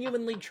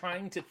genuinely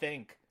trying to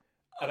think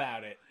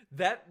about it.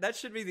 That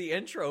should be the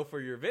intro for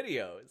your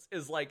videos.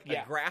 Is like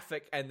a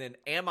graphic and then,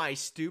 "Am I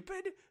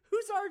stupid?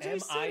 Who's RJ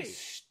City?" Am I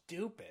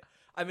stupid?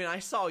 I mean, I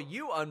saw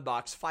you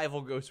unbox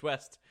 5 Goes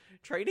West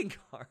trading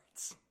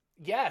cards.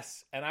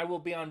 Yes, and I will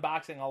be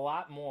unboxing a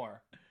lot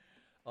more.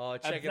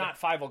 Check it not out.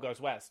 5 Goes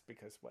West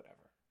because whatever.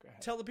 Go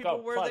ahead. Tell the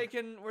people where they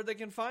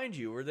can find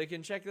you, where they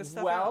can check this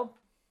stuff out. Well,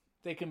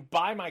 they can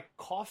buy my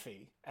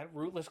coffee at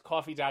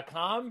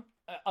rootlesscoffee.com.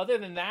 Other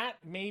than that,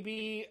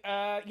 maybe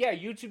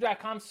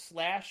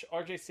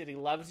youtube.com/RJ City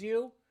Loves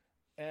You.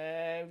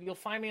 You'll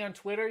find me on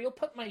Twitter. You'll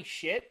put my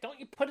shit. Don't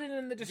you put it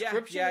in the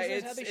description? Yeah, This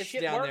is how this it's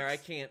shit down works? there.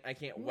 I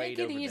can't wait.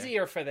 Make it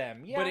easier for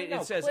them. Yeah, but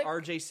it says click.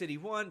 RJ City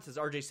 1. It says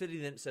RJ City,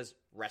 then it says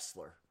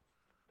wrestler.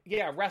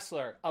 Yeah,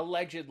 wrestler,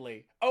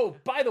 allegedly. Oh,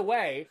 by the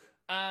way,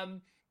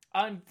 on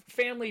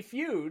Family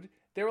Feud,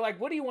 they were like,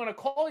 "What do you want to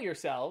call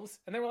yourselves?"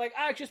 And they were like,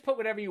 just put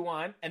whatever you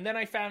want. And then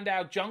I found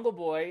out Jungle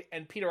Boy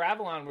and Peter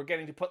Avalon were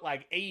getting to put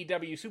like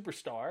AEW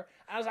Superstar.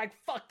 I was like,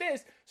 fuck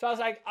this. So I was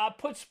like, I'll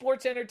put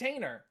Sports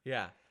Entertainer.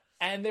 Yeah.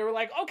 And they were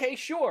like, okay,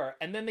 sure.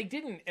 And then they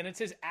didn't. And it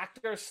says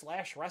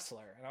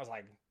actor/wrestler. And I was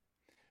like,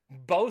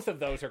 both of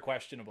those are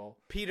questionable.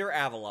 Peter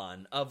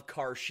Avalon of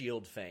Car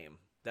Shield fame.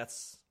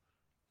 That's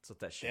what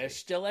that should be. They're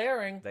still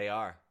airing. They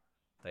are.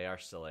 They are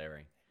still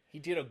airing. He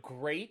did a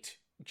great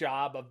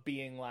job of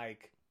being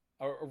like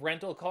a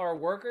rental car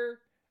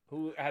worker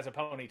who has a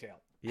ponytail.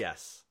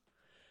 Yes.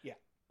 Yeah.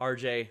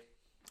 RJ,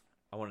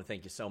 I want to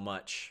thank you so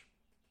much.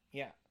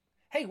 Yeah.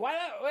 Hey, why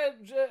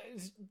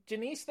is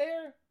Denise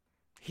there?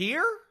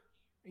 Here?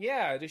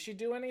 Yeah. Does she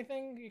do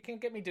anything? You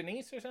can't get me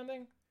Denise or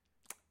something?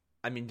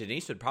 I mean,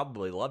 Denise would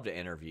probably love to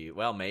interview.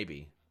 Well,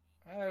 maybe.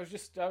 I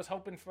was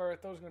hoping for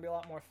it. That was going to be a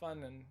lot more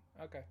fun. And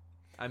okay.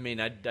 I mean,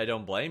 I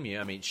don't blame you.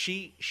 I mean,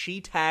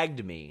 she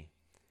tagged me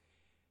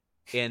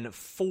in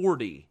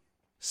 40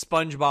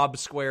 SpongeBob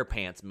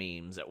SquarePants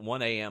memes at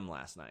 1 a.m.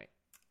 last night.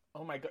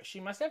 Oh my god,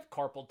 she must have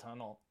carpal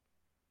tunnel.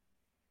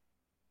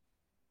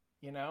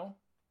 You know?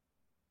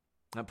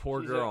 That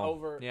poor She's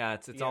girl. Yeah,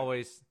 it's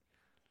always...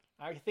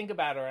 I think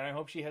about her, and I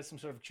hope she has some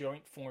sort of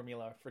joint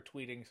formula for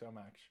tweeting so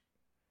much.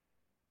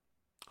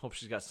 Hope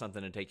she's got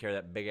something to take care of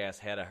that big-ass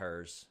head of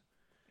hers.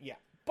 Yeah.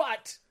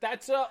 But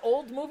that's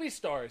old movie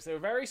stars. They're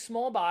very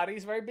small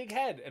bodies, very big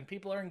head, and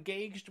people are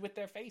engaged with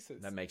their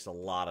faces. That makes a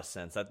lot of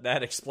sense.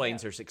 That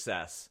explains her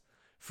success.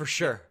 For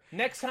sure.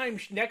 Next time,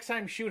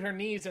 shoot her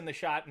knees in the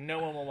shot, and no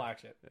one will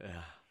watch it.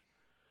 Yeah.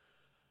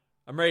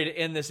 I'm ready to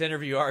end this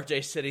interview,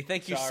 RJ City.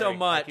 Thank you so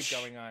much. I keep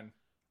going on.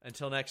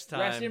 Until next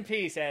time. Rest in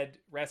peace, Ed.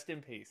 Rest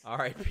in peace.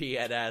 R.I.P.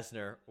 Ed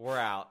Asner. We're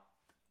out.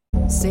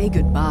 Say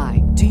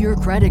goodbye to your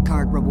credit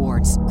card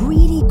rewards.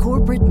 Greedy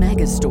corporate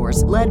mega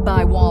stores, led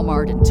by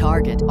Walmart and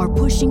Target, are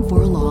pushing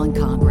for a law in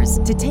Congress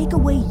to take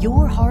away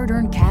your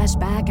hard-earned cash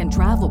back and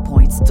travel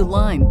points to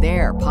line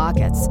their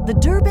pockets. The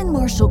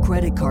Durbin-Marshall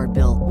credit card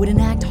bill would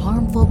enact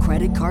harmful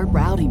credit card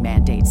routing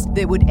mandates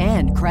that would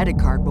end credit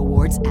card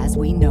rewards as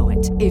we know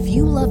it. If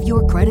you love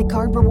your credit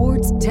card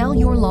rewards, tell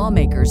your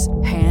lawmakers,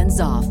 hands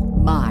off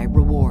my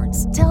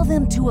rewards. Tell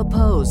them to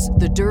oppose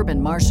the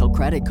Durbin-Marshall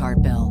credit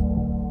card bill.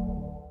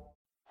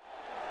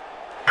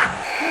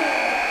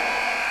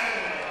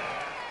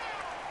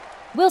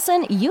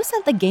 Wilson, you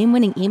sent the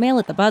game-winning email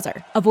at the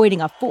buzzer, avoiding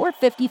a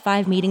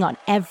 4:55 meeting on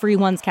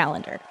everyone's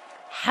calendar.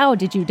 How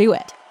did you do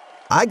it?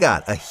 I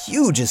got a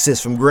huge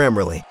assist from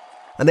Grammarly,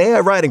 an AI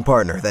writing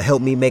partner that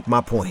helped me make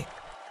my point.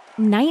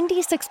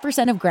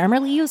 96% of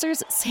Grammarly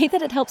users say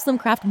that it helps them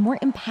craft more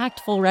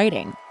impactful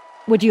writing.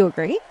 Would you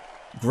agree?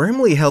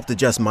 Grammarly helped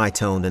adjust my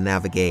tone to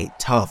navigate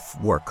tough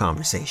work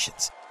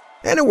conversations.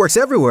 And it works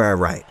everywhere I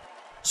write,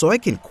 so I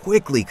can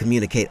quickly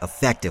communicate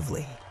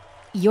effectively.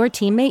 Your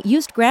teammate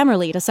used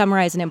Grammarly to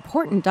summarize an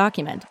important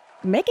document,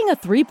 making a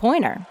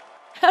 3-pointer.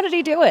 How did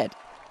he do it?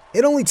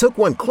 It only took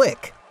one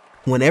click.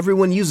 When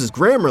everyone uses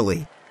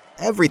Grammarly,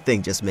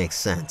 everything just makes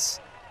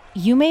sense.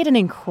 You made an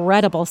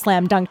incredible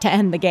slam dunk to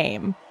end the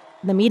game.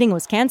 The meeting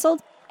was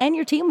canceled, and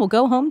your team will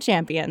go home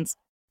champions.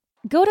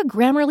 Go to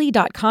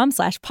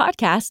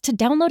Grammarly.com/podcast to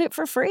download it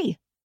for free.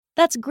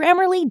 That's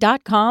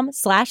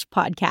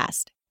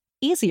Grammarly.com/podcast.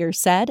 Easier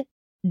said,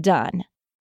 done.